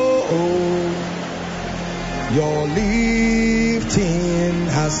 your lifting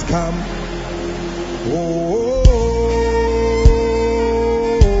has come. Oh,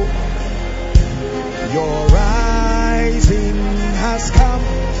 your rising has come.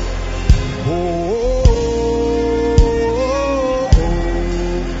 Oh,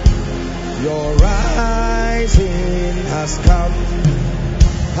 your rising has come.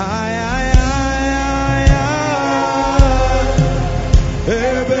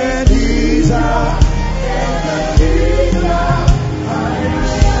 Ebenezer.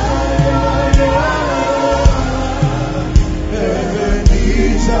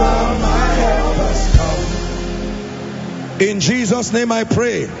 In Jesus' name I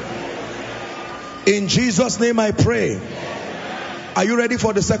pray. In Jesus' name I pray. Are you ready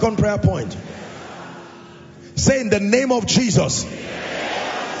for the second prayer point? Say, in the name of Jesus,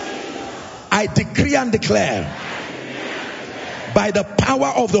 I decree and declare by the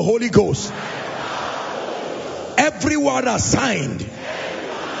power of the Holy Ghost, everyone assigned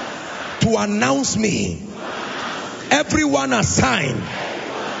to announce me, everyone assigned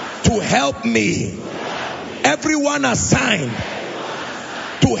to help me, everyone assigned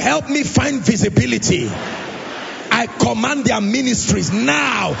to help me find visibility, I command their ministries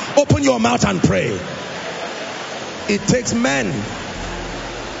now. Open your mouth and pray. It takes men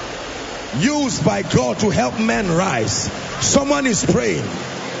used by God to help men rise. Someone is praying.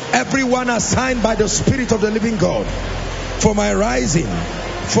 Everyone assigned by the Spirit of the living God for my rising,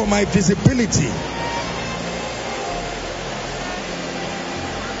 for my visibility.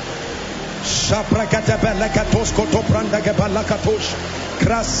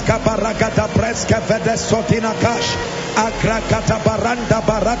 Kraska baragada breska vedesotina kash akrakata baranda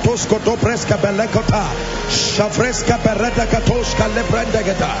baratos koto breska belekota shavreska bereda katoshka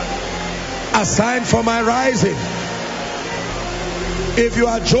lebrendegeda. Assigned for my rising. If you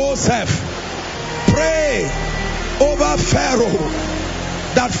are Joseph, pray over Pharaoh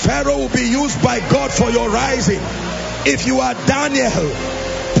that Pharaoh will be used by God for your rising. If you are Daniel,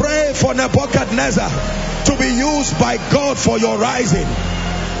 pray for Nebuchadnezzar to be used by God for your rising.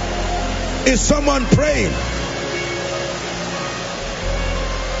 Is someone praying?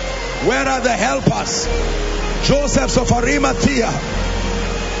 Where are the helpers? Josephs of Arimathea,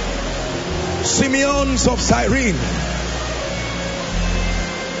 Simeons of Cyrene,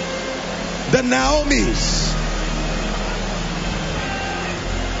 the Naomis.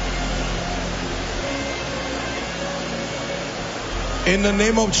 In the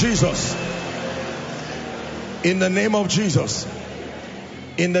name of Jesus. In the name of Jesus.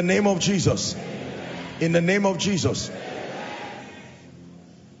 In the name of Jesus. In the name of Jesus.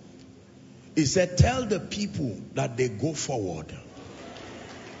 He said, tell the people that they go forward.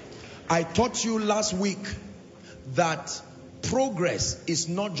 I taught you last week that progress is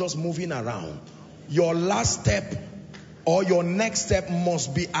not just moving around. Your last step or your next step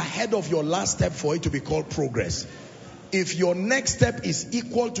must be ahead of your last step for it to be called progress. If your next step is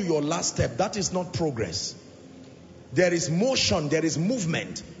equal to your last step, that is not progress. There is motion, there is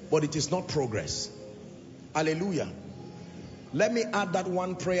movement, but it is not progress. Hallelujah. Let me add that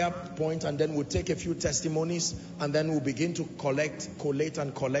one prayer point, and then we'll take a few testimonies, and then we'll begin to collate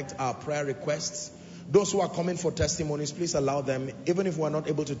our prayer requests. Those who are coming for testimonies, please allow them. Even if we're not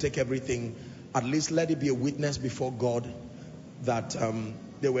able to take everything, at least let it be a witness before God that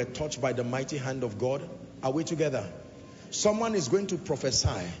they were touched by the mighty hand of God. Are we together? Someone is going to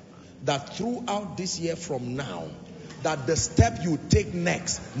prophesy that throughout this year from now, that the step you take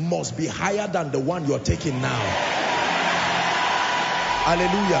next must be higher than the one you're taking now.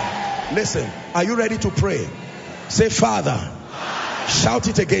 Hallelujah. Listen, are you ready to pray? Say, Father. Shout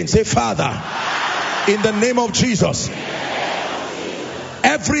it again. Say, Father, in the name of Jesus,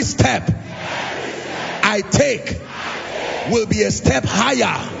 every step I take will be a step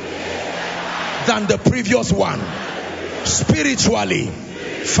higher than the previous one. Spiritually,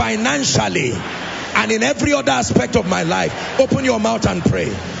 financially, and in every other aspect of my life. Open your mouth and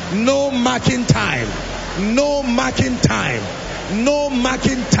pray. No marking time. No marking time. No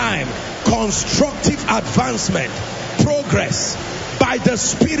marking time. Constructive advancement. Progress by the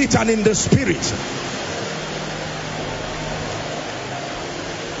Spirit and in the Spirit.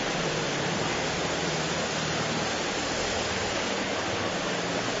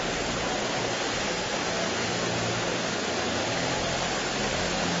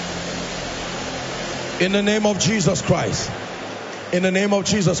 In the name of Jesus Christ. In the name of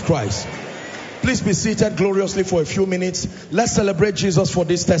Jesus Christ. Please be seated gloriously for a few minutes. Let's celebrate Jesus for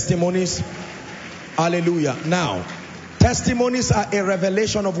these testimonies. Hallelujah. Now, testimonies are a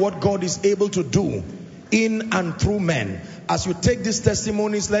revelation of what God is able to do in and through men. As you take these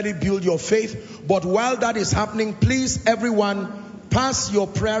testimonies, let it build your faith. But while that is happening, please, everyone, pass your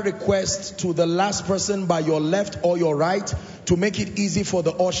prayer request to the last person by your left or your right to make it easy for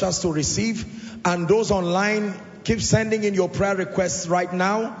the ushers to receive. And those online, keep sending in your prayer requests right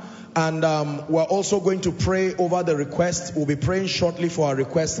now. And we're also going to pray over the requests. We'll be praying shortly for our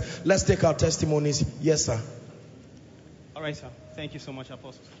requests. Let's take our testimonies. Yes, sir. All right, sir. Thank you so much,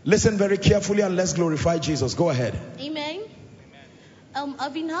 Apostle. Listen very carefully and let's glorify Jesus. Go ahead. Amen.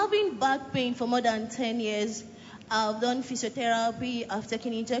 I've been having back pain for more than 10 years. I've done physiotherapy, I've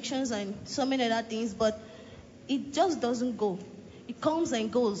taken injections and so many other things, but it just doesn't go. It comes and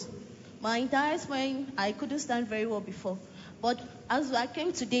goes. My entire spine, I couldn't stand very well before. But as I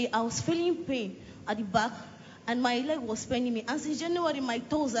came today, I was feeling pain at the back and my leg was paining me. And since January, my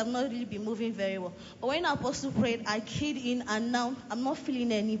toes have not really been moving very well. But when Apostle prayed, I keyed in and now I'm not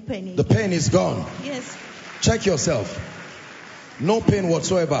feeling any pain again. The pain is gone. Yes. Check yourself. No pain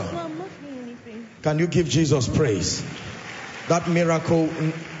whatsoever. No, I'm not feeling any pain. Can you give Jesus praise? That miracle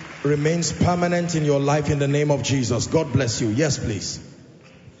remains permanent in your life in the name of Jesus. God bless you. Yes, please.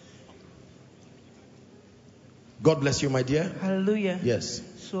 God bless you, my dear. Hallelujah. Yes.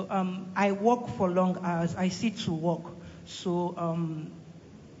 So I walk for long hours. I sit to walk. So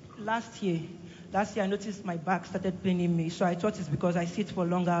last year I noticed my back started paining me. So I thought it's because I sit for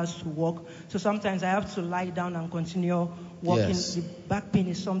long hours to walk. So sometimes I have to lie down and continue walking. Yes. The back pain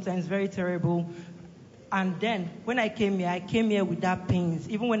is sometimes very terrible. And then when I came here with that pains.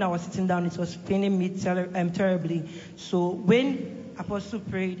 Even when I was sitting down, it was paining me terribly. So when Apostle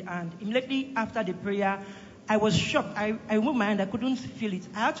prayed and immediately after the prayer, I was shocked. I moved my hand. I couldn't feel it.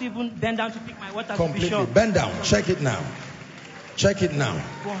 I had to even bend down to pick my water. Completely. To be sure. Bend down. Check it now. Check it now.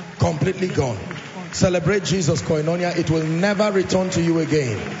 Gone. Completely gone. Celebrate Jesus, Koinonia. It will never return to you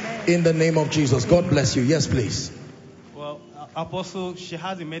again. In the name of Jesus. God bless you. Yes, please. Well, Apostle, she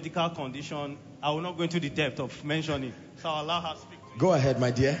has a medical condition. I will not go into the depth of mentioning. So I'll allow her to speak. Go ahead,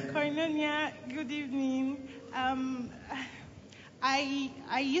 my dear. Koinonia, good evening.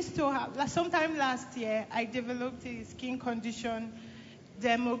 I used to have, sometime last year, I developed a skin condition,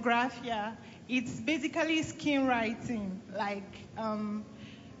 dermographia. It's basically skin writing, like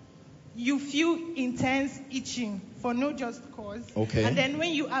you feel intense itching for no just cause. Okay. And then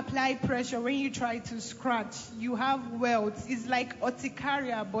when you apply pressure, when you try to scratch, you have welts. It's like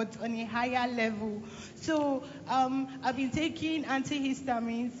urticaria, but on a higher level. So I've been taking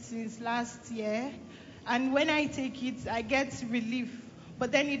antihistamines since last year. And when I take it, I get relief.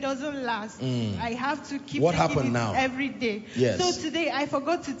 But then it doesn't last. I have to keep taking it now? every day. Yes. So today I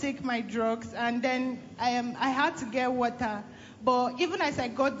forgot to take my drugs, and then I had to get water. But even as I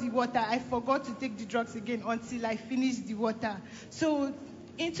got the water, I forgot to take the drugs again until I finished the water. So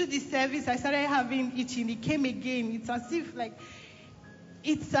into the service, I started having itching. It came again. It's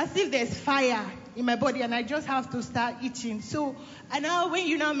as if there's fire in my body and I just have to start itching. So, and now when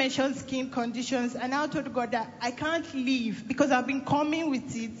you now mention skin conditions, I now told God that I can't leave because I've been coming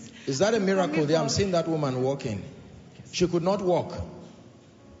with it. Is that a miracle there? I'm seeing that woman walking. She could not walk.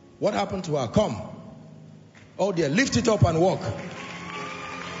 What happened to her? Come. Oh dear, lift it up and walk.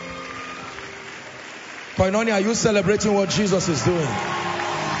 Koinonia, are you celebrating what Jesus is doing?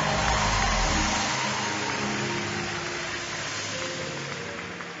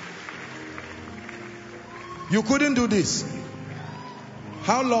 You couldn't do this.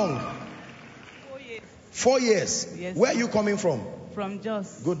 How long? 4 years. 4 years. Yes. Where are you coming from? From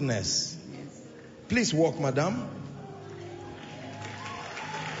Jos. Goodness. Yes. Please walk, madam.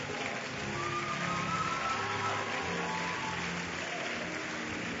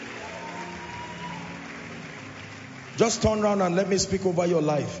 Just turn around and let me speak over your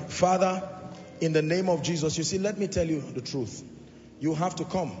life. Father, in the name of Jesus, you see, let me tell you the truth. You have to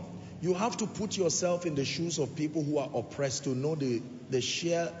come. You have to put yourself in the shoes of people who are oppressed to know the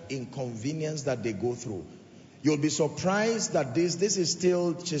sheer inconvenience that they go through. You'll be surprised that she's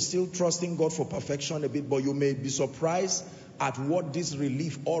still trusting God for perfection a bit, but you may be surprised at what this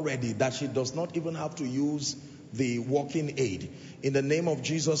relief already, that she does not even have to use the walking aid. In the name of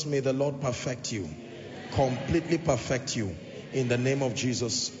Jesus, may the Lord perfect you. Completely perfect you. In the name of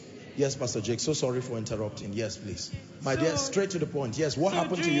Jesus. Yes, Pastor Jake, so sorry for interrupting. Yes, please. My dear, straight to the point. Yes, what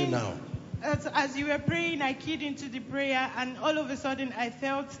happened to you now? As you were praying, I keyed into the prayer, and all of a sudden I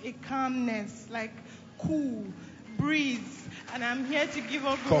felt a calmness, like cool breeze, and I'm here to give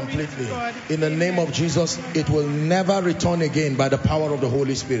all glory Completely. to God. In the name of Jesus, it will never return again by the power of the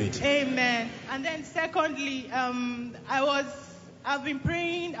Holy Spirit. Amen. And then secondly, I've been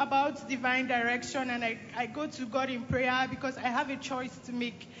praying about divine direction, and I go to God in prayer because I have a choice to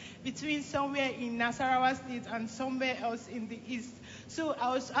make between somewhere in Nasarawa State and somewhere else in the east. So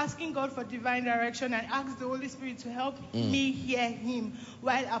I was asking God for divine direction. I asked the Holy Spirit to help me hear him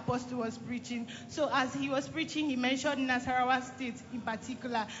while Apostle was preaching. So as he was preaching, he mentioned Nasarawa State in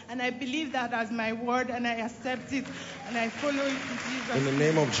particular. And I believe that as my word, and I accept it, and I follow it in Jesus' In the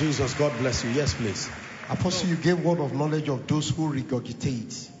name of Jesus, God bless you. Yes, please. Apostle, you gave word of knowledge of those who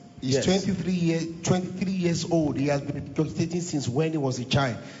regurgitate. He's Yes. 23 years old. He has been regurgitating since when he was a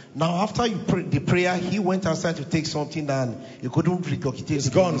child. Now, after you the prayer, he went outside to take something and he couldn't regurgitate. It's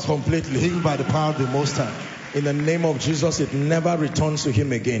gone completely. Healed by the power of the Most High. In the name of Jesus, it never returns to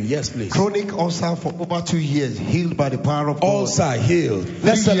him again. Yes, please. Chronic ulcer for over 2 years, healed by the power of God. Ulcer healed.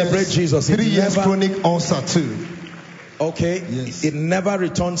 Let's celebrate Jesus. 3 years chronic ulcer too. Okay. Yes. It never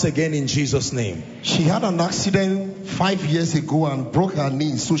returns again in Jesus' name. She had an accident 5 years ago and broke her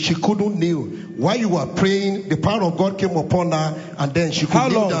knee, so she couldn't kneel. While you were praying, the power of God came upon her, and then she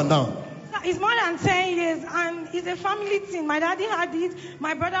could kneel down now. It's more than 10 years, and it's a family thing. My daddy had it.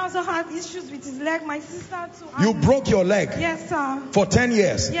 My brother also had issues with his leg. My sister too. You broke your leg? Yes, sir. For 10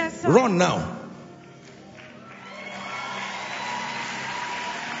 years? Yes, sir. Run now.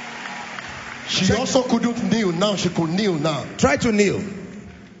 She also couldn't kneel. Now she could kneel now. Try to kneel.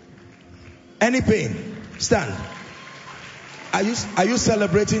 Any pain? Stand. Are you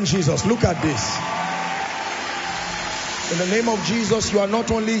celebrating Jesus? Look at this. In the name of Jesus, you are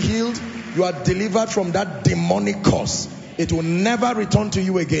not only healed, you are delivered from that demonic curse. It will never return to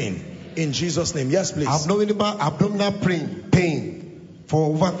you again. In Jesus' name. Yes, please. Abdominal pain. For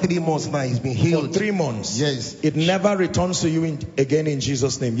over 3 months now, he's been healed. For 3 months. Yes. It never returns to you again in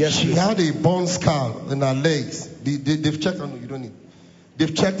Jesus' name. Yes. She please. had a bone scar in her legs. They've checked. No, you don't need.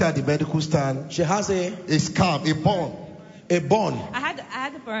 They've checked her at the medical stand. She has a scar, a bone. A bone. I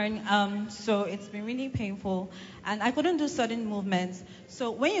had a burn, so it's been really painful, and I couldn't do sudden movements.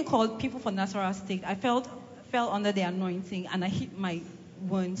 So when you called people for Nasarawa State, I fell under the anointing, and I hit my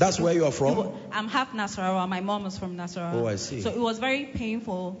wound. That's where you are from? I'm half Nasarawa. My mom is from Nasarawa. Oh, I see. So it was very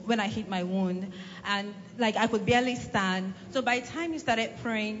painful when I hit my wound, and like I could barely stand. So by the time you started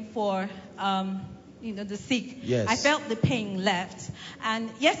praying for the sick, yes, I felt the pain left.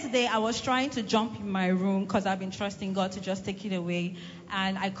 And yesterday I was trying to jump in my room because I've been trusting God to just take it away,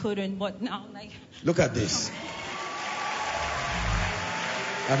 and I couldn't. But now, look at this.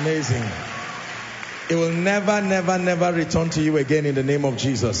 Amazing. It will never, never, never return to you again in the name of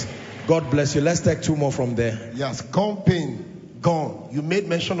Jesus. God bless you. Let's take 2 more from there. Yes, gum pain, gone. You made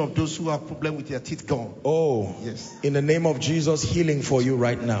mention of those who have problem with their teeth gone. Oh, yes. In the name of Jesus, healing for you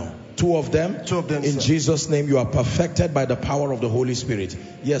right now. 2 of them. 2 of them. In sir. Jesus' name, you are perfected by the power of the Holy Spirit.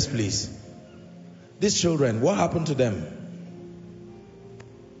 Yes, please. These children, what happened to them?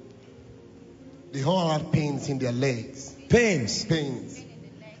 They all had pains in their legs. Pains.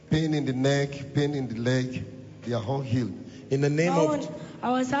 Pain in the neck, pain in the leg. They are all healed. In the name of...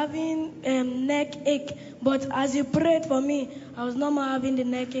 I was having neck ache, but as you prayed for me, I was no more having the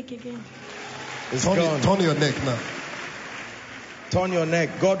neck ache again. It's gone. Turn your neck now. Turn your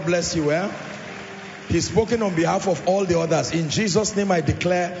neck. God bless you. He's spoken on behalf of all the others. In Jesus' name I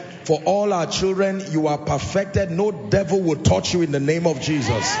declare, for all our children, you are perfected. No devil will touch you in the name of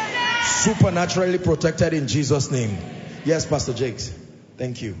Jesus. Supernaturally protected in Jesus' name. Yes, Pastor Jakes.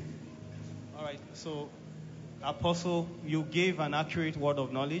 Thank you. All right. So, Apostle, you gave an accurate word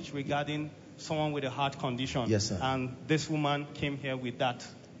of knowledge regarding someone with a heart condition. Yes, sir. And this woman came here with that.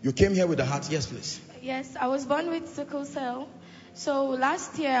 You came here with the heart. Yes, please. Yes, I was born with sickle cell. So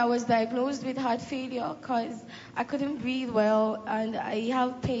last year I was diagnosed with heart failure because I couldn't breathe well, and I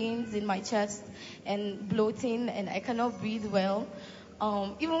have pains in my chest and bloating, and I cannot breathe well.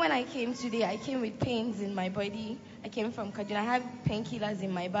 Even when I came today, I came with pains in my body. I came from Kaduna. I have painkillers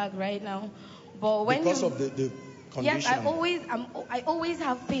in my bag right now. But when because of the condition? Yes, I always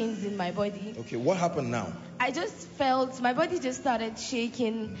have pains in my body. Okay, what happened now? I just felt, my body just started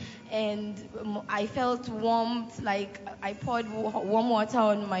shaking, and I felt warmth, like I poured warm water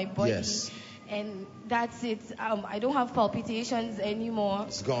on my body. Yes. And that's it. I don't have palpitations anymore.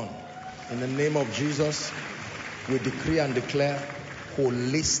 It's gone. In the name of Jesus, we decree and declare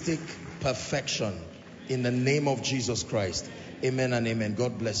holistic perfection in the name of Jesus Christ. Amen and amen.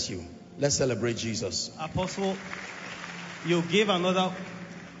 God bless you. Let's celebrate Jesus. Apostle, you gave another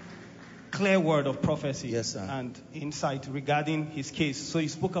clear word of prophecy, yes, sir, and insight regarding his case. So you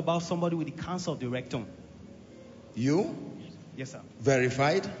spoke about somebody with the cancer of the rectum. You? Yes, sir.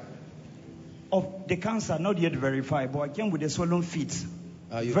 Verified? Of the cancer, not yet verified, but I came with a swollen feet.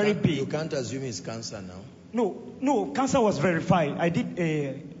 Very big. You can't assume it's cancer now. No, cancer was verified. I did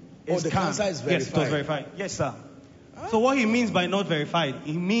a the scan. cancer is verified. Yes, it was verified. Yes, sir. So what he means by not verified,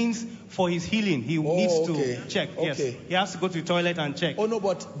 he means for his healing, he needs to check. Yes, he has to go to the toilet and check. Oh no,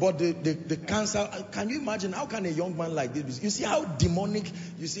 but the cancer. Can you imagine how can a young man like this? You see how demonic.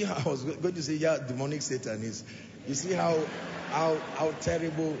 You see how I was going to say, yeah, demonic Satan is. You see how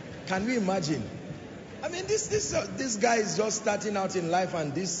terrible. Can you imagine? I mean, this guy is just starting out in life,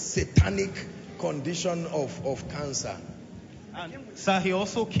 and this satanic condition of cancer. And, sir, he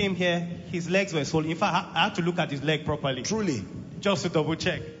also came here, his legs were swollen. In fact, I had to look at his leg properly. Truly. Just to double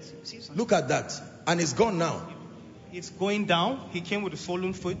check. Look at that. And it's gone now. It's going down. He came with a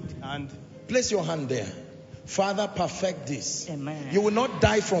swollen foot and... Place your hand there. Father, perfect this. Amen. You will not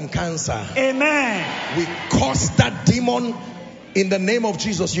die from cancer. Amen. We curse that demon in the name of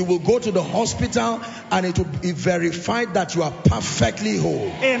Jesus. You will go to the hospital and it will be verified that you are perfectly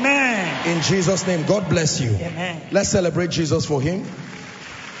whole. Amen. In Jesus' name, God bless you. Amen. Let's celebrate Jesus for him.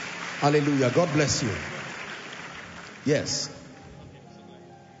 Hallelujah. God bless you. Yes.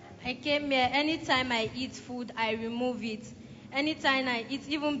 I came here, anytime I eat food, I remove it. Anytime I eat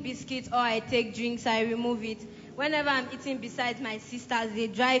even biscuits or I take drinks, I remove it. Whenever I'm eating beside my sisters, they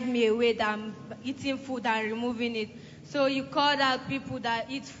drive me away that I'm eating food and removing it. So you called out people that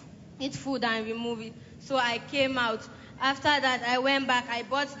eat food and remove it. So I came out. After that, I went back. I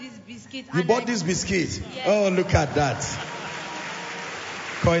bought this biscuit. You bought this biscuit? Yes. Oh, look at that.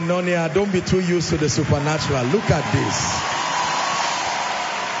 Koinonia, don't be too used to the supernatural. Look at this.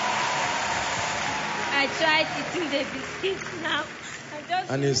 I tried eating the biscuit now.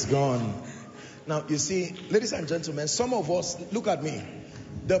 And it's gone. Now, you see, ladies and gentlemen, some of us, look at me.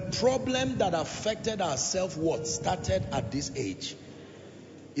 The problem that affected our self-worth started at this age.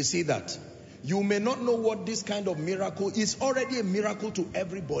 You see that? You may not know what this kind of miracle is. Already a miracle to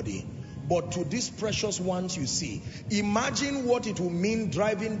everybody. But to these precious ones you see. Imagine what it will mean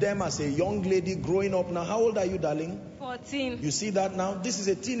driving them as a young lady growing up. Now, how old are you, darling? 14. You see that now? This is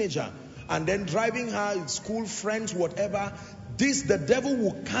a teenager. And then driving her, school friends, whatever. The devil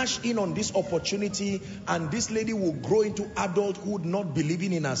will cash in on this opportunity, and this lady will grow into adulthood not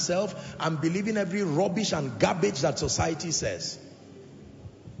believing in herself and believing every rubbish and garbage that society says.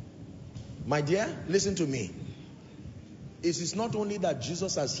 My dear, listen to me. It is not only that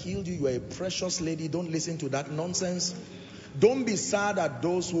Jesus has healed you, you are a precious lady. Don't listen to that nonsense. Don't be sad at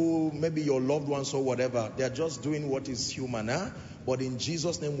those who, maybe your loved ones or whatever, they are just doing what is human. But in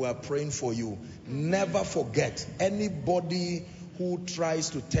Jesus' name, we are praying for you. Never forget, anybody who tries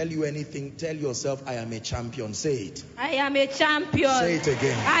to tell you anything, tell yourself, I am a champion. Say it. I am a champion. Say it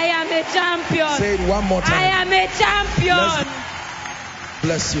again. I am a champion. Say it one more time. I am a champion.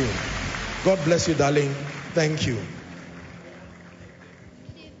 Bless you. God bless you, darling. Thank you.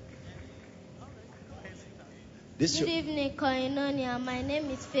 Good evening, Koinonia. My name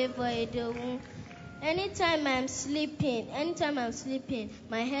is Favor Edowu. Anytime I'm sleeping,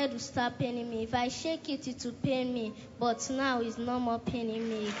 my head will start paining me. If I shake it, it will pain me. But now it's no more paining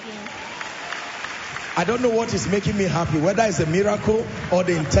me again. I don't know what is making me happy, whether it's a miracle or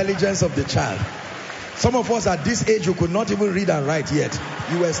the intelligence of the child. Some of us at this age, you could not even read and write yet.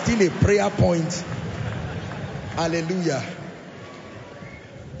 You were still a prayer point. Hallelujah.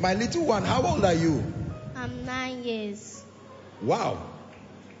 My little one, how old are you? I'm 9 years. Wow.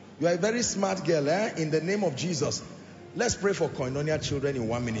 You are a very smart girl, in the name of Jesus. Let's pray for Koinonia children in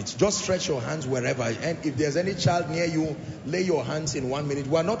 1 minute. Just stretch your hands wherever. And if there's any child near you, lay your hands in 1 minute.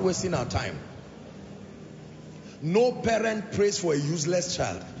 We are not wasting our time. No parent prays for a useless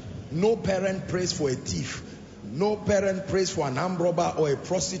child. No parent prays for a thief. No parent prays for an armed robber or a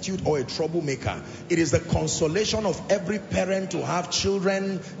prostitute or a troublemaker. It is the consolation of every parent to have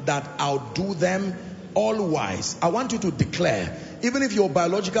children that outdo them, all wise. I want you to declare, even if your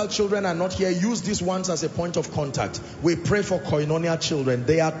biological children are not here, use these ones as a point of contact. We pray for Koinonia children.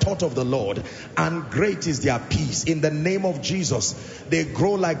 They are taught of the Lord, and great is their peace. In the name of Jesus, they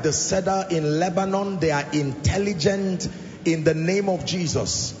grow like the cedar in Lebanon. They are intelligent in the name of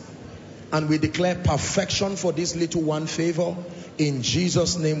Jesus. And we declare perfection for this little one, Favor. In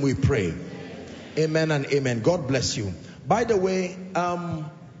Jesus' name we pray. Amen and amen. God bless you. By the way,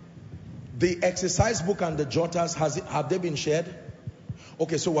 the exercise book and the jotters, have they been shared?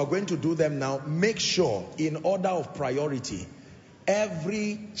 Okay, so we're going to do them now. Make sure, in order of priority,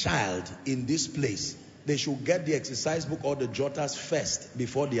 every child in this place, they should get the exercise book or the jotters first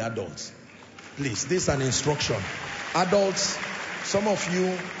before the adults. Please, this is an instruction. Adults, some of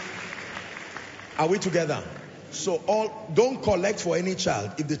you, are we together? So don't collect for any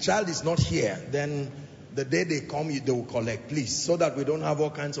child. If the child is not here, then the day they come, they will collect, please, so that we don't have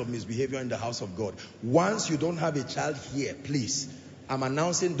all kinds of misbehavior in the house of God. Once you don't have a child here, please, I'm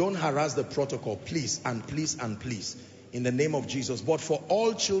announcing, don't harass the protocol, please, and please, and please. in the name of Jesus. But for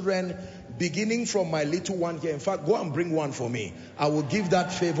all children, beginning from my little one here, in fact, go and bring one for me. I will give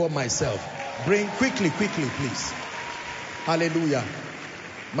that favor myself. Bring quickly, please. Hallelujah.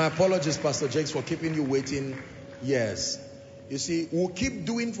 My apologies, Pastor Jakes, for keeping you waiting. Yes. You see, we'll keep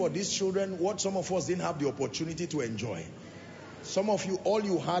doing for these children what some of us didn't have the opportunity to enjoy. Some of you, all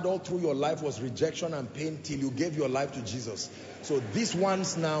you had all through your life was rejection and pain till you gave your life to Jesus. So these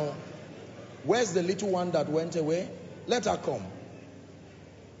ones now, where's the little one that went away? Let her come.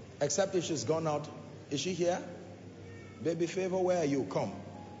 Except if she's gone out. Is she here? Baby Favor, where are you? Come.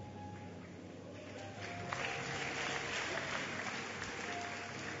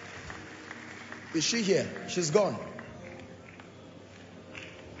 Is she here? She's gone.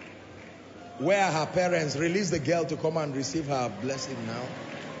 Where are her parents? Release the girl to come and receive her blessing now.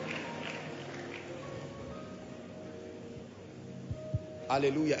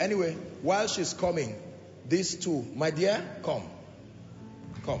 Hallelujah. Anyway, while she's coming, these two, my dear, come.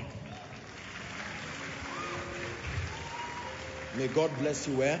 Come. May God bless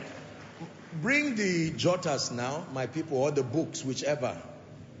you. Where? Bring the jotters now, my people, or the books, whichever.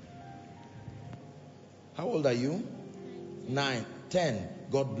 How old are you? 9, 10.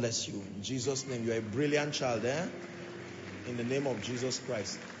 God bless you. In Jesus' name, you are a brilliant child, eh? In the name of Jesus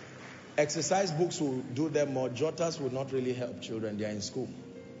Christ. Exercise books will do them more. Jotters will not really help children. They are in school.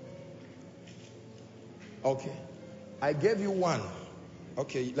 Okay. I gave you one.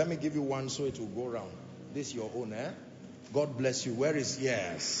 Okay, let me give you one so it will go around. This is your own, eh? God bless you. Where is,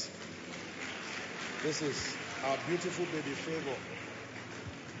 yes. This is our beautiful baby Favor.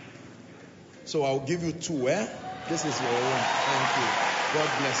 So I'll give you 2, eh? This is your own. Thank you. God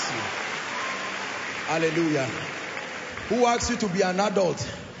bless you. Hallelujah. Who asked you to be an adult?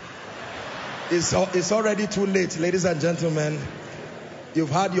 It's already too late, ladies and gentlemen. You've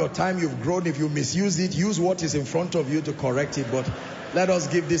had your time, you've grown. If you misuse it, use what is in front of you to correct it. But let us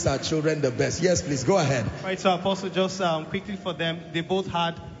give this our children the best. Yes, please, go ahead. Right, so Apostle, just quickly for them, they both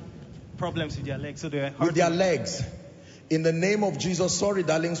had problems with their legs. So they were hurting. With their legs. In the name of Jesus, sorry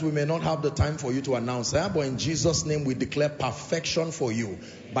darlings, we may not have the time for you to announce, but in Jesus' name we declare perfection for you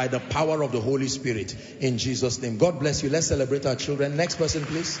by the power of the Holy Spirit. In Jesus' name. God bless you. Let's celebrate our children. Next person,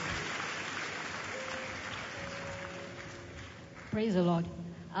 please. Praise the Lord.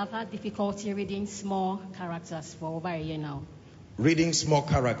 I've had difficulty reading small characters for over a year now. Reading small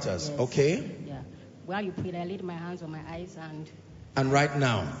characters, yes. Okay. Yeah. While you prayed, I laid my hands on my eyes and right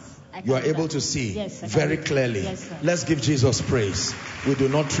now, you are able to see very clearly. Yes, sir. Let's give Jesus praise. We do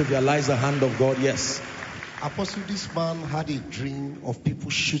not trivialize the hand of God. Yes. Apostle, this man had a dream of people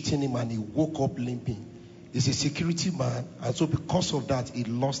shooting him and he woke up limping. He's a security man, and so because of that, he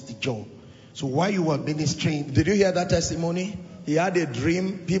lost the job. So while you were ministering... Did you hear that testimony? He had a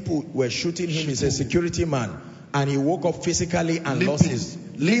dream, people were shooting him. He's a security man, and he woke up physically and lost his...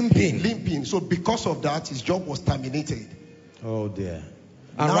 Limping. So because of that, his job was terminated. Oh dear.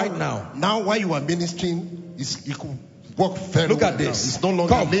 And now, right now... Now while you are ministering, he could walk very Look well at this. He's no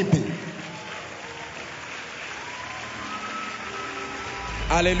longer limping.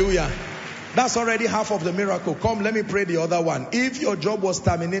 Hallelujah. That's already half of the miracle. Come, let me pray the other one. If your job was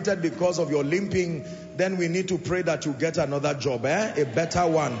terminated because of your limping, then we need to pray that you get another job, a better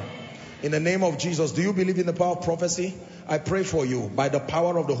one. In the name of Jesus. Do you believe in the power of prophecy? I pray for you by the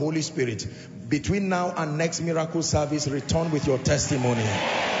power of the Holy Spirit. Between now and next miracle service, return with your testimony.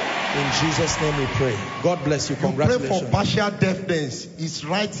 In Jesus' name we pray. God bless you. Congratulations. You pray for partial deafness. His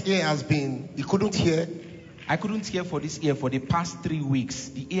right ear has been, he couldn't hear. I couldn't hear for this ear for the past 3 weeks.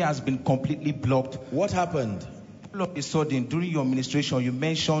 The ear has been completely blocked. What happened? All of a sudden, during your ministration, you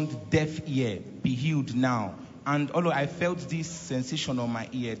mentioned deaf ear, be healed now. And although I felt this sensation on my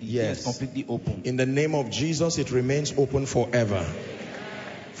ear, the ear is completely open. In the name of Jesus, it remains open forever.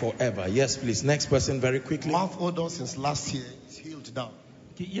 Forever. Yes, please. Next person, very quickly. Mouth odor since last year is healed now.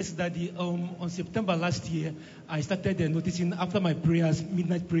 Yes, Daddy. On September last year, I started noticing after my prayers,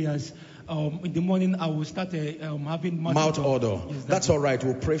 midnight prayers, in the morning I will start having mouth odor. Yes, that's all right.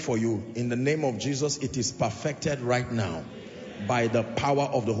 We'll pray for you. In the name of Jesus, it is perfected right now by the power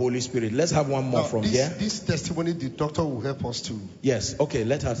of the Holy Spirit. Let's have one more from here. This testimony, the doctor will help us too. Yes. Okay,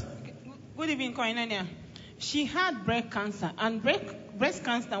 let us. Good evening, Koinonia. She had breast cancer, and breast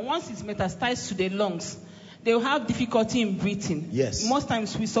cancer, once it's metastasized to the lungs, they will have difficulty in breathing. Yes. Most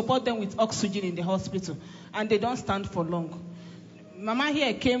times we support them with oxygen in the hospital, and they don't stand for long. Mama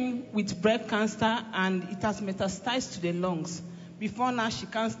here came with breast cancer, and it has metastasized to the lungs. Before now, she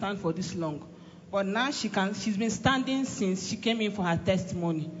can't stand for this long. But now she can. She's been standing since she came in for her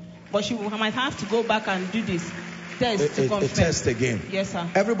testimony. But she might have to go back and do this. test to confirm. A test again. Yes, sir.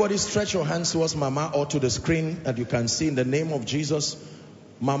 Everybody stretch your hands towards Mama or to the screen that you can see in the name of Jesus.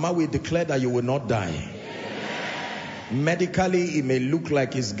 Mama, we declare that you will not die. Medically, it may look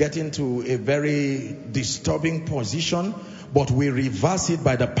like it's getting to a very disturbing position, but we reverse it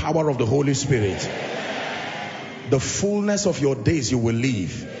by the power of the Holy Spirit. The fullness of your days you will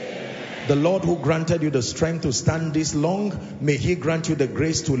live. The Lord who granted you the strength to stand this long, may He grant you the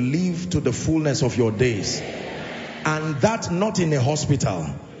grace to live to the fullness of your days. And that not in a hospital.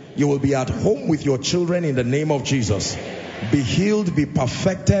 You will be at home with your children in the name of Jesus. Be healed, be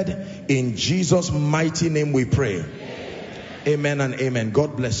perfected. In Jesus' mighty name we pray. Amen and amen.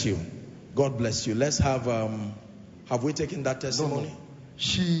 God bless you. God bless you. Let's have we taken that testimony? No.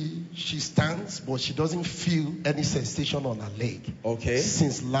 She stands, but she doesn't feel any sensation on her leg. Okay.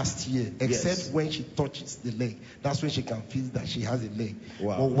 Since last year, except Yes. when she touches the leg. That's when she can feel that she has a leg.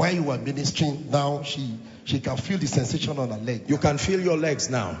 Wow. But while you are ministering, now she can feel the sensation on her leg. You can feel your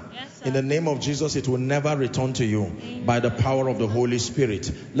legs now. Yes, sir. In the name of Jesus, it will never return to you by the power of the Holy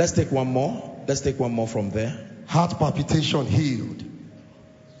Spirit. Let's take one more. Let's take one more from there. Heart palpitation healed.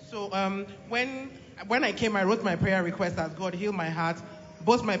 So when I came, I wrote my prayer request as God heal my heart.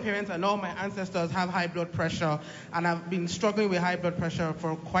 Both my parents and all my ancestors have high blood pressure, and I've been struggling with high blood pressure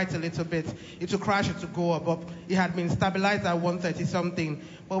for quite a little bit. It will crash, it will go up. It had been stabilized at 130 something.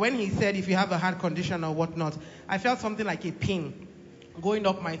 But when he said if you have a heart condition or whatnot, I felt something like a pin going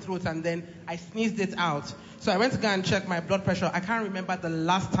up my throat, and then I sneezed it out. So I went to go and check my blood pressure. I can't remember the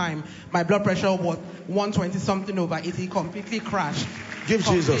last time my blood pressure was 120 something over 80. Completely crashed. Give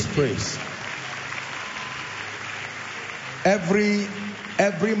Jesus praise.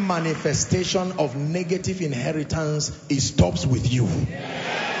 Every manifestation of negative inheritance, it stops with you.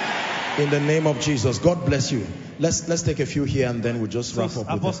 In the name of Jesus. God bless you. Let's take a few here and then we'll just wrap up with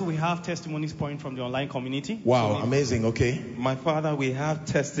Apostle, we have testimonies pouring from the online community. Wow, amazing. Okay. My father, we have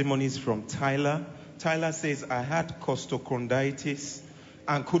testimonies from Tyler. Tyler says, I had costochondritis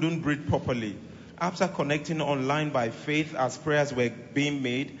and couldn't breathe properly. After connecting online by faith as prayers were being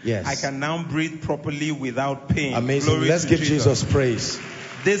made, yes, I can now breathe properly without pain. Amazing. Glory Let's to give Jesus praise.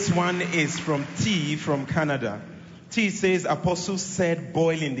 This one is from T from Canada. T says, Apostle said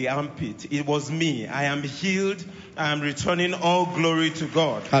boil in the armpit. It was me. I am healed. I am returning all glory to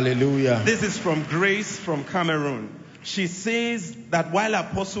God. Hallelujah. This is from Grace from Cameroon. She says that while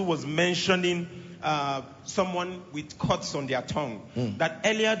Apostle was mentioning someone with cuts on their tongue, that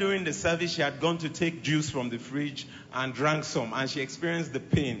earlier during the service she had gone to take juice from the fridge and drank some, and she experienced the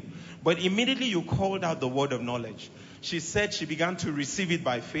pain. But immediately you called out the word of knowledge. She said she began to receive it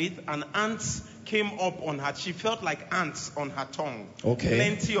by faith, and ants came up on her. She felt like ants on her tongue. Okay.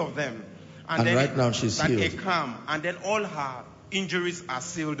 Plenty of them. And then right now she's healed. Like a calm. And then all her injuries are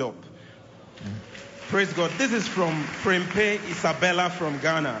sealed up. Praise God. This is from Prempe Isabella from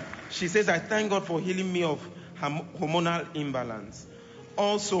Ghana. She says, I thank God for healing me of hormonal imbalance.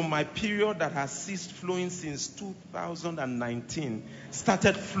 Also, my period that has ceased flowing since 2019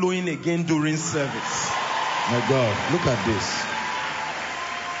 started flowing again during service. My God, look at this.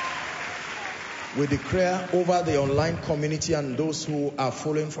 We declare over the online community and those who are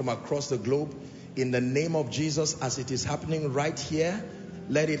following from across the globe, in the name of Jesus, as it is happening right here,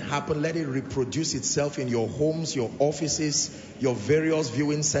 let it happen. Let it reproduce itself in your homes, your offices, your various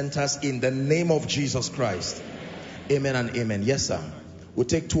viewing centers, in the name of Jesus Christ. Amen and amen. Yes, sir. We'll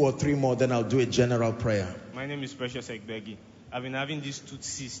take 2 or 3 more, then I'll do a general prayer. My name is Precious Egbegi. I've been having this tooth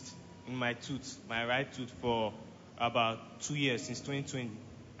cyst in my tooth, my right tooth, for about 2 years, since 2020.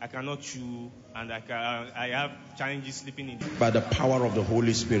 I cannot chew, and I have challenges sleeping in. By the power of the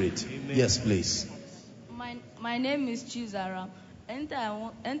Holy Spirit. Amen. Yes, please. My name is Chizara.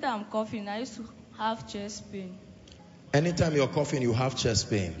 Anytime I'm coughing, I used to have chest pain. Anytime you're coughing, you have chest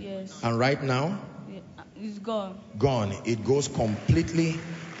pain. Yes. And right now? Yeah, it's gone. Gone. It goes completely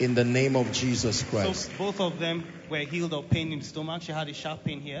in the name of Jesus Christ. So both of them were healed of pain in the stomach. She had a sharp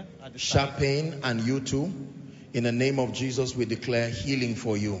pain here at the Sharp side. pain, and you too. In the name of Jesus, we declare healing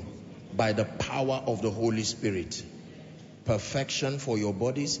for you by the power of the Holy Spirit. Perfection for your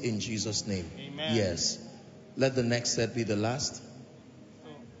bodies in Jesus' name. Amen. Yes. Let the next set be the last.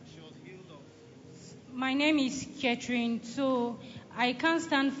 My name is Catherine. So I can't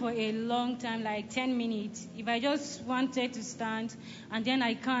stand for a long time, like 10 minutes. If I just wanted to stand, and then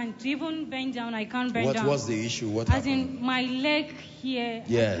I can't. To even bend down, I can't bend down. What was the issue? What As happened? in my leg here.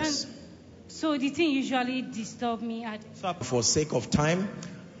 Yes. So the thing usually disturbs me. For sake of time,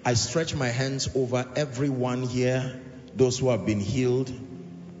 I stretch my hands over everyone here, those who have been healed,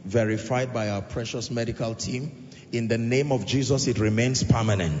 verified by our precious medical team. In the name of Jesus, it remains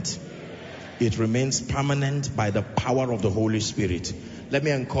permanent. It remains permanent by the power of the Holy Spirit. Let me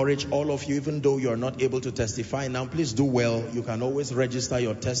encourage all of you, even though you are not able to testify now, please do well. You can always register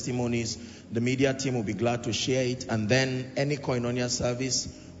your testimonies. The media team will be glad to share it. And then any koinonia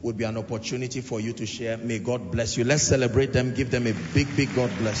service would be an opportunity for you to share. May God bless you. Let's celebrate them. Give them a big, big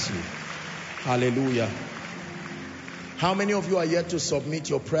God bless you. Hallelujah. How many of you are yet to submit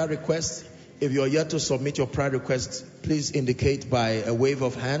your prayer requests? If you are yet to submit your prayer requests, please indicate by a wave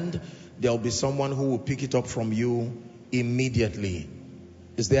of hand. There will be someone who will pick it up from you immediately.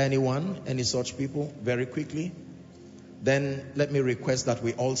 Is there anyone? Any such people? Very quickly. Then let me request that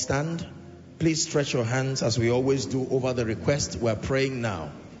we all stand. Please stretch your hands as we always do over the request. We are praying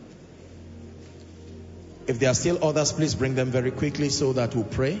now. If there are still others, please bring them very quickly so that we'll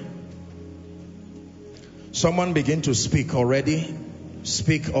pray. Someone begin to speak already.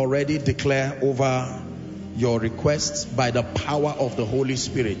 Speak already. Declare over your requests by the power of the Holy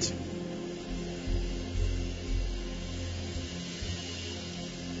Spirit.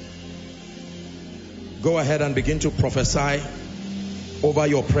 Go ahead and begin to prophesy over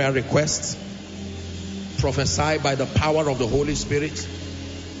your prayer requests. Prophesy by the power of the Holy Spirit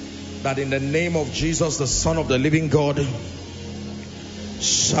that in the name of Jesus, the Son of the living God,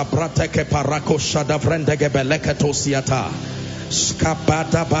 Sabrateke parako shadavrendege beleketosiata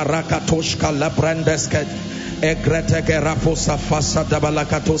skabada barakatoshka labrendeske egretege rafosa fasa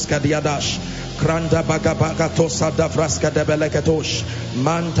dabalakatoska diadash kranda bagabagatosa davraska debeleketosh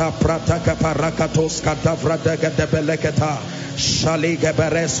manta prataka parakatoska davradege debeleketa shalige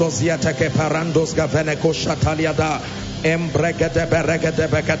beresos yateke parandos gaveneko shataliada embregede beregede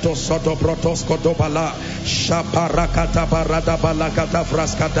beketo sodo protosko dobala shaparakata barada balakata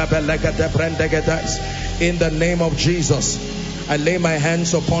fraskata belegede brendegedes. In the name of Jesus, I lay my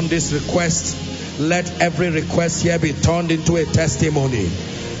hands upon this request. Let every request here be turned into a testimony.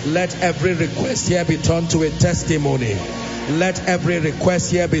 Let every request here be turned to a testimony. Let every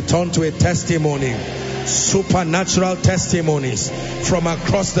request here be turned to a testimony. Supernatural testimonies from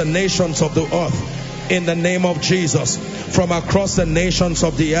across the nations of the earth. In the name of Jesus, from across the nations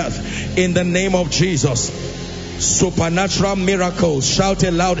of the earth, in the name of Jesus, supernatural miracles. Shout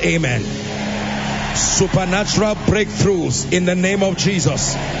a loud amen. Supernatural breakthroughs in the name of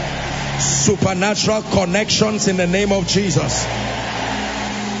Jesus. Supernatural connections in the name of Jesus.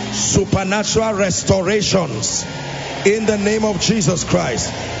 Supernatural restorations in the name of Jesus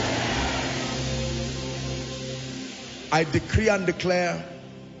Christ. I decree and declare,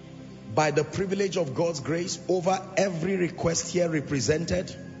 by the privilege of God's grace, over every request here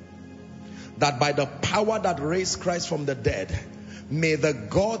represented, that by the power that raised Christ from the dead, may the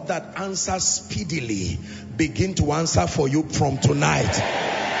God that answers speedily begin to answer for you from tonight.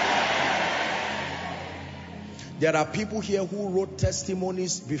 There are people here who wrote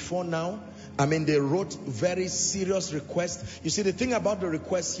testimonies before now. I mean, they wrote very serious requests. You see, the thing about the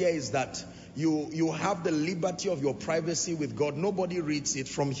request here is that you have the liberty of your privacy with God. Nobody reads it.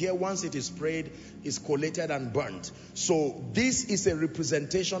 From here, once it is prayed, it's collated and burnt. So this is a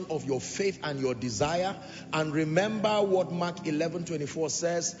representation of your faith and your desire. And remember what Mark 11:24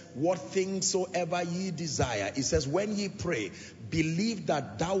 says, what things soever ye desire. It says, when ye pray, believe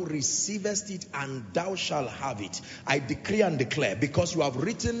that thou receivest it and thou shalt have it. I decree and declare, because you have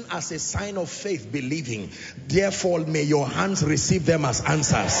written as a sign of faith, believing, therefore may your hands receive them as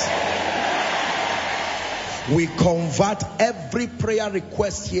answers. We convert every prayer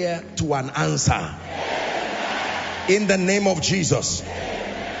request here to an answer. In the name of Jesus.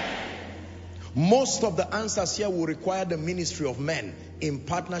 Most of the answers here will require the ministry of men in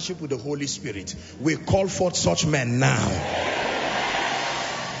partnership with the Holy Spirit. We call forth such men now.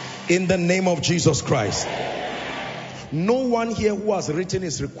 In the name of Jesus Christ. No one here who has written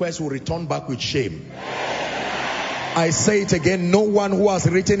his request will return back with shame. I say it again, no one who has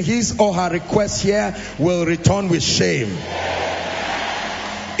written his or her request here will return with shame.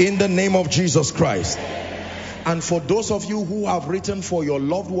 In the name of Jesus Christ. And for those of you who have written for your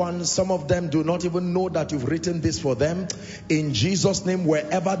loved ones, some of them do not even know that you've written this for them. In Jesus' name,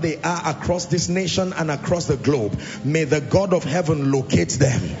 wherever they are across this nation and across the globe, may the God of heaven locate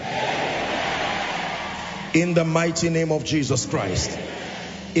them. In the mighty name of Jesus Christ.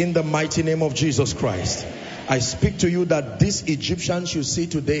 In the mighty name of Jesus Christ. I speak to you that these Egyptians you see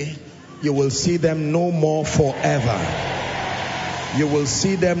today, you will see them no more forever. You will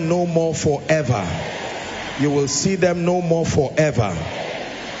see them no more forever. You will see them no more forever.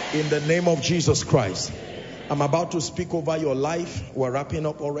 In the name of Jesus Christ. I'm about to speak over your life. We're wrapping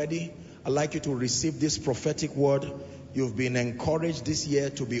up already. I'd like you to receive this prophetic word. You've been encouraged this year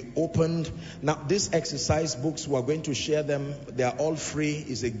to be opened. Now, these exercise books, we're going to share them. They are all free.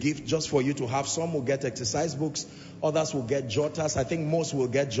 It's a gift just for you to have. Some will get exercise books. Others will get jotters. I think most will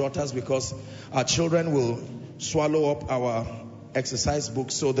get jotters because our children will swallow up our exercise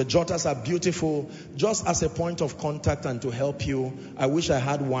books. So the jotters are beautiful, just as a point of contact and to help you. I wish I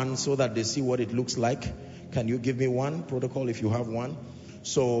had one so that they see what it looks like. Can you give me one? Protocol, if you have one.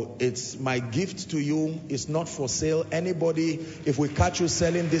 So it's my gift to you. It's not for sale. Anybody, if we catch you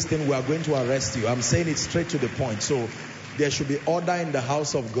selling this thing, we are going to arrest you. I'm saying it straight to the point. So there should be order in the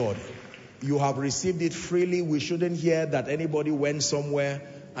house of God. You have received it freely. We shouldn't hear that anybody went somewhere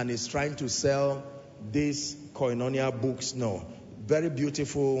and is trying to sell these koinonia books. No. Very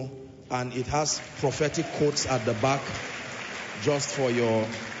beautiful, and it has prophetic quotes at the back just for your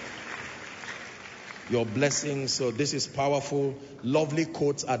blessings. So this is powerful. Lovely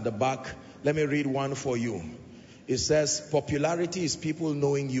quotes at the back. Let me read one for you. It says, popularity is people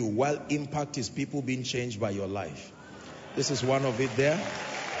knowing you, while impact is people being changed by your life. This is one of it there.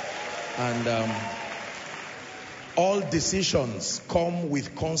 And all decisions come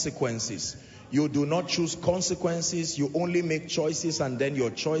with consequences. You do not choose consequences. You only make choices, and then your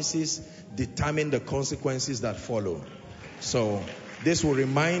choices determine the consequences that follow. So this will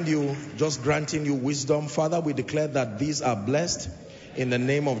remind you, just granting you wisdom. Father, we declare that these are blessed in the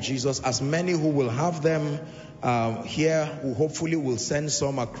name of Jesus. As many who will have them here, who hopefully will send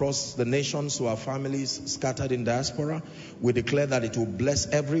some across the nations to our families scattered in diaspora, we declare that it will bless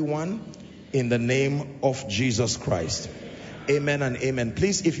everyone in the name of Jesus Christ. Amen and amen.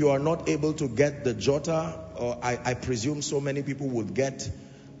 Please, if you are not able to get the jotter, or I presume so many people would get,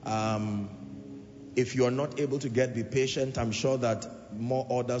 if you are not able to get, be patient. I'm sure that more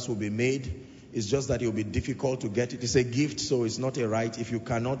orders will be made. It's just that it will be difficult to get it. It's a gift, so it's not a right. If you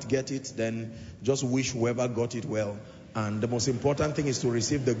cannot get it, then just wish whoever got it well. And the most important thing is to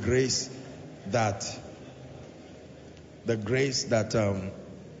receive the grace that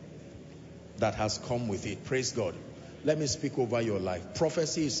has come with it. Praise God. Let me speak over your life.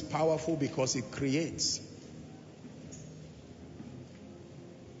 Prophecy is powerful because it creates.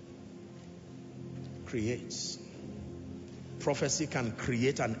 Prophecy can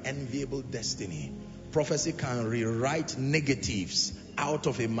create an enviable destiny. Prophecy can rewrite negatives out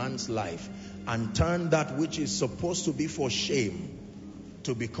of a man's life and turn that which is supposed to be for shame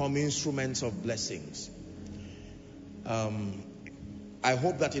to become instruments of blessings. I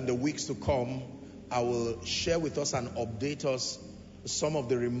hope that in the weeks to come, I will share with us and update us some of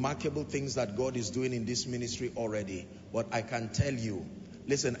the remarkable things that God is doing in this ministry already. But I can tell you,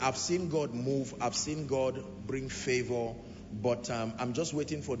 listen, I've seen God move. I've seen God bring favor. But I'm just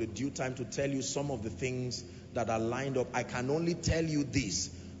waiting for the due time to tell you some of the things that are lined up. I can only tell you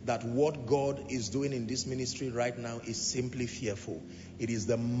this, that what God is doing in this ministry right now is simply fearful. It is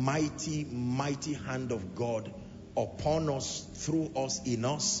the mighty, mighty hand of God upon us, through us, in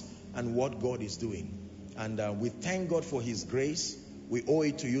us, and what God is doing. And we thank God for his grace. We owe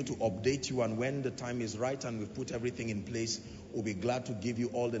it to you to update you, and when the time is right and we've put everything in place, we'll be glad to give you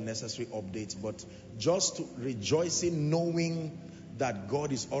all the necessary updates. But just to rejoice in knowing that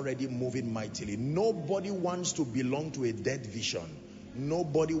God is already moving mightily. Nobody wants to belong to a dead vision.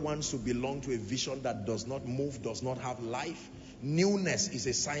 Nobody wants to belong to a vision that does not move, does not have life. Newness is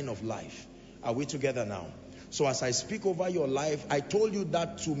a sign of life. Are we together now? So as I speak over your life, I told you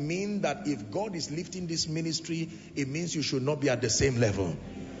that to mean that if God is lifting this ministry, it means you should not be at the same level.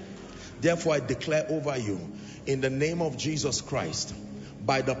 Therefore, I declare over you, in the name of Jesus Christ,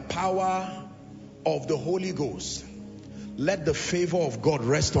 by the power of the Holy Ghost, let the favor of God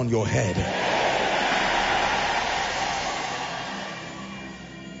rest on your head.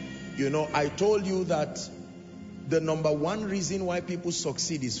 You know, I told you that the number one reason why people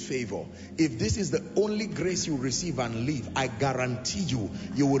succeed is favor. If this is the only grace you receive and leave, I guarantee you,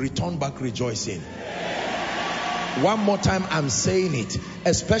 you will return back rejoicing. One more time, I'm saying it,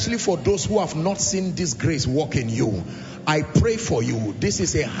 especially for those who have not seen this grace work in you. I pray for you. This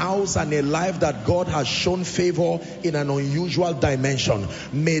is a house and a life that God has shown favor in an unusual dimension.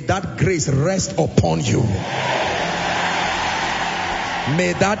 May that grace rest upon you.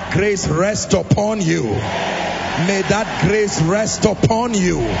 May that grace rest upon you. May that grace rest upon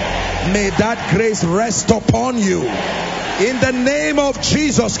you. May that grace rest upon you. In the name of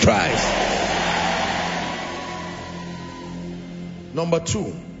Jesus Christ. Number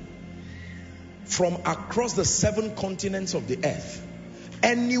two, from across the 7 continents of the earth,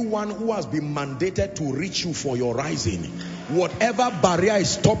 anyone who has been mandated to reach you for your rising, whatever barrier is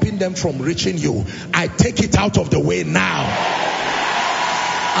stopping them from reaching you, I take it out of the way now.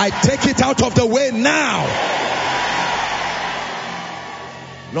 I take it out of the way now.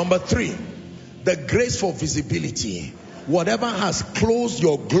 Number 3, the grace for visibility. Whatever has closed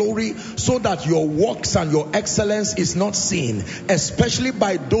your glory so that your works and your excellence is not seen, especially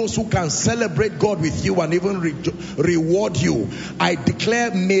by those who can celebrate God with you and even reward you, I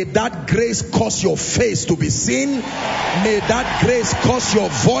declare, may that grace cause your face to be seen. May that grace cause your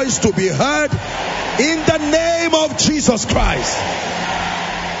voice to be heard, in the name of Jesus Christ.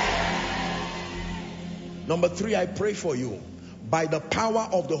 Number 3, I pray for you, by the power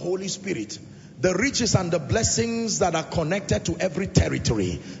of the Holy Spirit, the riches and the blessings that are connected to every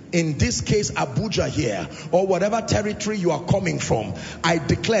territory, in this case Abuja here, or whatever territory you are coming from, I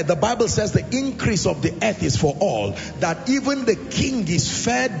declare, the Bible says the increase of the earth is for all, that even the king is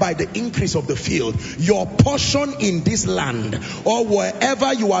fed by the increase of the field. Your portion in this land, or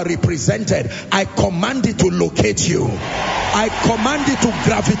wherever you are represented, I command it to locate you. I command it to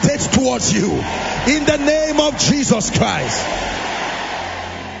gravitate towards you, in the name of Jesus Christ.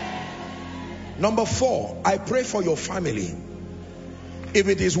 Number 4, I pray for your family. If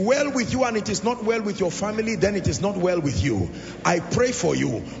it is well with you and it is not well with your family, then it is not well with you. I pray for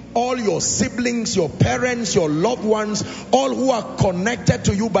you, all your siblings, your parents, your loved ones, all who are connected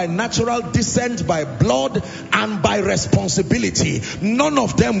to you by natural descent, by blood, and by responsibility. None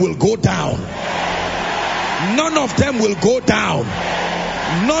of them will go down. None of them will go down.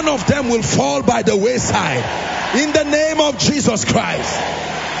 None of them will fall by the wayside. In the name of Jesus Christ.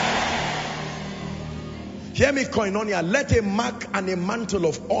 Hear me, Koinonia. Let a mark and a mantle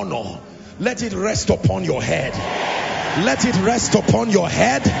of honor, let it rest upon your head. Let it rest upon your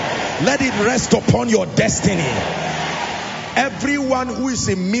head. Let it rest upon your destiny. Everyone who is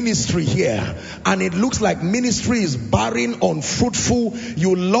in ministry here, and it looks like ministry is barren, unfruitful,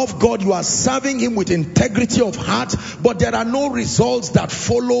 you love God, you are serving Him with integrity of heart, but there are no results that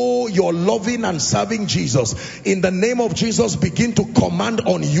follow your loving and serving Jesus. In the name of Jesus, begin to command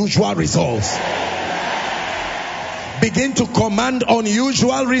unusual results. Begin to command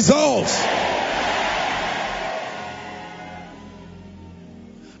unusual results.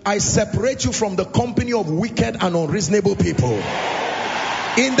 I separate you from the company of wicked and unreasonable people,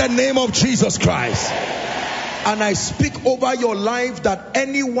 in the name of Jesus Christ. And I speak over your life that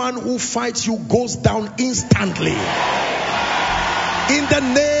anyone who fights you goes down instantly, in the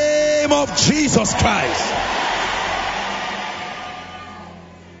name of Jesus Christ.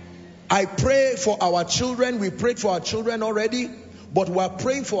 I pray for our children. We prayed for our children already, but we are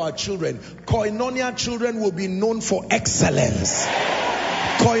praying for our children. Koinonia children will be known for excellence.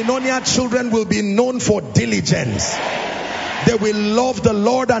 Koinonia children will be known for diligence. They will love the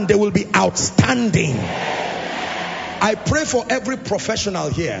Lord and they will be outstanding. I pray for every professional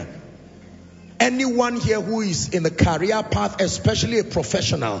here. Anyone here who is in the career path, especially a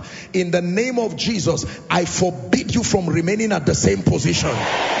professional, in the name of Jesus, I forbid you from remaining at the same position.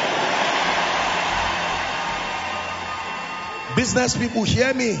 Business people,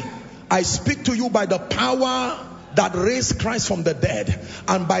 hear me. I speak to you by the power that raised Christ from the dead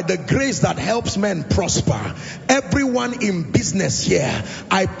and by the grace that helps men prosper. Everyone in business here,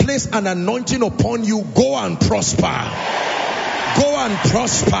 I place an anointing upon you. Go and prosper. Go and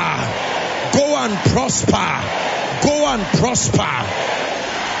prosper. Go and prosper. Go and prosper.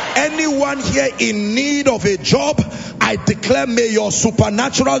 Anyone here in need of a job, I declare, may your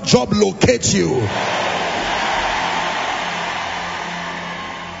supernatural job locate you.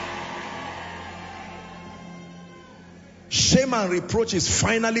 Shame and reproach is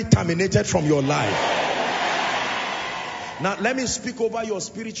finally terminated from your life. Now let me speak over your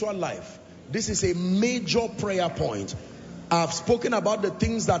spiritual life. This is a major prayer point. I've spoken about the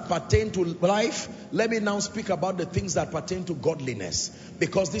things that pertain to life. Let me now speak about the things that pertain to godliness,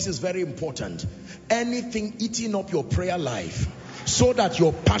 because this is very important. Anything eating up your prayer life, so that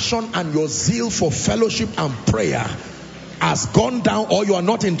your passion and your zeal for fellowship and prayer has gone down, or you are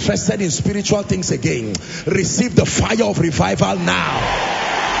not interested in spiritual things again, receive the fire of revival now.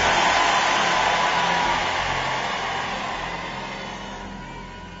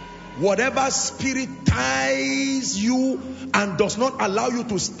 Whatever spirit ties you and does not allow you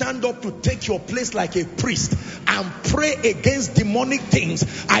to stand up to take your place like a priest and pray against demonic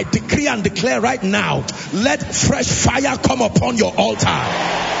things, I decree and declare right now, let fresh fire come upon your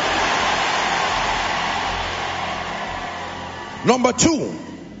altar. Number 2,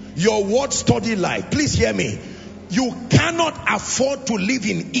 your word study life. Please hear me. You cannot afford to live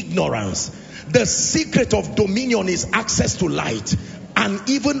in ignorance. The secret of dominion is access to light and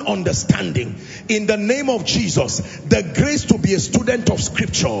even understanding. In the name of Jesus, the grace to be a student of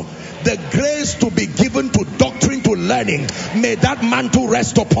scripture, the grace to be given to doctrine, to learning, may that mantle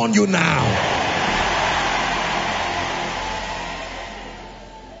rest upon you now.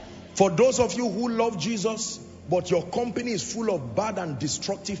 For those of you who love Jesus, but your company is full of bad and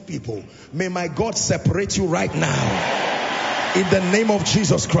destructive people, may my God separate you right now in the name of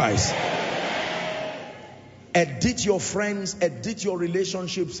Jesus Christ. Edit your friends, edit your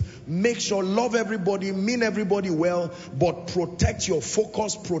relationships. Make sure, love everybody, mean everybody well, but protect your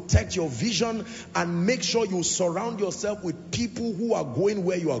focus, protect your vision, and make sure you surround yourself with people who are going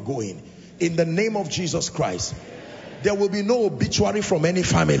where you are going. In the name of Jesus Christ. There will be no obituary from any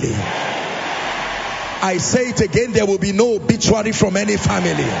family. I say it again, there will be no obituary from any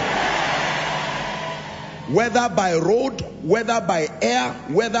family. Whether by road, whether by air,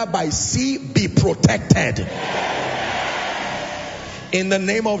 whether by sea, be protected. In the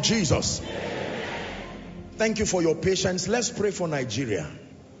name of Jesus. Thank you for your patience. Let's pray for Nigeria.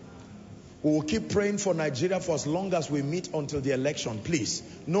 We will keep praying for Nigeria for as long as we meet until the election. Please,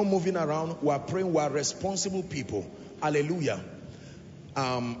 no moving around. We are praying. We are responsible people. Hallelujah.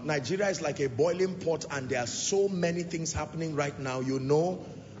 Nigeria is like a boiling pot, and there are so many things happening right now. You know,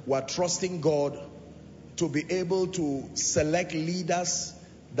 we are trusting God to be able to select leaders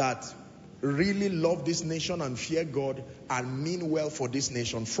that really love this nation and fear God and mean well for this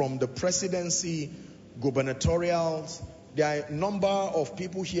nation. From the presidency, gubernatorials, there are a number of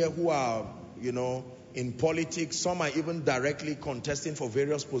people here who are, you know, in politics. Some are even directly contesting for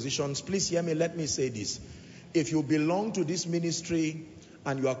various positions. Please hear me, let me say this. If you belong to this ministry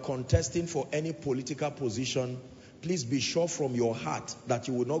and you are contesting for any political position, please be sure from your heart that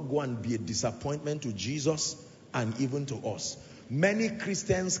you will not go and be a disappointment to Jesus and even to us. Many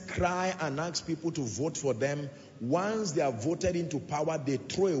Christians cry and ask people to vote for them. Once they are voted into power, they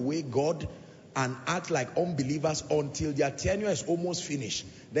throw away God and act like unbelievers until their tenure is almost finished.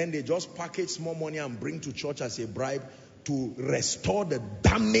 Then they just package small money and bring to church as a bribe to restore the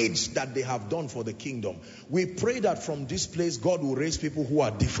damage that they have done for the kingdom. We pray that from this place, God will raise people who are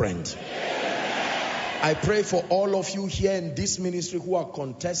different. I pray for all of you here in this ministry who are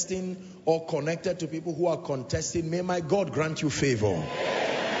contesting or connected to people who are contesting. May my God grant you favor.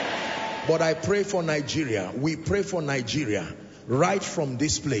 But I pray for Nigeria. We pray for Nigeria right from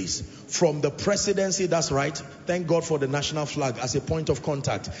this place. From the presidency, that's right. Thank God for the national flag as a point of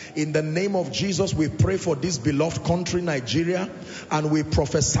contact. In the name of Jesus, we pray for this beloved country, Nigeria. And we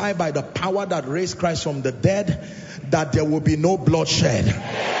prophesy by the power that raised Christ from the dead that there will be no bloodshed.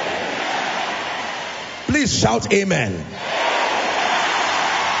 Please shout amen.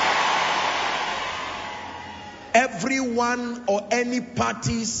 Everyone or any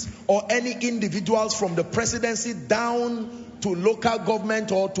parties or any individuals from the presidency down to local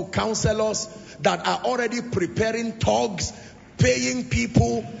government or to councillors that are already preparing thugs, paying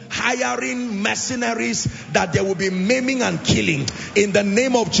people, hiring mercenaries, that there will be maiming and killing. In the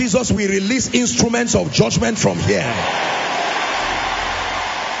name of Jesus, we release instruments of judgment from here.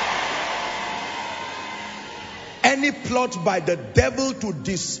 Any plot by the devil to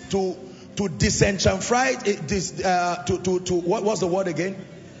disenfranchise, what was the word again?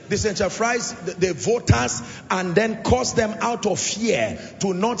 Disenfranchise the voters and then cause them out of fear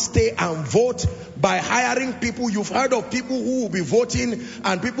to not stay and vote by hiring people. You've heard of people who will be voting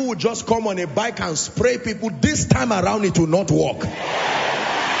and people will just come on a bike and spray people. This time around it will not work.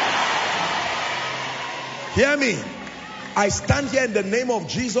 Hear me. I stand here in the name of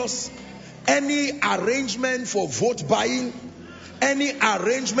Jesus. Any arrangement for vote buying, any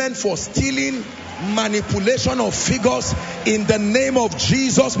arrangement for stealing, manipulation of figures, in the name of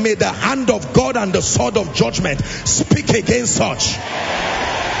Jesus, may the hand of God and the sword of judgment speak against such.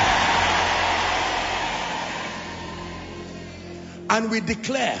 And we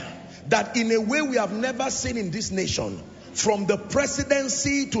declare that in a way we have never seen in this nation, from the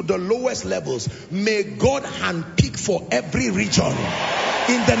presidency to the lowest levels, may God handpick for every region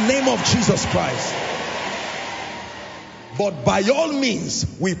in the name of Jesus Christ. But by all means,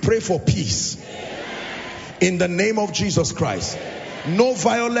 we pray for peace in the name of Jesus Christ. No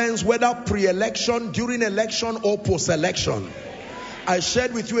violence, whether pre-election, during election, or post-election. I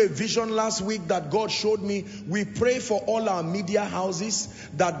shared with you a vision last week that God showed me. We pray for all our media houses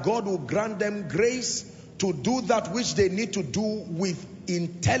that God will grant them grace to do that which they need to do with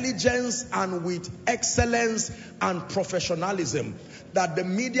intelligence and with excellence and professionalism. That the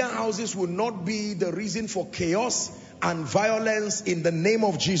media houses will not be the reason for chaos and violence in the name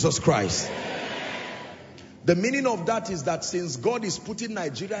of Jesus Christ. The meaning of that is that since God is putting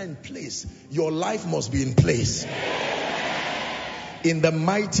Nigeria in place, your life must be in place. In the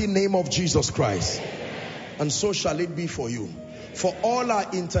mighty name of Jesus Christ. And so shall it be for you. For all our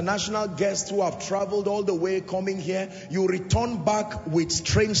international guests who have traveled all the way coming here, you return back with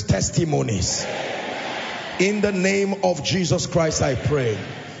strange testimonies. In the name of Jesus Christ, I pray.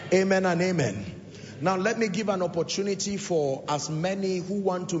 Amen and amen. Now let me give an opportunity for as many who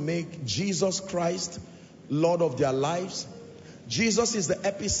want to make Jesus Christ Lord of their lives. Jesus is the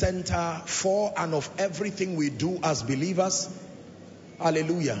epicenter for and of everything we do as believers.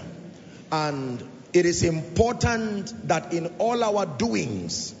 Hallelujah. And it is important that in all our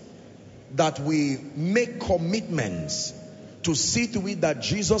doings that we make commitments to see to it that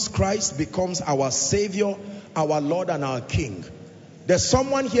Jesus Christ becomes our Savior, our Lord and our King. There's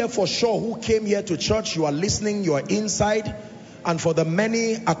someone here for sure who came here to church. You are listening, you are inside. And for the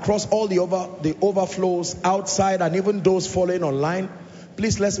many across all the overflows outside and even those following online,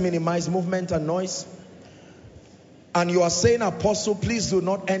 please let's minimize movement and noise. And you are saying, Apostle, please do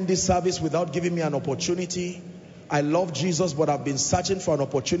not end this service without giving me an opportunity. I love Jesus, but I've been searching for an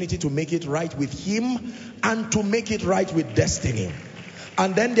opportunity to make it right with him and to make it right with destiny.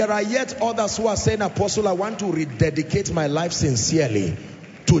 And then there are yet others who are saying, Apostle, I want to rededicate my life sincerely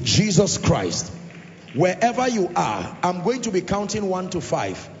to Jesus Christ. Wherever you are, I'm going to be counting 1 to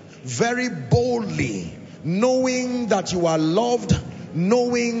 5. Very boldly, knowing that you are loved,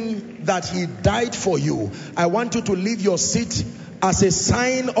 knowing that he died for you. I want you to leave your seat as a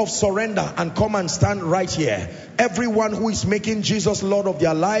sign of surrender and come and stand right here. Everyone who is making Jesus Lord of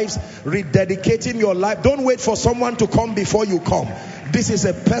their lives, rededicating your life. Don't wait for someone to come before you come. This is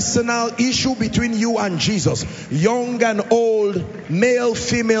a personal issue between you and Jesus. Young and old, male,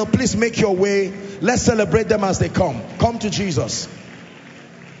 female, please make your way. Let's celebrate them as they come. Come to Jesus.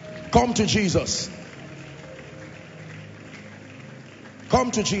 Come to Jesus.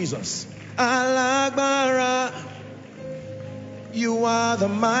 Come to Jesus. Alagbara, you are the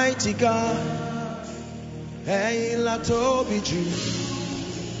mighty God. Hey, Latobiju,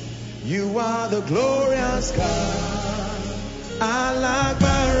 you are the glorious God.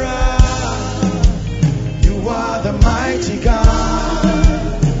 Alagbara, you are the mighty God.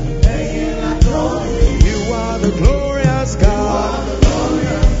 Hey, Latobiju, you are the glorious God.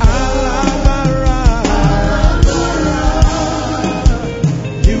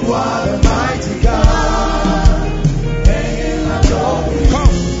 You are the mighty God.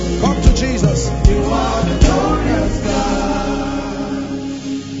 Come to Jesus. You are the glorious God.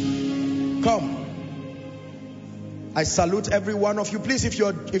 Come. I salute every one of you. Please, if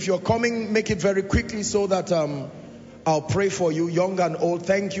you're coming, make it very quickly so that I'll pray for you, young and old.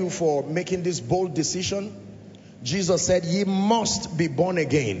 Thank you for making this bold decision. Jesus said, ye must be born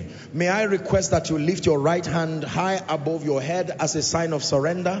again. May I request that you lift your right hand high above your head as a sign of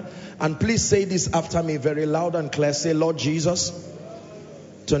surrender. And please say this after me very loud and clear. Say, Lord Jesus,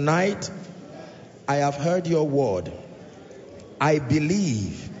 tonight I have heard your word. I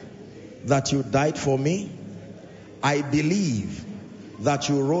believe that you died for me. I believe that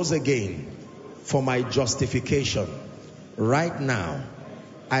you rose again for my justification. Right now,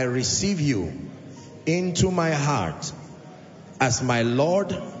 I receive you into my heart as my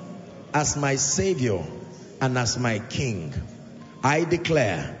Lord, as my Savior, and as my King. I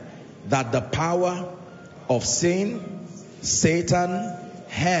declare that the power of sin, Satan,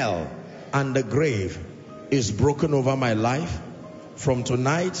 hell, and the grave is broken over my life. From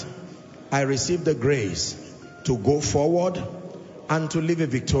tonight, I receive the grace to go forward and to live a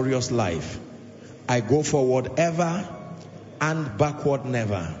victorious life. I go forward ever and backward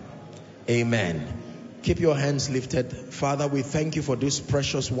never. Amen. Keep your hands lifted. Father, we thank you for these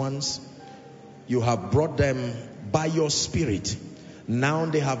precious ones. You have brought them by your Spirit. Now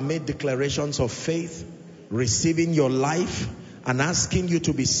they have made declarations of faith, receiving your life and asking you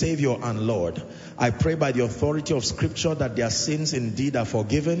to be Savior and Lord. I pray by the authority of Scripture that their sins indeed are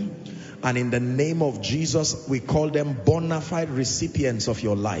forgiven. And in the name of Jesus, we call them bona fide recipients of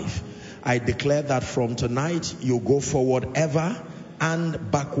your life. I declare that from tonight, you go forward ever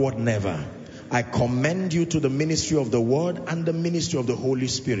and backward never. I commend you to the ministry of the Word and the ministry of the Holy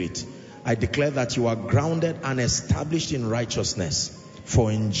Spirit. I declare that you are grounded and established in righteousness.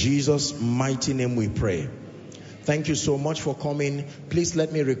 For in Jesus' mighty name we pray. Thank you so much for coming. Please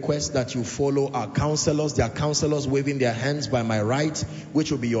let me request that you follow our counselors. There are counselors waving their hands by my right,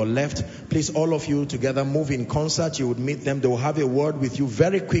 which will be your left. Please, all of you together move in concert. You would meet them. They will have a word with you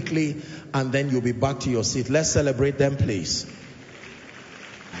very quickly, and then you'll be back to your seat. Let's celebrate them, please.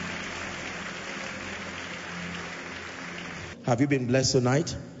 Have you been blessed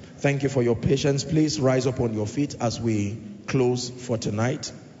tonight? Thank you for your patience. Please rise up on your feet as we close for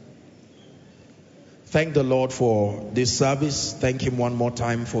tonight. Thank the Lord for this service. Thank him one more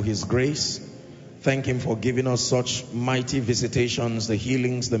time for his grace. Thank him for giving us such mighty visitations, the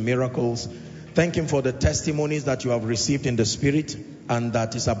healings, the miracles. Thank him for the testimonies that you have received in the Spirit and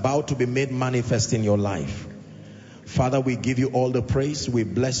that is about to be made manifest in your life. Father, we give you all the praise. We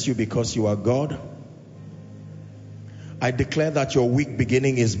bless you because you are God. I declare that your week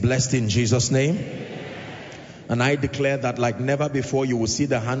beginning is blessed in Jesus' name. And I declare that like never before, you will see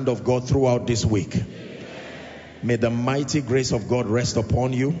the hand of God throughout this week. May the mighty grace of God rest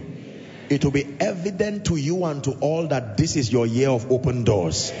upon you. It will be evident to you and to all that this is your year of open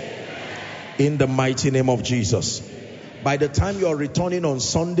doors. In the mighty name of Jesus. By the time you are returning on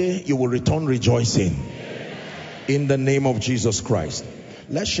Sunday, you will return rejoicing. In the name of Jesus Christ.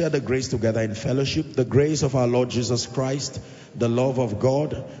 Let's share the grace together in fellowship. The grace of our Lord Jesus Christ, the love of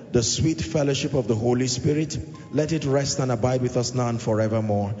God, the sweet fellowship of the Holy Spirit, let it rest and abide with us now and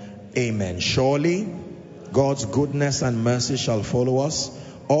forevermore. Amen. Surely God's goodness and mercy shall follow us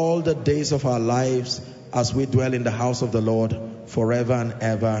all the days of our lives as we dwell in the house of the Lord forever and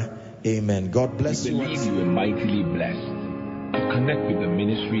ever. Amen. God bless you. We believe you are mightily blessed. To connect with the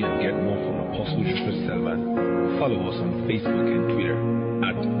ministry and get more from Apostle Joshua Selman, follow us on Facebook and Twitter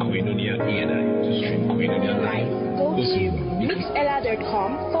at Koinonia ENI to stream Koinonia Live. Go to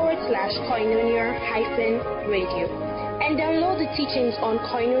mixella.com/Koinonia-radio and download the teachings on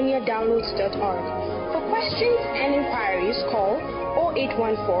koinoniadownloads.org. For questions and inquiries, call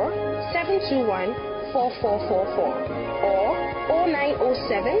 0814-721-4444 or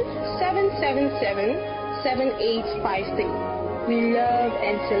 0907-777-7853. We love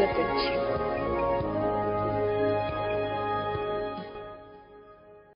and celebrate you.